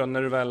 och nu då,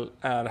 när du väl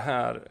är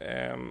här,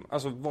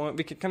 alltså,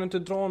 kan du inte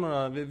dra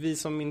några, vi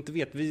som inte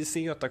vet, vi ser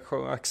ju att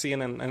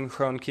Axén är en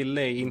skön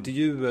kille i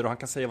intervjuer och han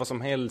kan säga vad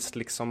som helst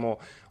liksom,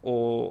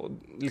 och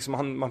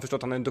liksom man förstår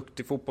att han är en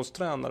duktig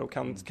fotbollstränare och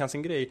kan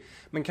sin grej.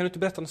 Men kan du inte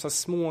berätta några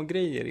små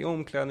grejer i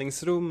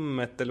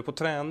omklädningsrummet eller på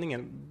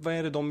träningen? Vad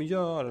är det de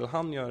gör eller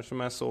han gör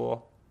som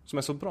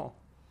är så bra?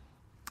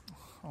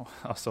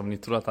 Alltså om ni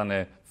tror att han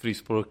är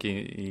frispråkig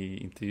i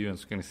intervjun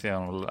så kan ni se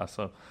honom,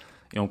 alltså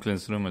i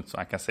omklädningsrummet så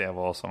han kan säga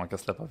vad som, man kan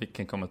släppa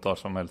vilken kommentar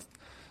som helst.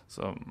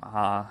 Så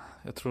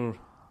jag tror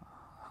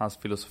hans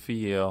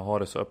filosofi är att ha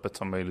det så öppet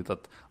som möjligt,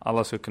 att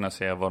alla ska kunna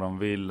säga vad de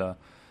vill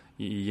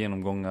i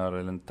genomgångar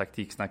eller en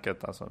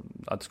taktiksnacket, alltså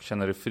att du ska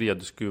känna dig fri,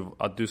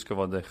 att du ska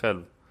vara dig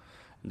själv.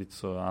 Lite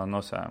så,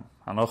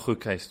 han har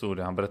sjuka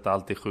historier, han berättar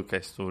alltid sjuka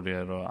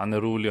historier och han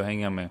är rolig att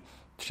hänga med.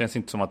 Det känns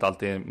inte som att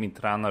alltid är min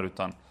tränare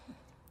utan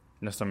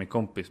nästan min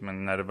kompis,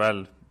 men när det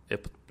väl är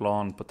på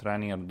plan, på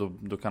träningar,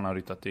 då kan han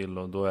ryta till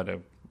och då är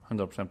det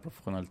 100%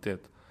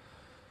 professionalitet.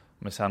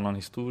 Men sen någon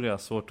historia,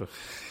 svårt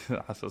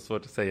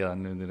att säga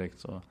nu direkt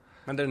så.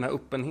 Men det är den här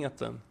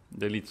öppenheten.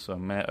 Det är lite så,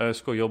 men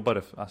ÖSK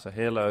jobbade, alltså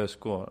hela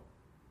ÖSK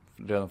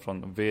redan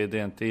från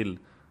vdn till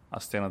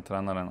assisterande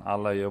tränaren,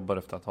 alla jobbar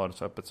efter att ha det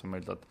så öppet som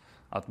möjligt,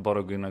 att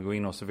bara gå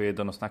in hos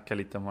vdn och snacka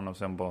lite med honom och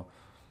sen bara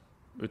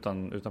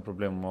utan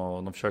problem,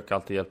 och de försöker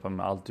alltid hjälpa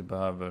med allt du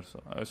behöver. Så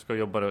jag ska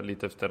jobba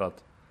lite efter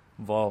att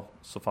vara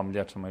så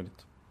familjärt som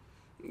möjligt.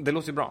 Det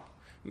låter ju bra.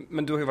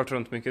 Men du har ju varit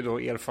runt mycket, du har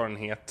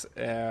erfarenhet.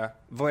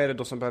 Vad är det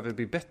då som behöver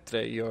bli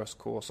bättre i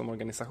ÖSK som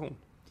organisation?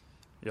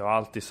 Jag har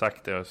alltid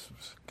sagt det, jag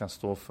kan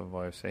stå för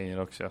vad jag säger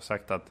också. Jag har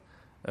sagt att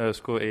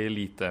ÖSK är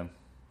lite,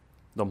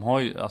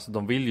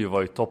 de vill ju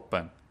vara i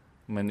toppen,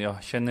 men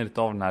jag känner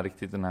inte av den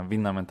här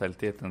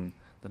vinnarmentaliteten.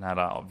 Den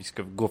här, vi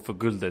ska gå för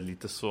guldet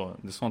lite så.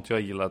 Det är sånt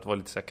jag gillar, att vara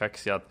lite så här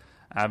kaxig, att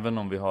även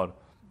om vi har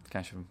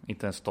kanske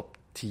inte ens topp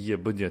 10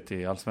 budget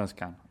i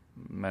Allsvenskan,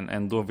 men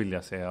ändå vill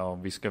jag säga att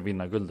vi ska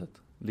vinna guldet.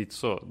 Lite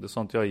så, det är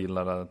sånt jag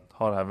gillar, att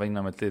ha den här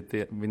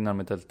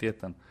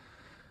vinnarmentaliteten.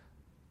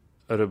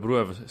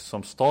 Örebro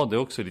som stad är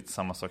också lite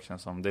samma sak,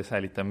 känns som. Det är så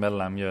här lite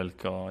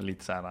mellanmjölk och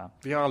lite så här.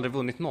 Vi har aldrig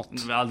vunnit något.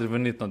 Vi har aldrig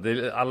vunnit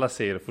något. Alla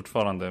säger det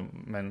fortfarande,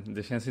 men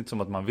det känns inte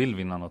som att man vill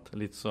vinna något.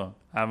 Lite så.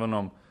 Även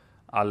om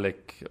Alec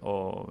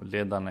och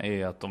ledarna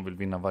är att de vill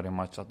vinna varje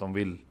match, att de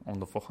vill, om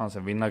de får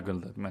chansen, vinna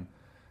guldet. Men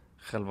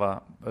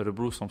själva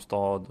Örebro som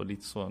stad och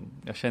lite så,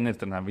 jag känner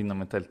inte den här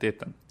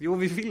vinnarmentaliteten. Jo,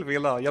 vi vill.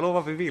 Jag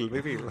lovar, vi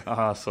vill.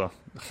 Alltså,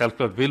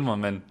 självklart vill man,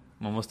 men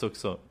man måste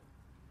också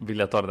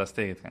vilja ta det där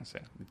steget kanske.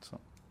 Lite så.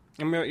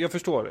 Ja, men jag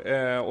förstår.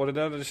 Och det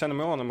där känner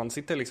man när man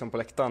sitter liksom på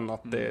läktaren,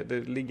 att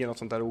det ligger något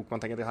sånt där ok. Man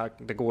tänker att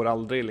det går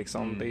aldrig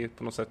liksom. Det är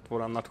på något sätt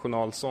vår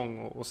nationalsång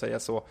och säga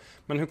så.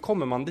 Men hur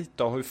kommer man dit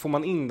då? Hur får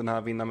man in den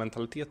här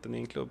vinnarmentaliteten i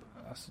en klubb?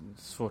 Alltså, det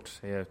är svårt att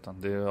säga,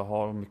 utan det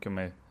har mycket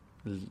med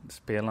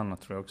spelarna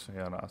tror jag också att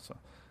göra. Alltså,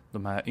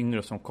 de här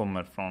yngre som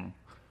kommer från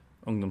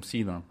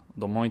ungdomssidan,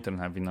 de har inte den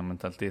här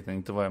vinnarmentaliteten,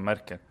 inte vad jag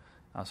märker.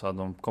 Alltså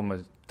de kommer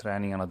till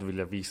träningarna att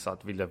vilja visa,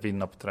 att vilja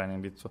vinna på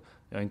träningen lite så.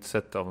 Jag har inte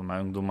sett det av de här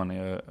ungdomarna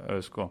i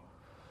ÖSK.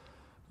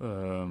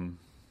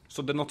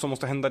 Så det är något som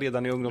måste hända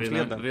redan i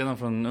ungdomsleden? Redan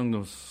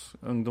från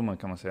ungdomar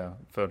kan man säga.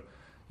 För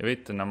jag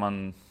vet när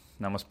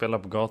man spelar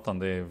på gatan,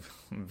 det är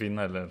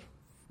vinna eller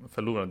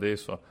förlora, det är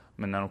så.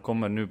 Men när de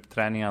kommer nu på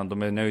träningarna,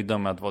 de är nöjda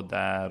med att vara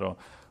där och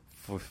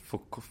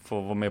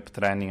få vara med på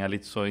träningar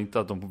lite så. Inte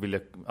att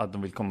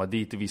de vill komma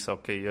dit och visa,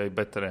 okej, jag är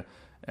bättre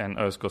än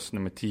ÖSKs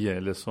nummer 10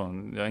 eller så.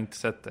 Jag har inte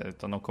sett det,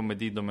 utan de kommer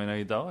dit, de är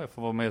nöjda. Jag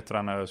får vara med och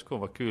träna ÖSK,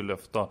 vad kul. Jag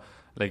får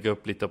lägga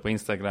upp lite på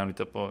Instagram,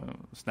 lite på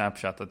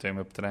Snapchat att jag är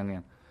med på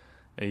träningen.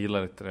 Jag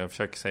gillar det. Jag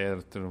försöker säga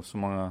det till så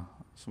många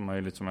som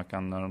möjligt som jag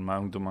kan när de här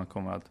ungdomarna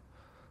kommer, att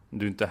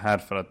du är inte här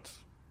för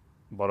att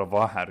bara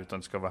vara här, utan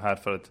du ska vara här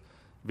för att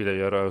vilja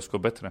göra ÖSK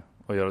bättre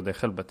och göra dig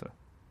själv bättre.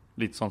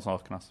 Lite sånt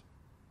saknas.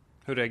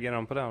 Hur reagerar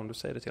de på det om du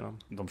säger det till dem?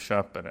 De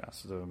köper det.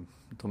 Alltså,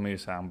 de är ju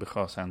så här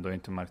ambitiösa ändå,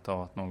 inte märkt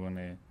av att någon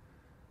är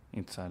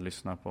inte så här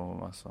lyssnar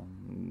på, alltså,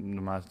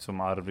 de här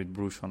som Arvid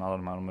Brorsson, alla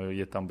de är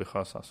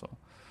jätteambitiösa, så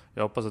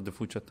jag hoppas att det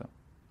fortsätter.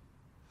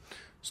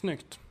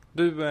 Snyggt.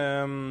 Du,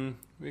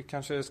 vi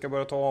kanske ska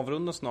börja ta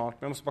avrunda snart,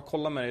 men jag måste bara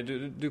kolla med dig.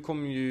 Du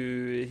kom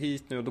ju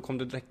hit nu och då kom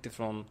du direkt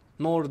ifrån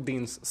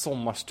Nordins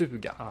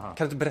sommarstuga. Aha. Kan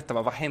du inte berätta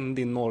vad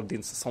hände i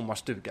Nordins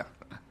sommarstuga?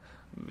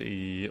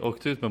 Vi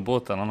åkte ut med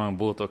båten, han har en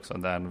båt också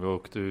där. Vi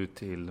åkte ut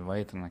till, vad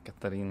heter den här,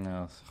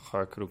 Katarinas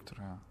sjökrok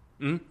tror jag.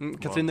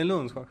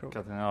 Katrinelunds sjökrok.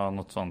 Ja,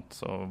 något sånt.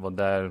 Så var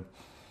där,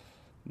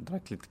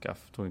 drack lite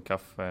kaffe, tog en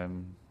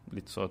kaffe,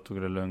 lite så,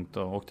 tog det lugnt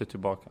och åkte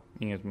tillbaka.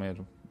 Inget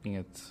mer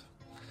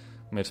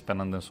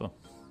spännande än så.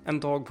 En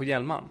dag på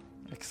Hjälman?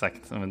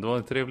 Exakt, men det var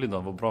en trevlig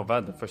dag, det var bra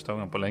väder första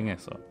gången på länge,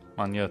 så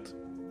man njöt.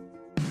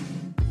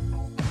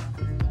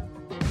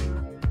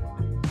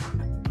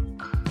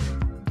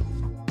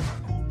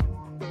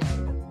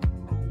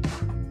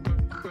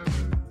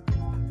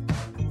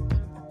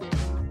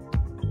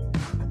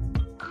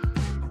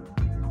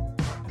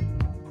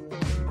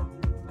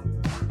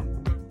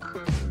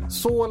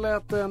 Så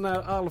lät det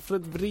när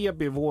Alfred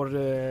Vreby, vår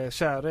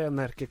käre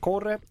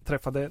Närke-korre,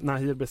 träffade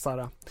Nahir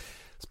Besara.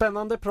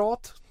 Spännande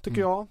prat,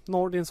 tycker jag.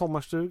 Nordins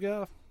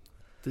sommarstuga.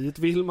 Dit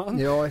vill man.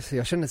 Ja,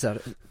 jag känner så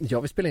här,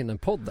 jag vill spela in en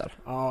podd där.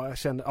 Ja, jag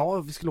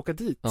kände, vi skulle åka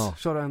dit. Ja.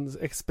 Köra en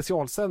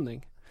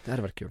specialsändning. Det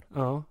hade varit kul.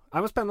 Ja,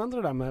 men spännande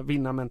det där med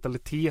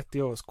vinnarmentalitet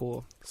i ÖSK,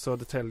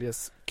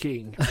 Södertäljes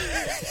King.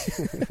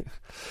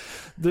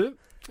 Du,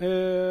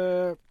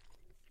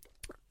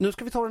 Nu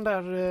ska vi ta den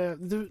där,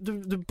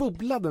 du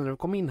bubblade när du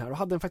kom in här och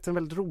hade faktiskt en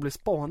väldigt rolig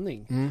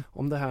spaning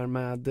om det här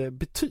med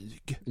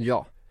betyg.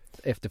 Ja,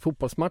 efter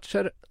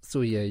fotbollsmatcher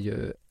så ger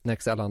ju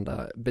Nexa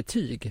Allanda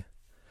betyg.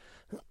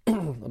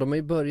 Och de har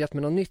ju börjat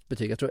med något nytt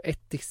betyg, jag tror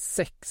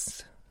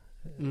 1-6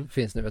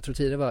 finns nu, jag tror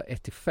tidigare var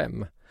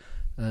 1-5.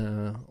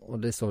 Och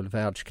det är så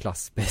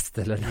världsklass bäst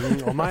eller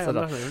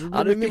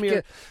det är mycket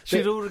mer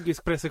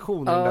kirurgisk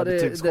precision i den där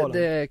betygsskalan.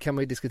 Det kan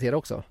man ju diskutera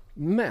också.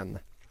 Men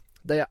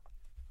det jag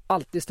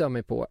alltid stör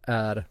mig på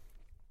är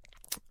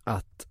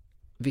att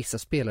vissa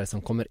spelare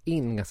som kommer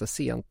in ganska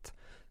sent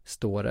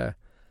står det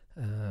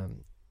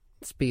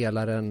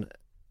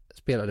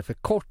spelade för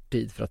kort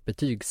tid för att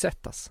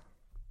betygsättas.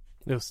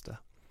 Just det.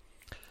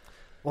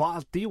 Och har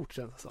alltid gjort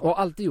det alltså. Och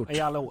alltid gjort. I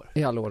alla år.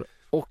 I alla år.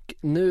 Och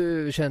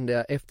nu kände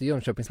jag efter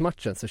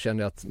Jönköpingsmatchen så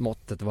kände jag att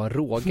måttet var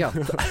rågat.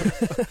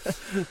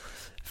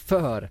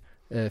 För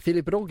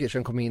Filip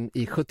Rogersen kom in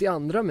i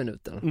 72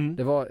 minuten.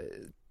 Det var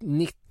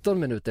 19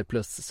 minuter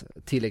plus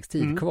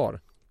tilläggstid kvar.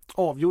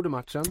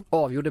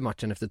 Avgjorde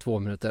matchen efter 2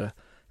 minuter.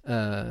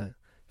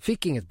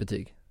 Fick inget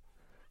betyg.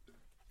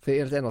 För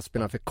enligt en av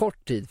spelarna för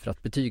kort tid för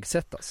att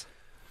betygsättas.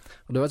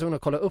 Och då var jag tvungen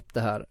att kolla upp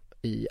det här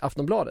i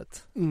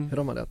Aftonbladet. Hur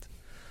de hade det.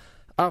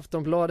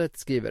 Aftonbladet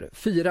skriver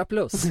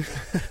 4+.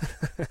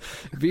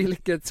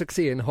 Vilket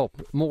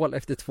succéinhopp. Mål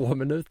efter 2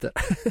 minuter.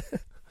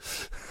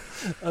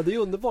 Ja, det är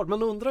underbart.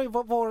 Man undrar ju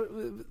var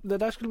det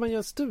där skulle man göra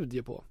en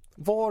studie på.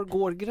 Var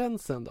går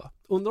gränsen då?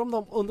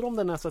 Undrar om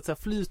den är så att säga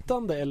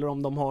flytande eller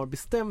om de har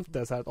bestämt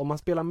det så här att om man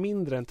spelar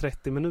mindre än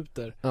 30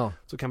 minuter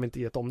så kan vi inte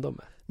ge ett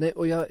omdöme. Nej,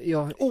 och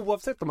jag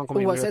oavsett om man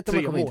kommer in med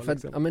 3 mål. För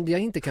att, men jag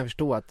inte kan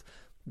förstå att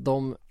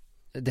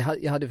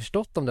jag hade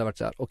förstått om det varit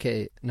så här,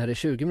 okej, när det är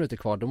 20 minuter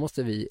kvar då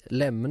måste vi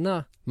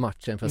lämna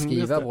matchen för att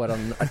skriva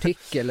våran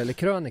artikel eller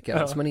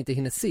krönika så man inte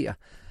hinner se.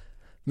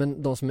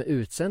 Men de som är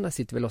utsända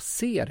sitter väl och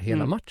ser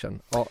hela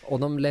matchen. Och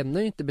de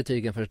lämnar ju inte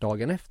betygen först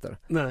dagen efter.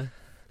 Nej.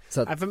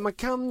 Så att... Nej, för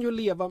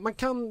man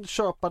kan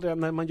köpa det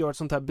när man gör ett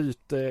sånt här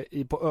byte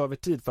på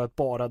övertid för att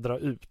bara dra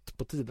ut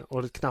på tiden.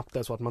 Och det knappt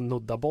är så att man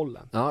nuddar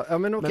bollen. Ja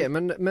men okej,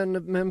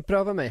 men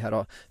pröva mig här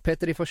då.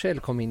 Peter i Forsell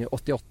kom in i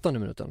 88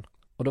 minuten.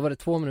 Och då var det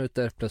 2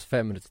 minuter plus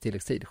 5 minuter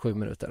tilläggstid, 7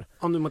 minuter.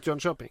 Nu mot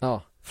Jönköping?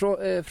 Ja,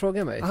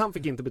 fråga mig. Han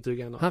fick inte betyg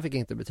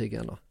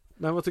ändå.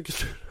 Men vad tycker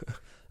du?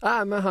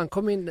 Men han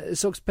kom in,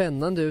 såg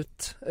spännande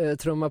ut,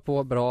 trumma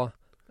på bra.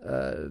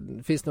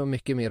 Finns nog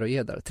mycket mer att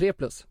ge där.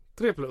 3+.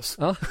 3+?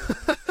 Ja.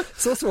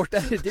 Så svårt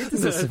är det är inte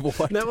så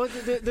svårt. Nej,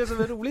 det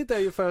som är roligt är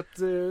ju för att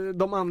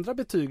de andra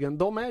betygen,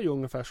 de är ju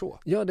ungefär så.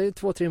 Ja, det är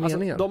 2-3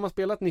 meningar. De har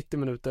spelat 90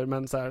 minuter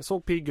men så här,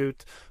 såg pigg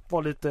ut,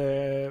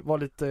 var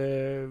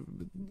lite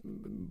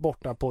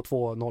borta på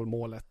 2-0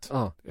 målet.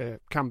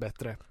 Kan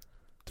bättre.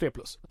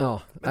 3+.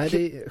 Ja, nej,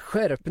 det är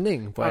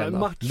skärpning på en.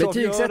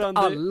 Betygsätt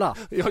alla.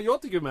 Ja,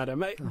 jag tycker med det.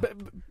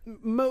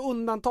 Med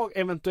undantag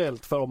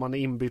eventuellt för om man är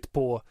inbytt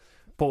på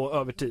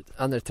övertid.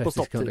 Andra 30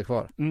 sekunder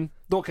kvar.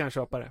 Då kan jag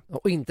köpa det.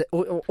 Och inte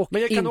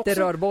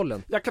rör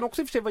bollen. Jag kan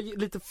också i och för sig vara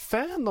lite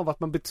fan av att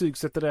man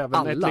betygsätter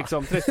även ett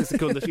liksom 30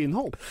 sekunders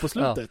inhopp på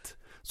slutet.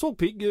 Såg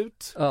pigg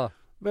ut.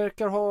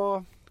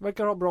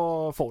 Verkar ha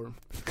bra form.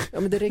 Ja,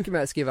 men det räcker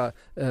med att skriva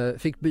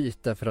fick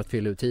byta för att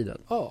fylla ut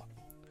tiden. Ja.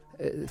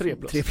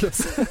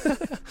 3+.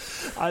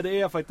 Ja,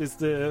 det är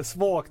faktiskt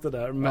svagt det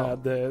där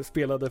med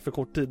spelade för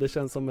kort tid. Det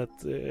känns som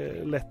ett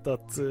lätt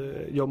att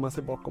gömma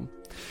sig bakom.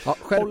 Ja,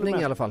 skärpning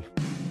i alla fall.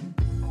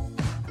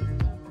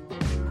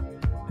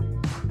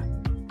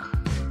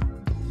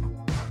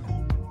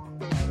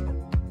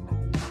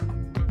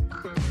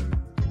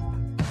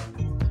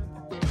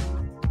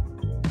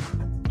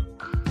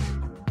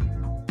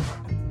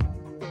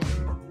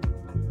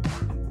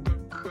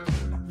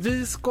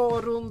 Vi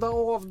ska runda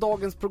av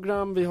dagens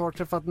program. Vi har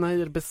träffat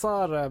Nahir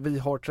Besara, vi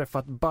har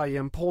träffat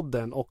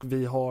Bayern-podden och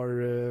vi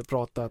har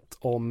pratat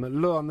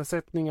om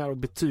lönesättningar och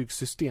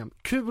betygssystem.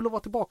 Kul att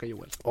vara tillbaka,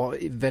 Joel. Ja,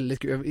 väldigt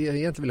kul. Jag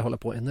egentligen vill hålla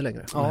på ännu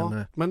längre.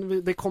 Ja,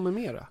 men det kommer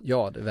mera.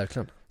 Ja, det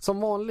verkligen.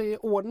 Som vanlig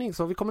ordning,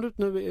 så vi kommer ut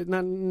nu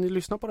när ni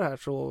lyssnar på det här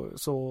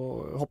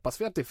så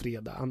hoppas vi att det är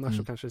fredag, annars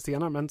så kanske det är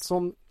senare. Men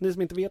som ni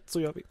som inte vet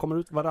så kommer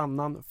ut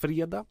varannan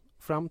fredag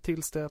fram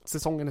tills att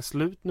säsongen är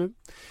slut nu.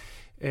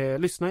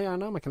 Lyssna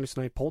gärna, man kan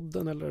lyssna i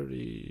podden eller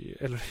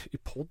i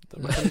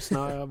podden, man kan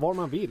lyssna var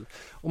man vill.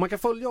 Och man kan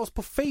följa oss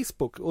på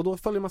Facebook och då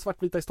följer man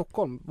Svartvita i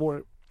Stockholm,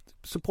 vår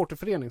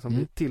supporterförening som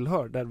vi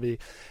tillhör, där vi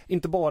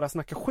inte bara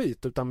snackar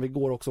skit utan vi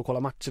går också och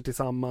kollar matcher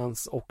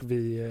tillsammans och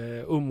vi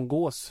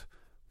umgås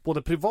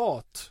både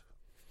privat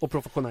och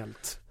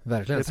professionellt.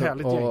 Verkligen. Det är ett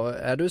härligt gäng. Och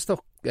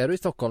är du i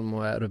Stockholm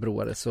och är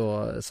Örebroare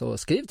så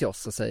skriv till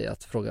oss och säg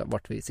att fråga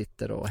vart vi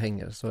sitter och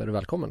hänger, så är du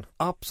välkommen.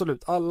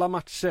 Absolut, alla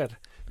matcher.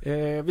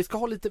 Vi ska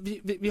ha lite,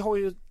 vi har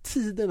ju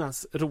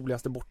tidernas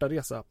roligaste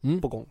bortaresa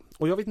på gång.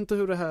 Och jag vet inte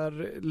hur det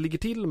här ligger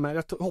till med.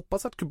 Jag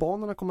hoppas att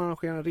kubanerna kommer att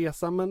arrangera en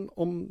resa, men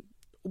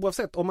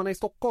oavsett om man är i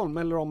Stockholm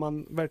eller om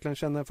man verkligen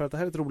känner för att det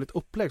här är ett roligt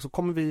upplägg, så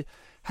kommer vi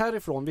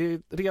härifrån, vi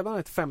är redan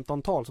ett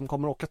 15-tal som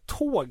kommer åka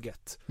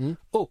tåget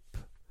upp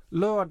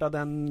lördag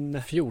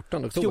den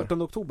 14 oktober.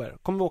 14 oktober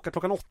kommer vi åka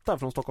klockan 8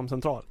 från Stockholm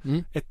central.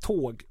 Ett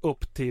tåg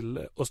upp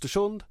till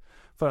Östersund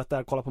för att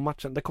där kolla på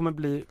matchen. Det kommer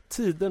bli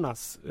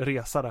tidernas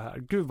resa det här.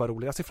 Gud vad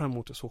roligt, jag ser fram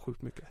emot det så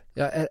sjukt mycket.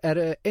 Ja, är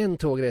det en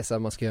tågresa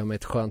man ska göra med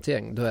ett skönt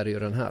gäng, då är det ju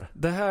den här.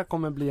 Det här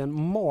kommer bli en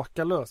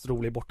makalöst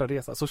rolig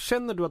bortaresa. Så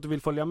känner du att du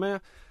vill följa med,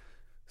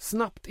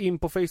 snabbt in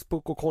på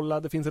Facebook och kolla,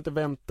 det finns ett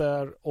event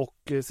där, och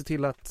se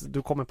till att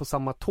du kommer på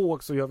samma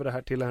tåg, så gör vi det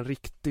här till en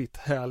riktigt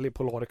härlig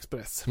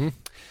Polarexpress.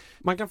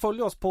 Man kan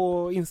följa oss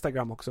på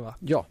Instagram också, va?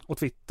 Ja. Och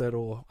Twitter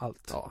och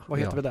allt. Ja, vad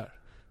heter vi där?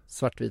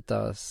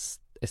 Svartvita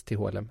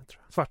STHLM,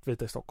 tror jag.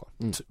 Svartvita i Stockholm.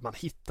 Man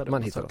hittar det.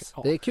 Man hittar oss.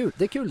 Ja. Det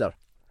är kul där.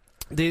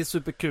 Det är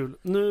superkul.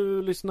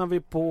 Nu lyssnar vi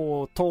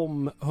på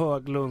Tom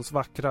Höglunds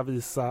vackra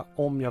visa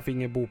Om jag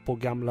finge bo på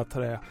gamla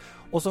trä.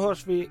 Och så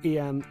hörs vi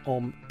igen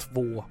om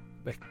 2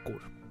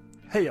 veckor.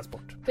 Heja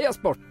sport! Heja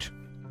sport!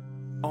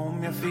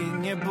 Om jag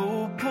finge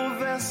bo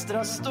på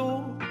Västra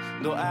Stå,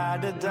 då är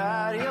det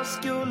där jag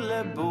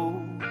skulle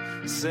bo.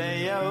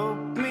 Säga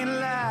upp min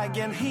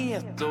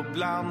lägenhet och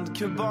bland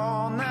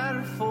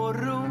kubaner få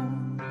ro.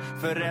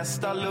 För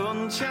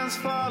Restalund känns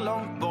för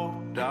långt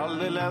bort,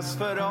 alldeles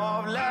för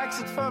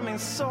avlägset för min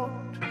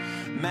sort.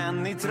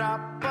 Men i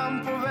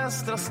trappan på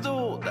Västra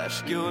Stå, där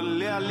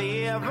skulle jag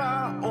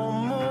leva och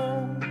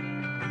må.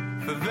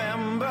 För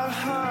vem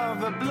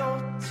behöver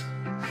blått?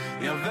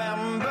 Ja,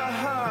 vem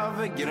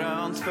behöver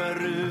grönt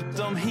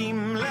förutom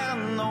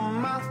himlen och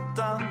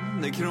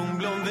mattan där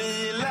kronblom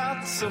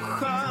vilat så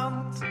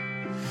skönt?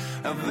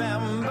 Ja,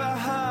 vem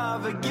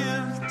behöver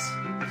gult?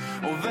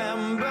 Och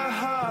vem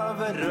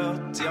behöver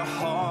rött?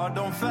 Jag har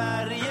de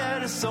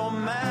färger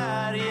som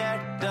är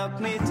hjärtat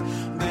mitt.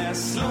 Det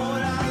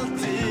slår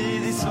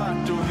alltid i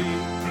svart och vitt.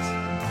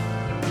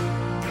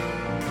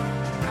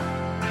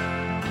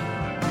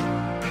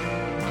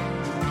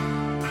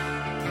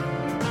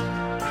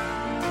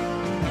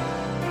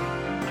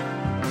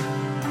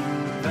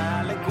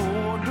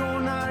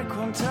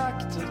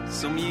 Kontraktet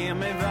som ger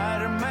mig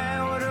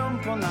värme och rum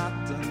på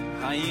natten.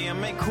 Han ger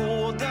mig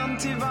koden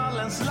till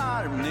vallens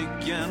larm,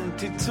 nyckeln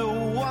till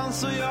toan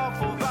så jag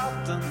får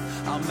vatten.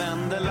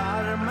 Använder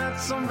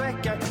larmet som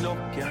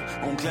väckarklocka,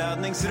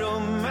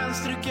 omklädningsrummen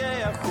stryker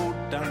jag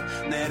skjortan.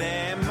 När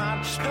det är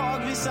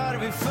matchdag visar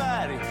vi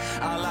färg,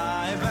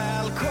 alla är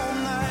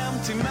välkomna hem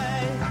till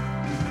mig.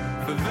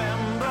 För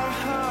vem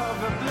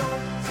behöver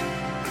blått?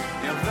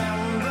 Ja,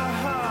 vem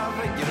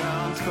behöver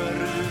grönt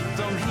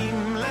förutom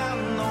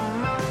himlen och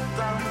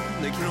mattan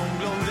där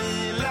kronblom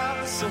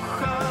vilat så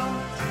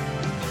skönt?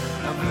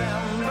 Ja,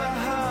 vem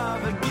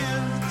behöver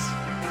gult?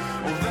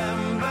 Och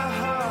vem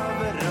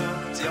behöver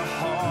rött?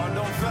 Jag har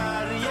de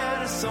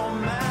färger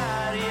som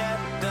är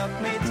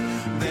hjärtat mitt.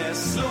 Det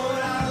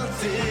slår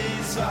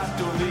alltid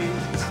svart och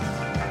vitt.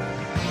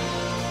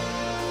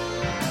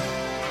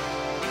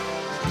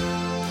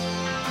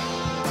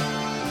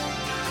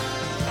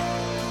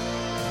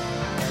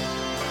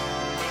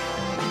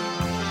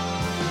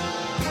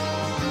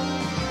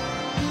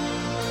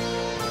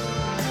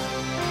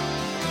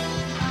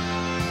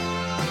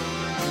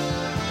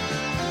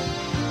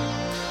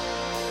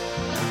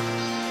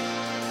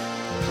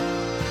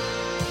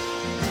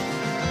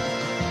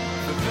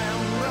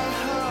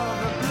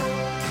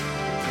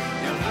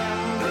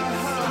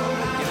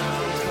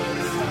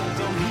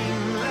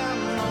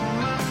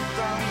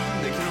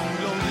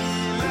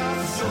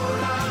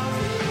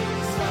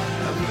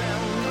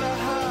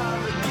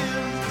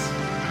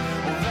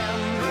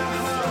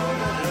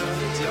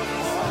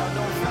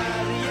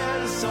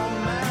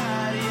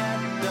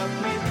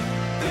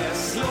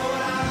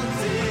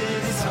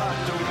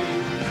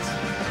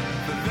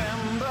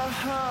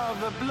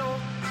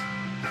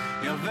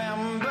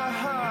 Vem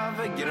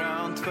behöver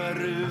grönt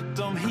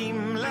förutom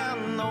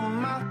himlen och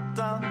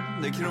mattan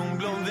där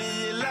kronblom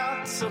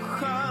vilat så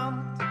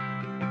skönt?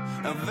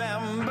 Ja,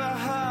 vem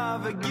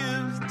behöver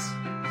gult?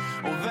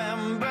 Och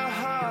vem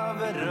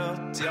behöver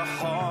rött? Jag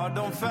har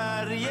de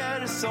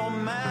färger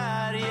som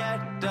är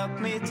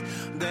hjärtat mitt.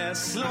 Det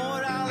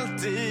slår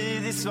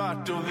alltid i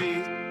svart och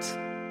vitt.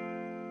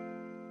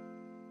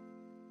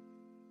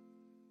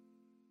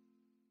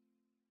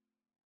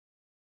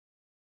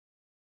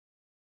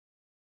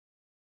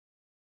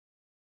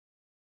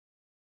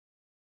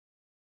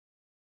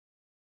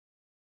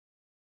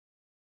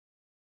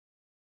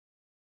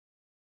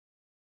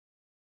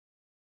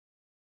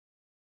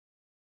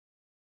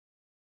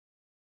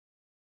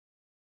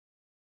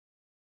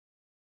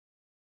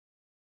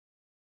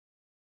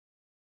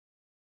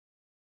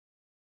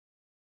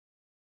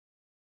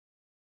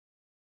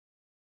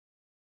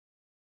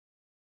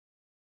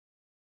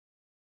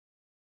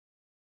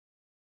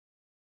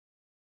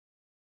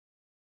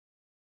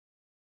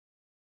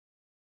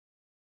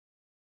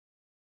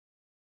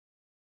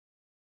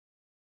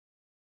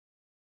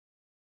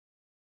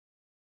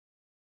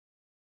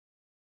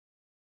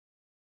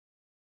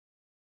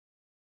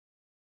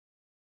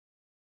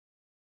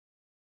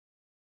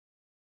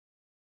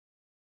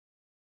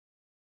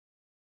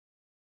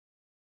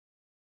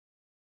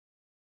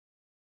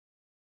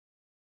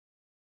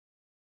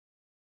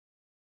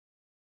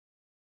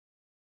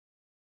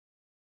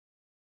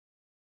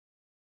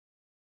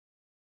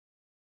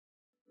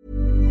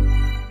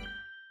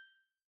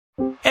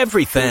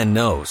 Every fan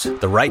knows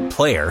the right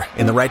player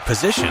in the right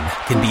position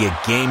can be a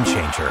game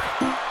changer.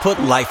 Put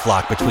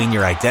LifeLock between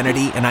your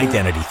identity and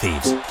identity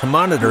thieves to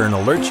monitor and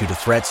alert you to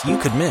threats you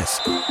could miss.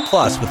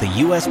 Plus, with a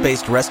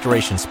U.S.-based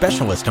restoration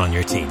specialist on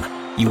your team,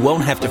 you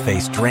won't have to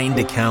face drained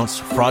accounts,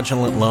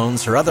 fraudulent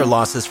loans, or other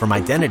losses from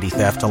identity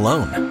theft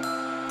alone.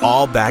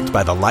 All backed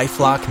by the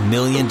LifeLock $1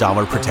 Million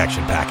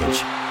Protection Package.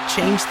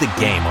 Change the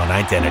game on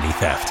identity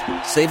theft.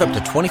 Save up to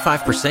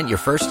 25% your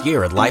first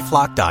year at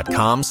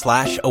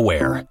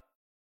LifeLock.com/aware.